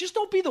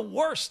be the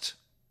worst,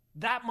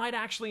 that might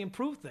actually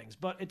improve things.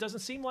 But it doesn't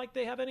seem like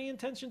they have any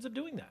intentions of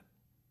doing that.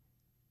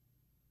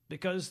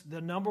 Because the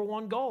number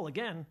one goal,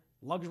 again,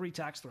 luxury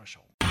tax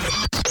threshold.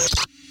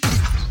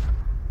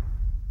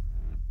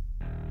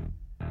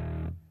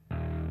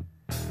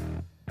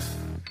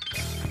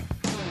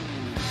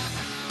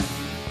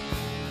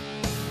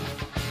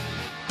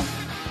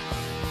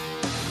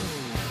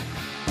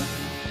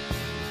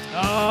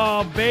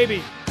 Oh,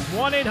 baby.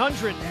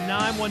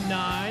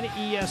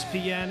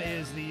 1-800-919-ESPN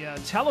is the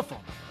telephone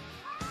number.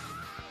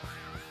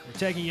 We're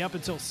taking you up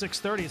until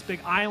 6:30. It's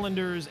big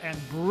Islanders and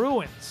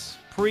Bruins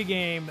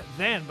pregame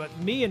then, but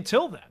me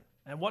until then.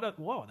 And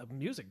the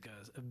music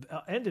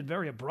ended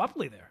very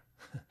abruptly there.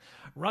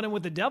 Running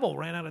with the Devil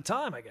ran out of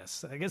time, I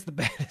guess. I guess the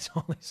band is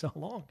only so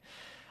long.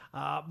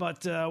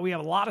 But we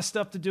have a lot of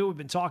stuff to do. We've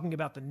been talking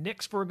about the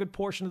Knicks for a good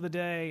portion of the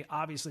day.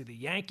 Obviously, the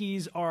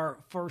Yankees are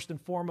first and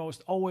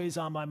foremost always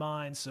on my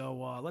mind.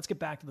 So let's get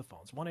back to the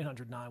phones.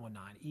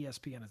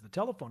 1-800-919-ESPN is the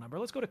telephone number.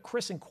 Let's go to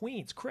Chris in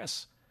Queens.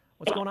 Chris,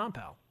 what's going on,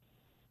 pal?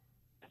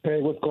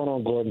 Hey, what's going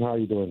on, Gordon? How are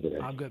you doing today?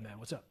 I'm good, man.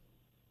 What's up?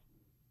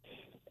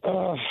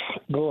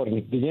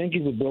 Gordon, the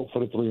Yankees are built for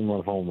the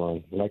 3-run home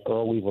run, like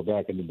Earl Weaver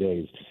back in the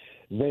days.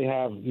 They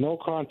have no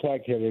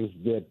contact hitters.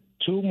 They're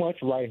too much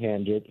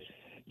right-handed.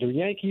 The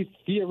Yankees,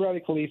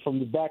 theoretically, from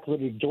the back of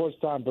the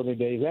Georgetown building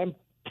days and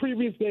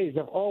previous days,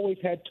 have always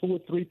had 2 or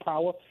 3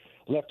 power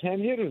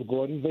left-hand hitters,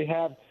 Gordon.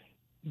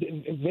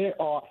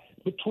 There are,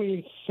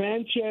 between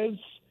Sanchez,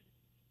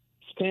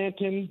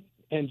 Stanton,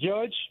 and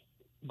Judge,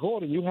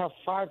 Gordon, you have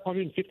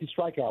 550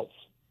 strikeouts.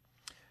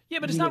 Yeah,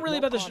 but it's not really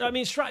about Chris,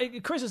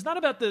 it's not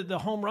about the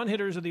home run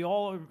hitters or the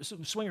all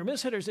swing or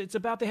miss hitters. It's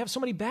about they have so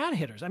many bad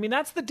hitters. I mean,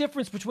 that's the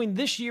difference between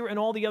this year and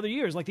all the other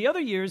years. Like the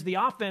other years, the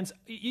offense,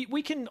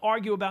 we can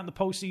argue about in the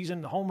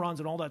postseason, the home runs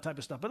and all that type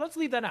of stuff, but let's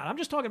leave that out. I'm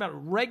just talking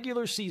about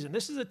regular season.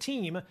 This is a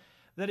team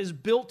that is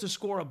built to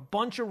score a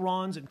bunch of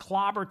runs and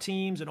clobber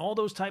teams and all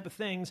those type of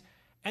things,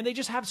 and they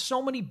just have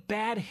so many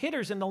bad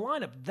hitters in the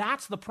lineup.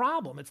 That's the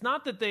problem. It's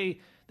not that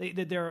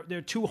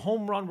they're too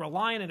home run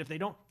reliant, and if they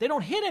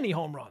don't hit any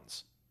home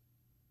runs.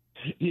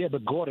 Yeah,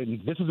 but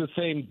Gordon, this is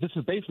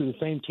basically the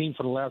same team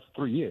for the last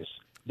 3 years.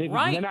 They're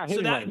not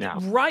hitting right now.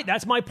 Right,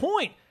 that's my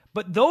point.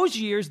 But those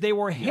years they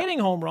were hitting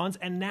home runs,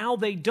 and now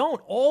they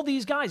don't. All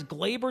these guys,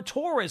 Gleyber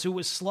Torres, who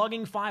was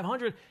slugging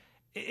 500,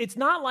 it's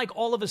not like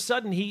all of a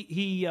sudden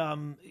he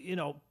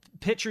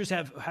pitchers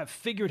have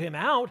figured him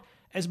out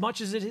as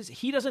much as it is.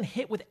 He doesn't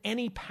hit with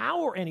any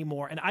power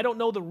anymore, and I don't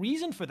know the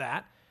reason for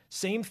that.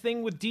 Same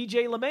thing with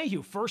DJ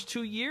LeMahieu. First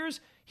 2 years,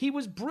 he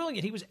was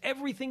brilliant. He was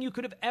everything you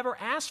could have ever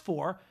asked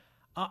for.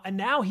 And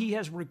now he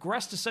has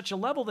regressed to such a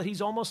level that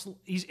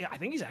I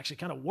think he's actually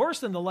kind of worse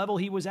than the level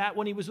he was at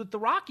when he was with the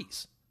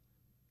Rockies.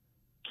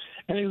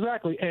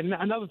 Exactly. And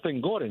another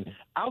thing, Gordon,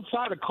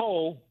 outside of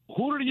Cole,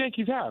 who do the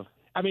Yankees have?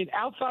 I mean,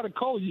 outside of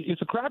Cole,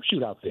 it's a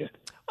crapshoot out there.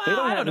 They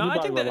don't have anybody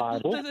I think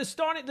reliable.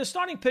 The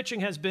starting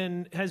pitching has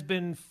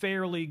been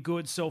fairly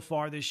good so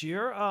far this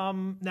year.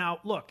 Now,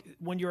 look,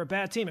 when you're a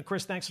bad team, and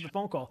Chris, thanks for the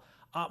phone call.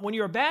 When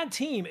you're a bad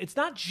team, it's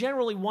not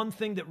generally one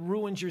thing that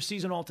ruins your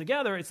season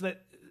altogether. It's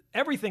that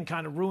everything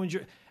kind of ruins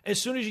your.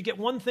 As soon as you get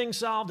one thing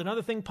solved,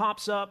 another thing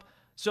pops up.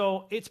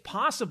 So it's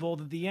possible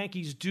that the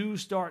Yankees do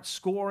start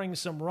scoring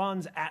some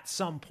runs at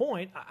some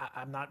point.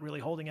 I'm not really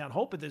holding out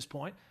hope at this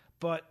point,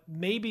 but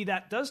maybe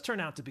that does turn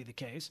out to be the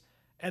case.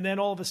 And then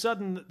all of a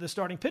sudden, the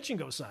starting pitching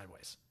goes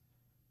sideways.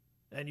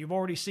 And you've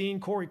already seen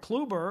Corey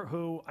Kluber,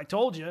 who I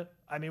told you,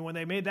 I mean, when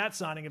they made that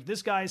signing, if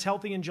this guy is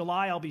healthy in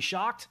July, I'll be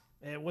shocked.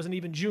 It wasn't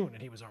even June,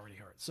 and he was already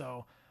hurt.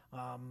 So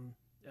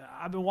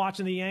I've been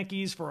watching the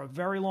Yankees for a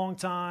very long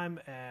time,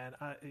 and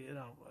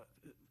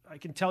I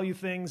can tell you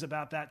things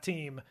about that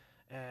team,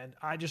 and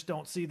I just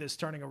don't see this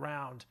turning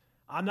around.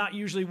 I'm not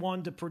usually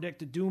one to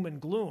predict a doom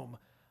and gloom,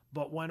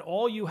 but when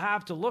all you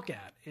have to look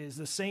at is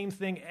the same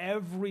thing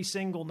every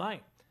single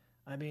night,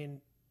 I mean,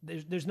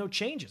 there's no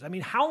changes. I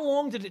mean, how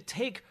long did it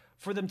take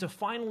for them to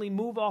finally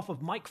move off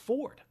of Mike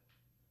Ford?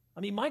 I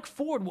mean, Mike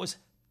Ford was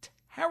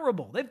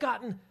terrible. They've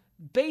gotten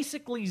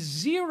basically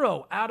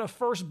 0 out of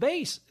first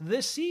base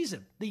this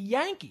season, the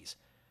Yankees,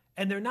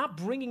 and they're not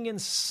bringing in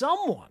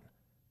someone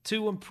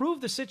to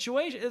improve the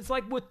situation. It's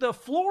like with the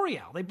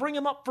Florial. They bring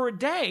him up for a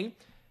day.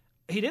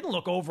 He didn't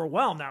look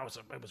overwhelmed. Now,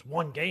 it was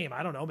one game.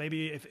 I don't know.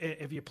 Maybe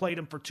if you played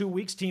him for 2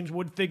 weeks, teams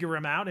would figure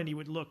him out and he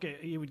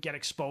would get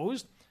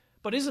exposed.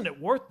 But isn't it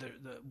worth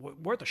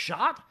worth a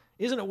shot?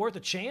 Isn't it worth a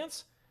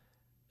chance?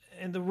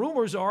 And the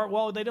rumors are,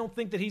 well, they don't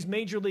think that he's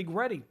major league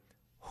ready.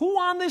 Who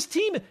on this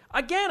team?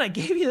 Again, I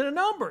gave you the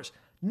numbers.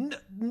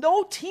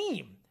 No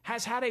team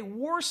has had a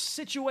worse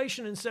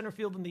situation in center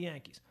field than the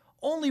Yankees.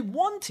 Only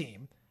one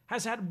team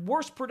has had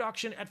worse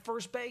production at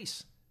first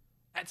base.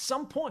 At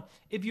some point,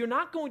 if you're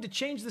not going to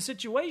change the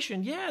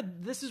situation,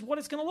 this is what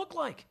it's going to look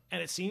like.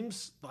 And it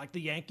seems like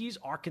the Yankees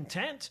are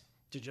content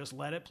to just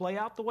let it play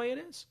out the way it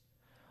is.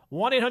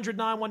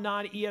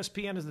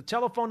 1-800-919-ESPN is the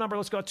telephone number.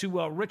 Let's go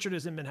to Richard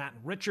is in Manhattan.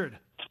 Richard,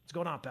 what's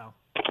going on, pal?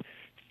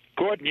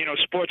 Gordon,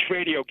 sports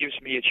radio gives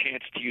me a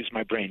chance to use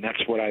my brain.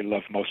 That's what I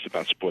love most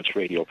about sports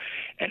radio.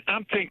 And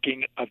I'm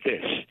thinking of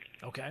this.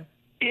 Okay.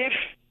 If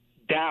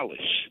Dallas,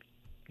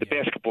 the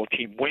basketball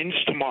team, wins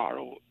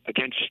tomorrow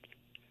against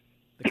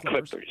the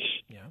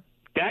Clippers,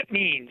 that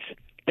means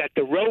that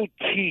the road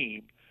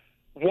team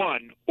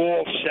won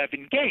all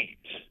 7 games.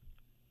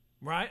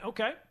 Right,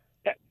 okay.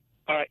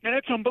 All right, now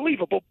that's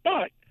unbelievable,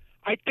 but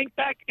I think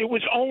back, it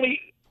was only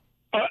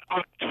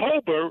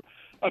October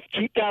of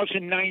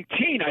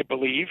 2019, I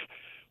believe,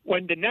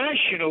 when the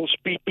Nationals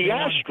beat the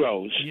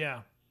Astros.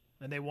 Yeah,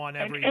 and they won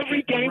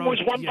every game was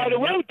won by the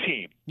road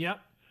team. Yep.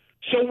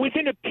 So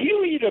within a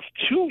period of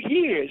 2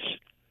 years,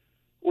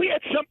 we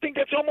had something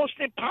that's almost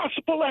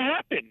impossible to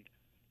happen.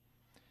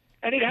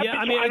 And it happened. Yeah,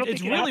 I mean,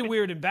 it's really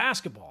weird in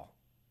basketball.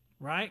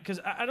 Right? Because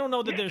I don't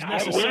know that there's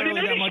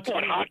necessarily that much.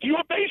 Hockey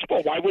or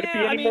baseball? Why would it be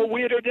any more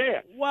weirder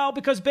there? Well,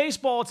 because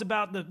baseball, it's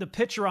about the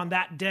pitcher on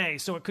that day,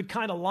 so it could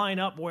kind of line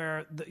up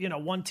where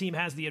one team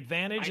has the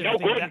advantage. I know,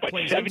 and I think that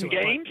plays 7 into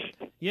games.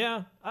 It.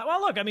 Yeah.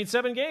 Well, look, I mean,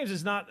 7 games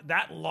is not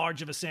that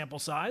large of a sample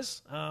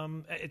size. I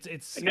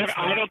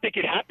don't think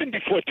it happened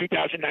before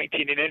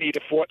 2019 in any of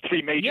the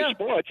 3 major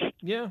sports.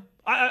 Yeah.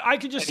 I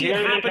could just see it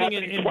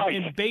happening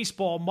in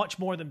baseball much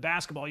more than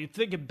basketball. You'd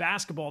think in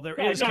basketball there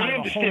is kind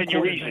of a home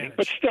court advantage.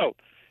 But still,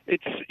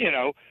 it's,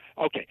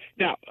 okay.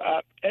 Now,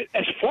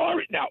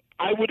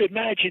 I would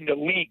imagine the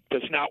league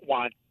does not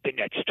want the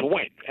Nets to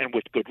win, and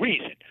with good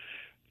reason.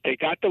 They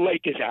got the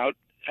Lakers out,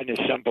 an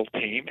assembled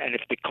team, and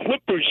if the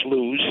Clippers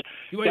lose,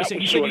 you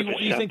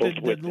think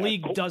the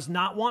league does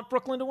not want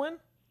Brooklyn to win?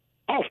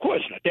 Oh, of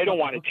course not. They don't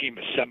want a team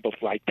assembled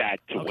like that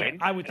to win.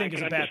 I would think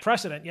it's a bad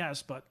precedent,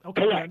 yes, but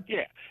okay. Correct,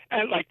 yeah.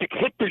 And like the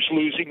Clippers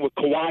losing with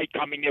Kawhi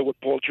coming there with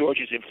Paul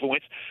George's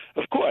influence,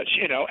 of course,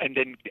 and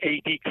then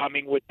AD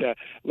coming with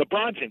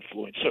LeBron's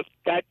influence. So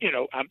that,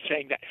 I'm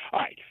saying that. All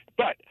right.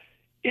 But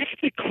if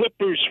the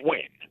Clippers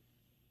win,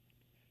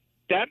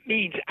 that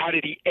means out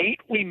of the 8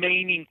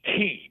 remaining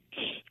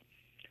teams,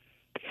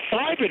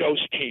 5 of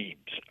those teams,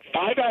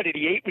 5 out of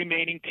the 8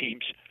 remaining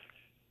teams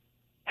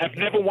have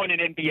never won an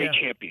NBA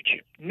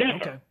championship. Never.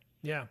 Okay.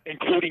 Yeah.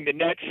 Including the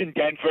Nets in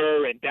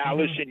Denver and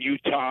Dallas and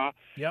Utah.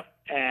 Yep.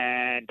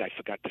 And I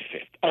forgot the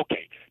 5th.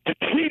 Okay. The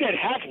 3 that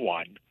have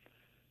won,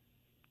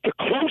 the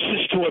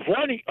closest to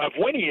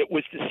winning it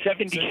was the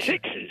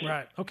 76ers.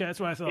 Right. Okay, that's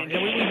what I thought.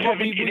 Yeah,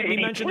 we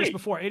mentioned this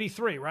before.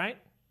 83, right?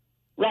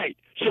 Right.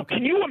 So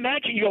can you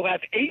imagine you'll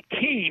have 8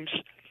 teams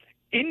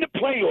in the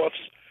playoffs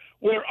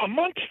where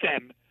amongst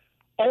them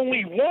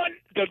only one,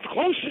 the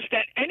closest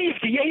that any of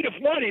the 8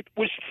 have won it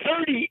was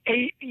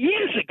 38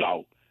 years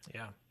ago.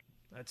 Yeah.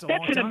 That's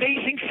an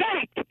amazing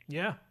fact.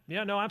 Yeah,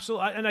 no,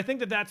 absolutely. And I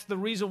think that's the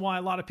reason why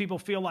a lot of people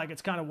feel like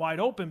it's kind of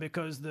wide open,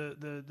 because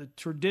the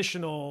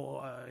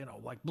traditional,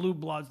 like Blue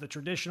Bloods, the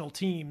traditional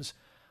teams,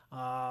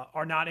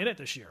 are not in it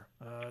this year.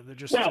 They're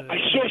just I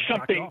saw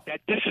something off.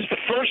 that this is the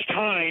first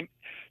time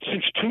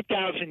since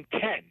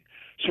 2010.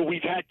 So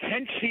we've had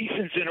 10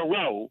 seasons in a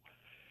row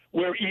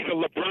where either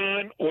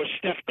LeBron or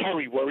Steph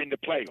Curry were in the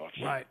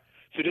playoffs. Right.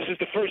 So this is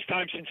the first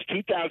time since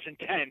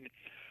 2010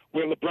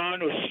 where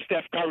LeBron or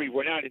Steph Curry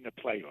were not in the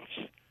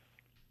playoffs.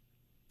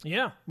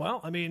 Yeah,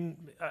 well, I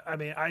mean,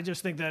 I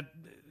just think that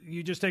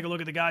you just take a look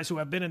at the guys who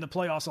have been in the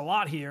playoffs a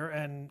lot here,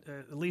 and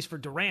at least for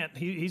Durant,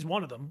 he's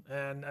one of them.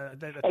 And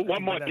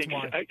one more thing.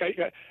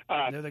 They're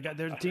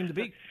the team to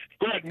beat.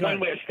 Go ahead.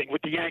 One last thing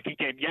with the Yankee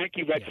game,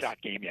 Yankee-Red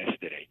Sox game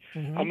yesterday.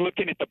 Mm-hmm. I'm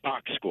looking at the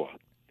box score.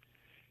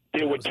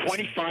 There were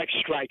 25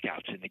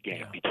 strikeouts in the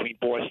game between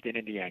Boston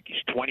and the Yankees.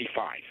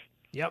 25.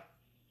 Yep.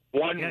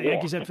 One walk.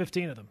 Yankees had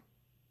 15 of them.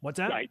 What's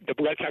that? Right. The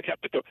Red Sox have,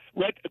 but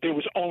there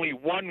was only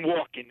one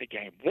walk in the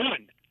game.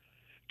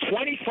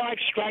 25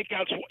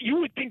 strikeouts. You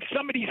would think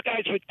some of these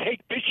guys would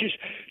take pitches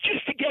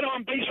just to get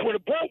on base with a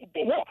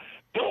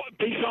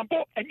base on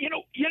ball. And,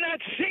 you're not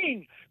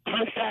seeing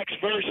Koufax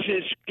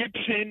versus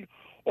Gibson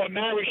or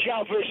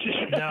Marichal versus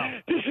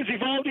 – this is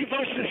Evaldi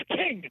versus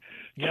King.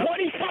 Yep.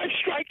 25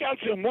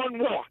 strikeouts and one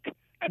walk.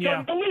 That's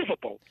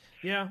unbelievable.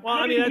 Yeah, well,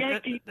 I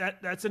mean,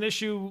 that's an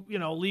issue,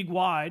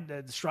 league-wide,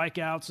 the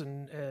strikeouts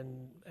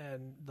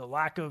and the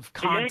lack of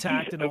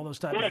contact and all those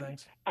types of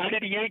things. Out of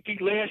the Yankee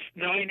last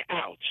 9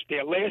 outs,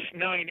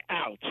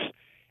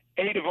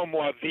 8 of them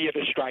were via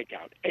the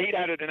strikeout. 8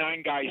 out of the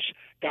 9 guys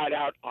got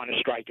out on a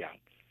strikeout.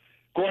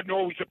 Gordon,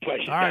 always a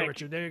pleasure. All right,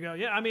 Richard, there you go.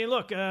 Yeah, I mean,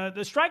 look, the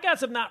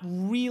strikeouts have not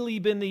really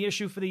been the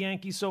issue for the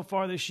Yankees so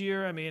far this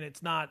year. I mean,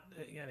 it's not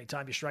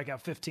anytime you strike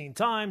out 15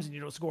 times and you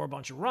don't score a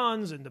bunch of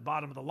runs and the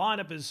bottom of the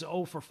lineup is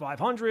 0 for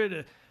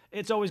 500,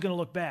 it's always going to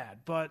look bad.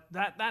 But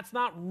that's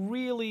not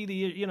really the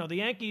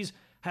Yankees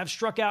have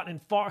struck out in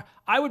far.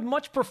 I would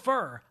much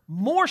prefer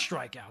more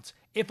strikeouts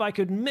if I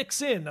could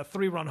mix in a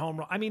 3-run home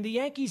run. I mean, the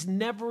Yankees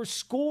never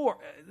score.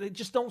 They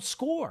just don't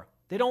score.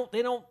 They don't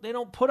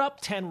put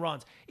up 10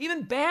 runs.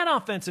 Even bad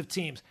offensive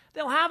teams,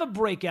 they'll have a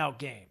breakout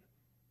game.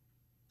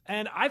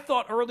 And I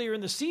thought earlier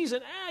in the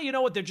season, you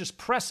know what? They're just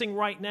pressing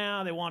right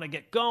now. They want to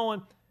get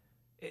going.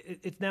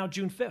 It's now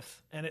June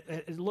 5th, and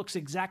it looks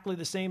exactly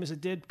the same as it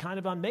did kind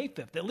of on May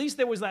 5th. At least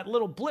there was that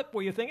little blip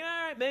where you're thinking,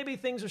 all right, maybe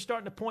things are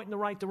starting to point in the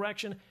right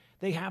direction.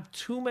 They have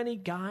too many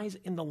guys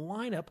in the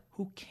lineup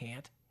who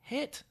can't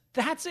hit.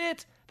 That's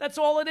it. That's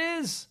all it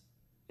is.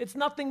 It's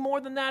nothing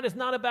more than that. It's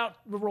not about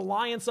the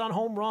reliance on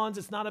home runs.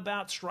 It's not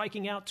about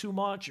striking out too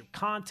much or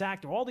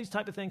contact or all these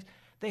type of things.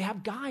 They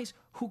have guys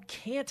who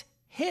can't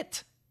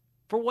hit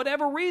for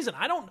whatever reason.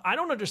 I don't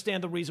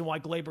understand the reason why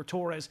Gleyber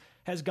Torres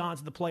has gone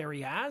to the player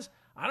he has.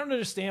 I don't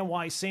understand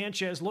why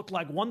Sanchez looked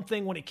like one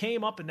thing when he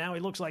came up and now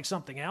he looks like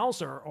something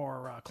else,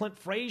 or Clint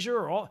Frazier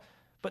or all.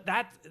 But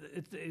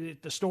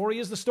the story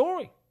is the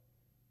story.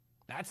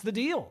 That's the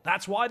deal.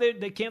 That's why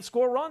they can't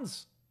score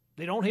runs.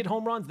 They don't hit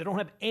home runs. They don't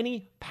have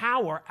any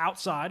power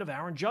outside of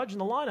Aaron Judge in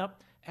the lineup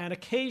and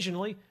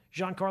occasionally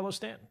Giancarlo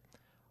Stanton.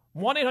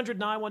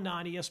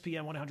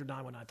 1-800-919-ESPN,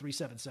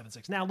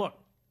 1-800-919-3776. Now, look,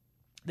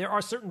 there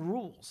are certain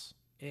rules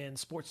in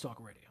sports talk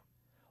radio.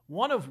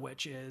 One of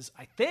which is,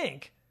 I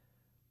think,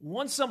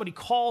 once somebody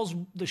calls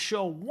the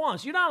show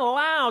once, you're not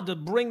allowed to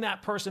bring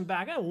that person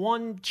back in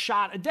one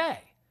shot a day.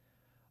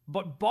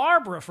 But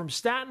Barbara from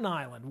Staten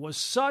Island was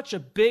such a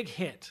big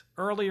hit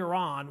earlier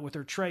on with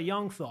her Trae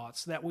Young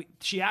thoughts that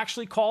she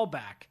actually called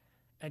back,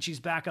 and she's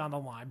back on the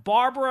line.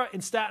 Barbara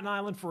in Staten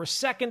Island for a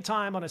second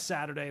time on a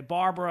Saturday.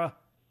 Barbara,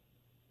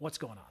 what's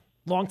going on?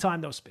 Long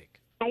time no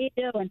speak. How you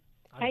doing?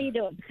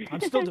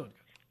 I'm still doing good.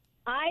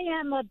 I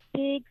am a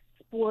big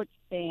sports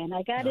fan.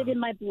 I got it in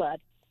my blood.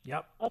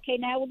 Yep. Okay,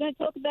 now we're going to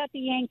talk about the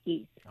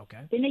Yankees.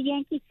 Okay. Been a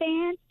Yankee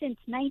fan since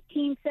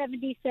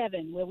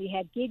 1977, where we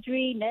had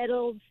Guidry,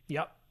 Nettles.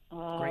 Yep.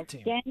 Great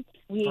team. Dent.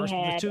 We First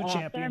had of the 2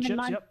 championships.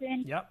 Thurman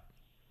Munson.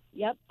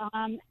 Yep.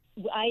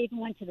 I even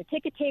went to the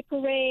ticket tape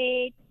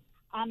parade.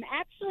 I'm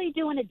actually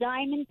doing a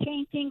diamond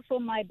painting for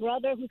my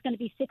brother, who's going to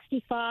be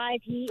 65.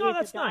 He is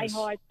a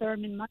diehard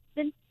Thurman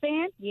Munson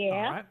fan. Yeah.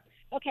 All right.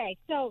 Okay,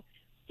 so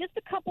just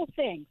a couple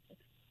things.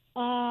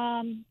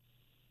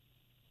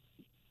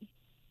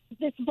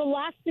 This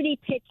velocity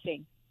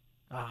pitching.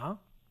 Uh-huh.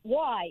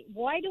 Why?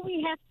 Why do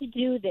we have to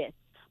do this?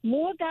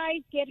 More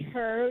guys get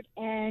hurt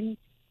and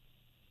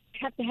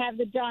have to have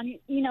the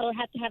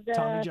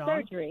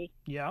surgery.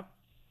 Yeah.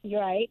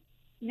 Right.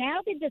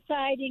 Now they're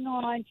deciding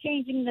on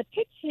changing the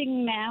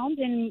pitching mound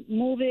and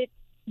move it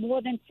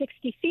more than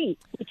 60 feet,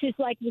 which is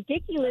like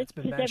ridiculous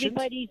because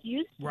everybody's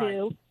used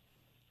to,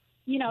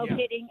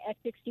 hitting at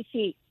 60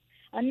 feet.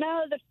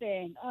 Another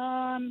thing,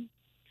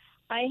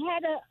 I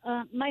had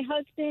my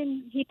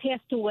husband, he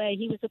passed away.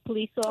 He was a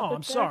police officer. Oh,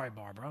 I'm sorry,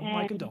 Barbara.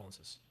 My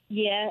condolences.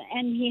 Yeah,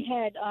 and he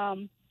had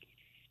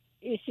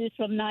issues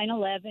from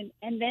 9/11.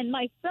 And then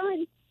my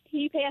son,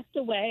 he passed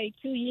away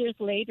 2 years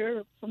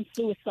later from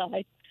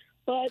suicide.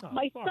 But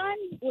my son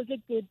was a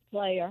good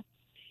player.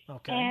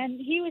 Okay.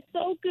 And he was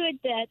so good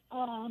that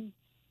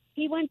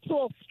he went to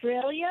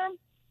Australia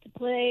to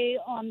play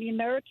on the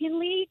American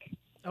League.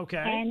 Okay.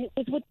 And it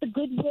was with the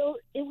Goodwill.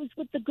 It was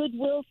with the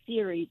Goodwill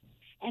series,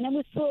 and it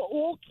was for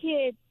all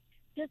kids,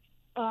 just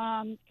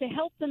to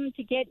help them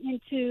to get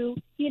into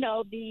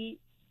the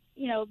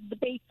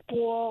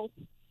baseball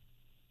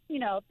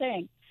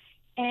thing.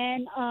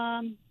 And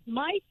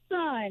my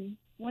son,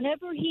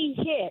 whenever he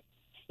hit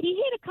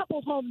a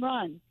couple home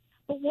runs.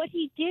 But what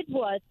he did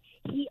was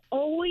he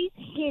always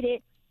hit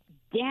it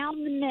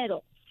down the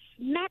middle,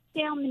 smack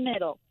down the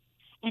middle.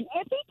 And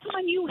every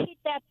time you hit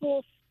that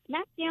ball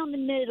smack down the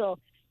middle,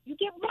 you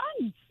get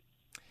runs.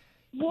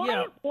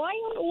 Why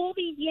are all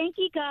these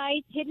Yankee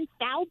guys hitting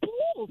foul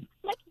balls?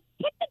 Like,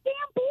 hit the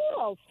damn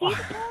ball. See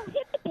the ball,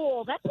 hit the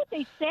ball. That's what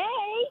they say.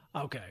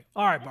 Okay.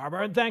 All right,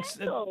 Barbara. And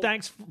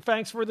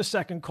thanks for the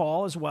second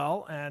call as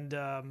well. And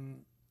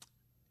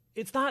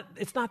it's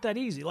not that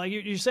easy. Like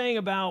you're saying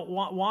about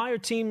why are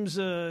teams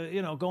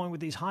going with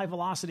these high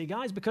velocity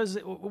guys? Because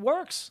it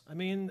works. I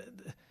mean,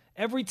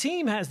 every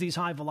team has these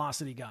high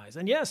velocity guys,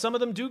 and some of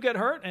them do get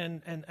hurt,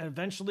 and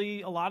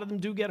eventually a lot of them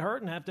do get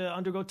hurt and have to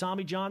undergo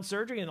Tommy John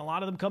surgery, and a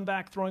lot of them come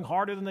back throwing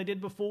harder than they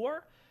did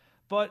before.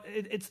 But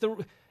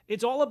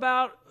it's all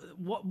about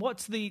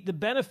what's the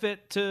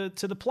benefit to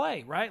the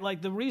play, right?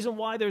 Like the reason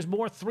why there's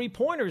more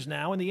 3-pointers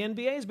now in the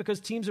NBA is because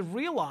teams have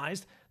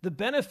realized the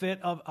benefit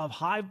of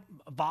high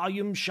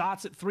volume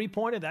shots at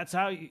 3-pointer. That's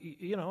how,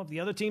 if the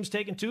other team's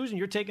taking 2s and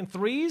you're taking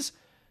 3s,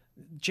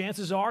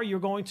 chances are you're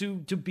going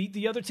to beat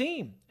the other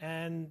team.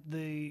 And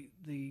the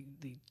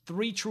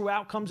 3 true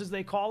outcomes, as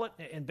they call it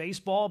in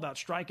baseball, about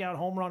strikeout,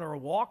 home run, or a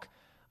walk,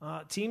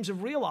 teams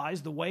have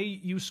realized the way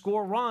you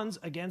score runs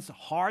against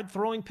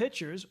hard-throwing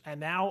pitchers, and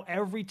now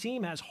every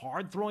team has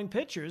hard-throwing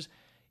pitchers,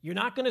 you're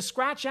not going to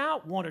scratch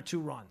out 1 or 2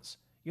 runs.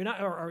 You're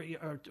not, or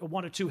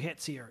 1 or 2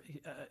 hits here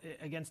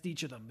against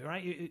each of them,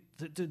 right?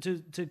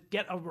 To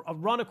get a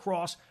run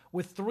across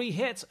with 3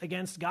 hits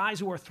against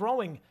guys who are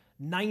throwing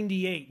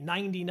 98,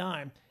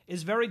 99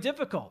 is very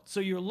difficult.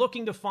 So you're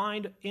looking to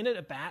find in it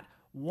at bat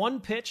 1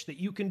 pitch that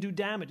you can do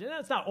damage. And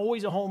that's not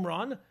always a home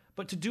run,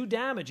 but to do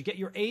damage, get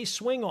your A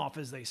swing off,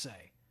 as they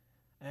say.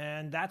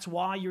 And that's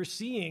why you're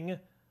seeing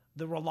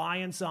the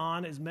reliance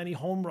on as many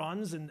home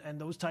runs and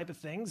those type of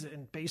things.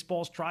 And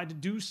baseball's tried to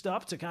do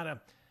stuff to kind of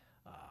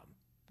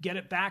get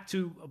it back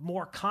to a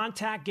more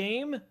contact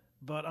game.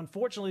 But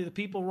unfortunately, the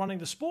people running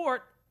the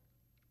sport,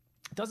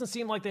 it doesn't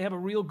seem like they have a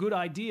real good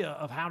idea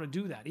of how to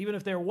do that. Even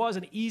if there was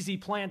an easy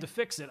plan to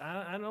fix it,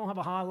 I don't have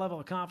a high level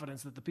of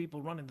confidence that the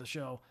people running the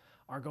show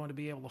are going to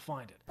be able to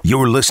find it.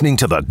 You're listening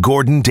to the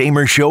Gordon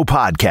Damer Show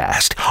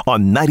podcast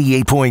on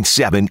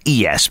 98.7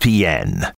 ESPN.